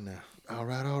 all right now. All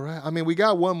right. I mean, we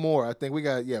got one more. I think we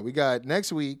got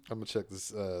next week. I'm going to check this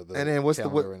and then what's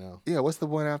right now. Yeah, what's the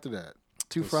one after that?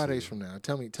 Let's Fridays from now.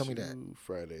 Tell me that. 2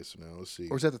 Fridays from now. Let's see.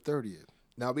 Or is that the 30th?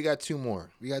 No, we got 2 more.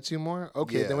 We got 2 more?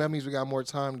 Okay, then that means we got more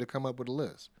time to come up with a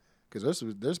list. Because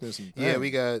there's been some things.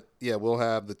 We'll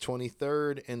have the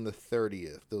 23rd and the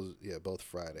 30th. Those, both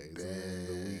Fridays. And then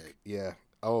the week. Yeah.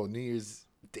 Oh, New Year's.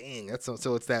 Dang,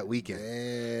 so it's that weekend.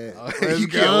 Yeah. You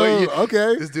can't wait.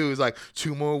 Okay. This dude is like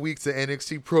 2 more weeks of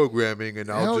NXT programming,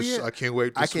 and I can't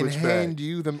wait to switch back. I can hand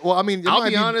you them. Well, I mean, I'll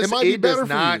be honest, it might be better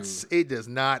for you. It does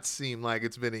not seem like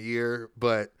it's been a year,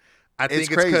 but I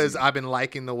think it's because I've been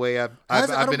liking the way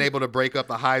I've been able to break up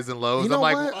the highs and lows. You know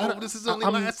I'm what? like, this has only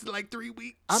lasted like 3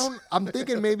 weeks. I'm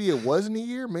thinking maybe it wasn't a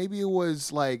year. Maybe it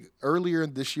was like earlier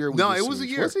this year. No, it was a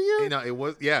year. Was it a year? You know, it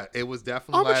was. Yeah, it was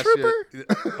definitely I'm last a year.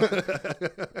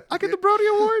 I get the Brody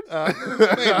Award.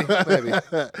 Maybe.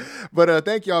 But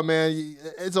thank y'all, man.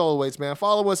 As always, man,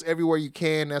 follow us everywhere you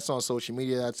can. That's on social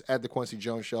media. That's at The Quincy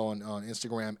Jones Show on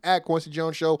Instagram, at Quincy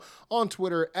Jones Show on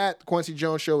Twitter, at The Quincy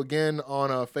Jones Show again on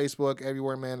Facebook,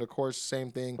 everywhere, man. Of course,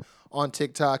 same thing on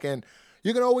TikTok. And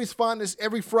you can always find us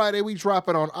every Friday. We drop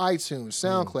it on iTunes,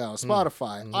 SoundCloud,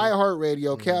 Spotify,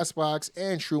 iHeartRadio, CastBox,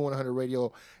 and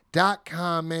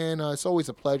True100Radio.com, man. It's always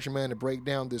a pleasure, man, to break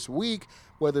down this week,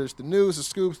 whether it's the news, the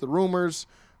scoops, the rumors,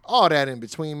 all that in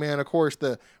between, man. Of course,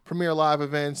 the premier live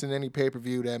events and any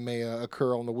pay-per-view that may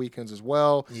occur on the weekends as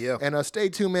well. Yeah. And stay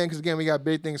tuned, man, because, again, we got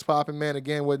big things popping, man.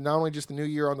 Again, with not only just the new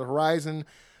year on the horizon,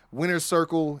 Winner's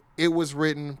Circle, It Was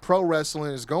Written, Pro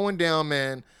Wrestling is going down,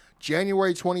 man.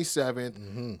 January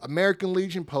 27th, American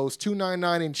Legion Post,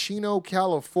 299 in Chino,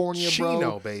 California, bro.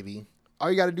 Chino, baby. All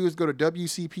you got to do is go to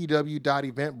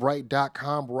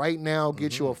wcpw.eventbrite.com right now.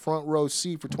 Get you a front row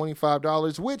seat for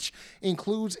 $25, which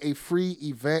includes a free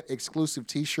event exclusive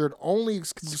T-shirt, only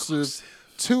exclusive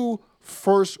to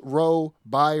first row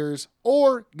buyers,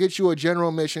 or get you a general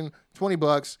admission,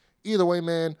 $20. Either way,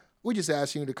 man, we just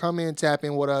ask you to come in, tap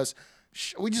in with us.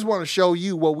 We just want to show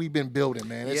you what we've been building,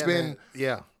 man. It's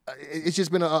It's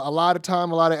just been a lot of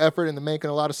time, a lot of effort in the making,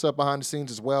 a lot of stuff behind the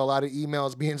scenes as well, a lot of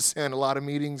emails being sent, a lot of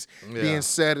meetings being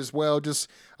said as well. Just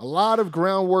a lot of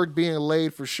groundwork being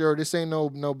laid for sure. This ain't no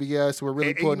BS. We're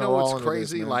really putting our all into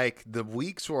crazy? this, man. Like, the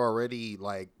weeks were already,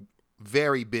 like,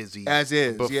 very busy. As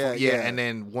is, yeah. And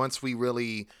then once we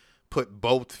really put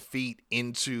both feet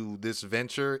into this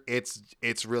venture,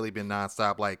 it's really been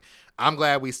nonstop. Like, I'm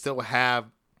glad we still have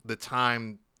the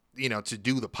time, you know, to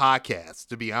do the podcast,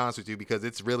 to be honest with you, because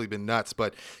it's really been nuts.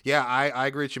 But yeah, I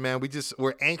agree with you, man.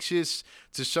 We're anxious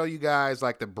to show you guys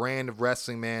like the brand of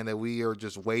wrestling, man, that we are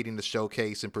just waiting to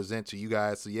showcase and present to you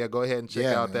guys. So yeah, go ahead and check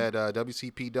out that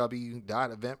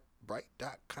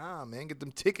wcpw.eventbrite.com, man. Get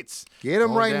them tickets. Get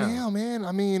them right now, man.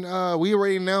 I mean, we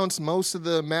already announced most of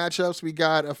the matchups. We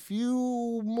got a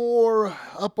few more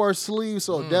up our sleeves,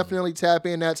 so definitely tap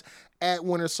in. That's at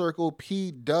Winner Circle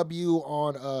PW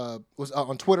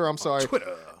on Twitter. I'm sorry,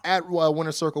 Twitter. At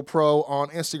Winner Circle Pro on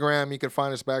Instagram. You can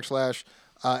find us /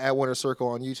 at Winner Circle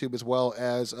on YouTube as well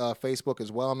as Facebook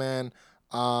as well, man.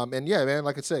 And yeah, man,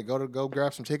 like I said, go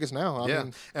grab some tickets now. I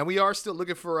mean, and we are still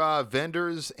looking for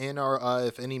vendors in our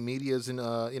if any media is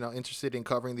interested in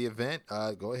covering the event,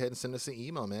 go ahead and send us an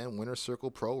email, man.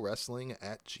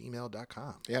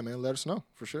 winnercirclprowrestling@gmail.com. Yeah, man, let us know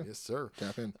for sure. Yes, sir.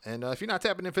 Tap in. And if you're not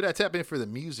tapping in for that, tap in for the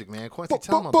music, man. Quincy,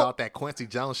 tell them about that Quincy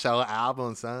Jones Show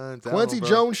album, son. Quincy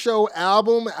Jones Show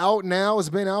album out now. It's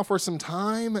been out for some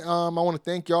time. I want to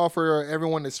thank y'all for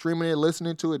everyone that's streaming it,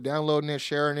 listening to it, downloading it,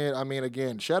 sharing it. I mean,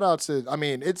 again, shout out to. I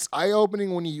mean, it's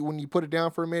eye-opening when you put it down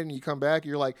for a minute and you come back.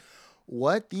 You're like,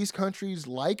 what? These countries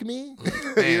like me?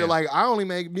 You're like, I only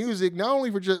make music not only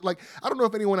for just like, I don't know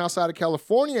if anyone outside of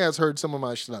California has heard some of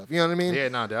my stuff. You know what I mean? Yeah,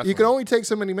 no, definitely. You can only take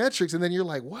so many metrics, and then you're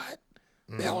like, what?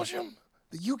 Belgium?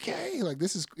 The UK? Like,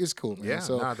 this is cool, man. Yeah,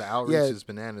 so, the outreach is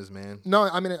bananas, man. No,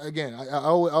 I mean, again, I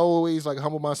always like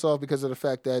humble myself because of the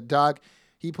fact that Doc,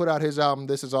 he put out his album,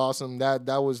 This Is Awesome. That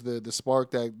was the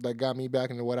spark that got me back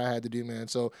into what I had to do, man.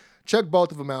 So check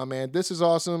both of them out, man. This Is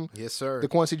Awesome. Yes, sir. The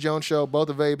Quincy Jones Show, both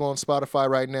available on Spotify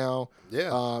right now.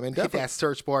 Yeah. And hit that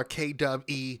search bar,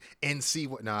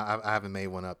 KWENC. No, I haven't made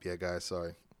one up yet, guys.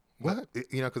 Sorry. What?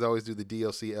 You know, because I always do the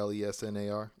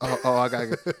DLCLESNAR. Oh, I got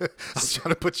it. I was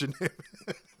trying to put your name.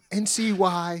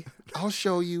 NCY. I'll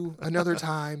show you another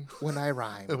time when I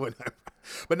rhyme.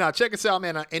 But now, check us out,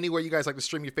 man. Anywhere you guys like to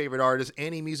stream your favorite artists,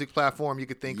 any music platform you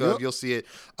could think of, you'll see it.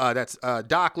 That's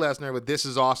Doc Lesnar with This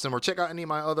Is Awesome. Or check out any of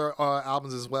my other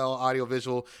albums as well,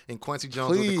 audiovisual, and Quincy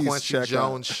Jones with the Quincy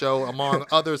Jones Show, among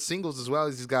other singles as well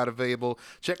as he's got available.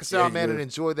 Check us out, man, and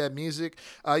enjoy that music.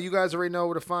 You guys already know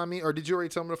where to find me, or did you already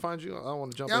tell me to find you? I don't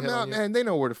want to jump ahead on you. Man, they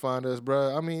know where to find us,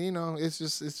 bro. I mean,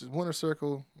 it's Winner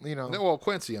Circle, Well,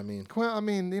 Quincy, I mean.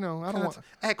 I don't want...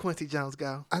 At Quincy Jones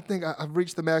Go. I think I've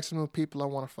reached the maximum of people I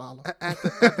want to follow. At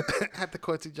the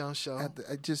Quincy Jones Show.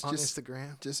 Just on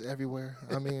Instagram. Just everywhere.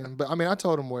 I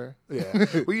told them where. Yeah.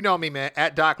 Well, you know me, man.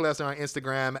 At Doc Lesnar on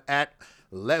Instagram. At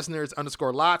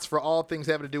Lesnar's_lots for all things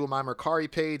having to do with my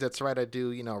Mercari page. That's right. I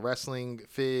do, wrestling,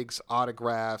 figs,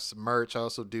 autographs, merch. I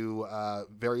also do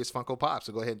various Funko Pops.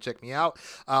 So go ahead and check me out.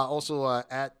 Also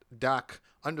at Doc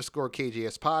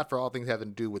 _KJS pod for all things having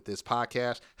to do with this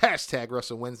podcast. Hashtag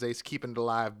Wrestle Wednesdays, keeping it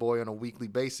alive, boy, on a weekly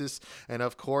basis. And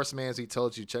of course, man, as he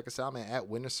told you, check us out, man, at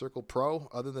Winner Circle Pro.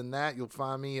 Other than that, you'll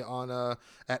find me on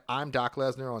at I'm Doc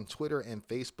Lesnar on Twitter and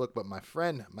Facebook. But my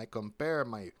friend, my compare,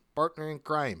 my partner in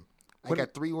crime, I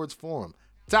got 3 words for him.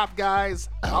 Top guys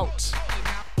out.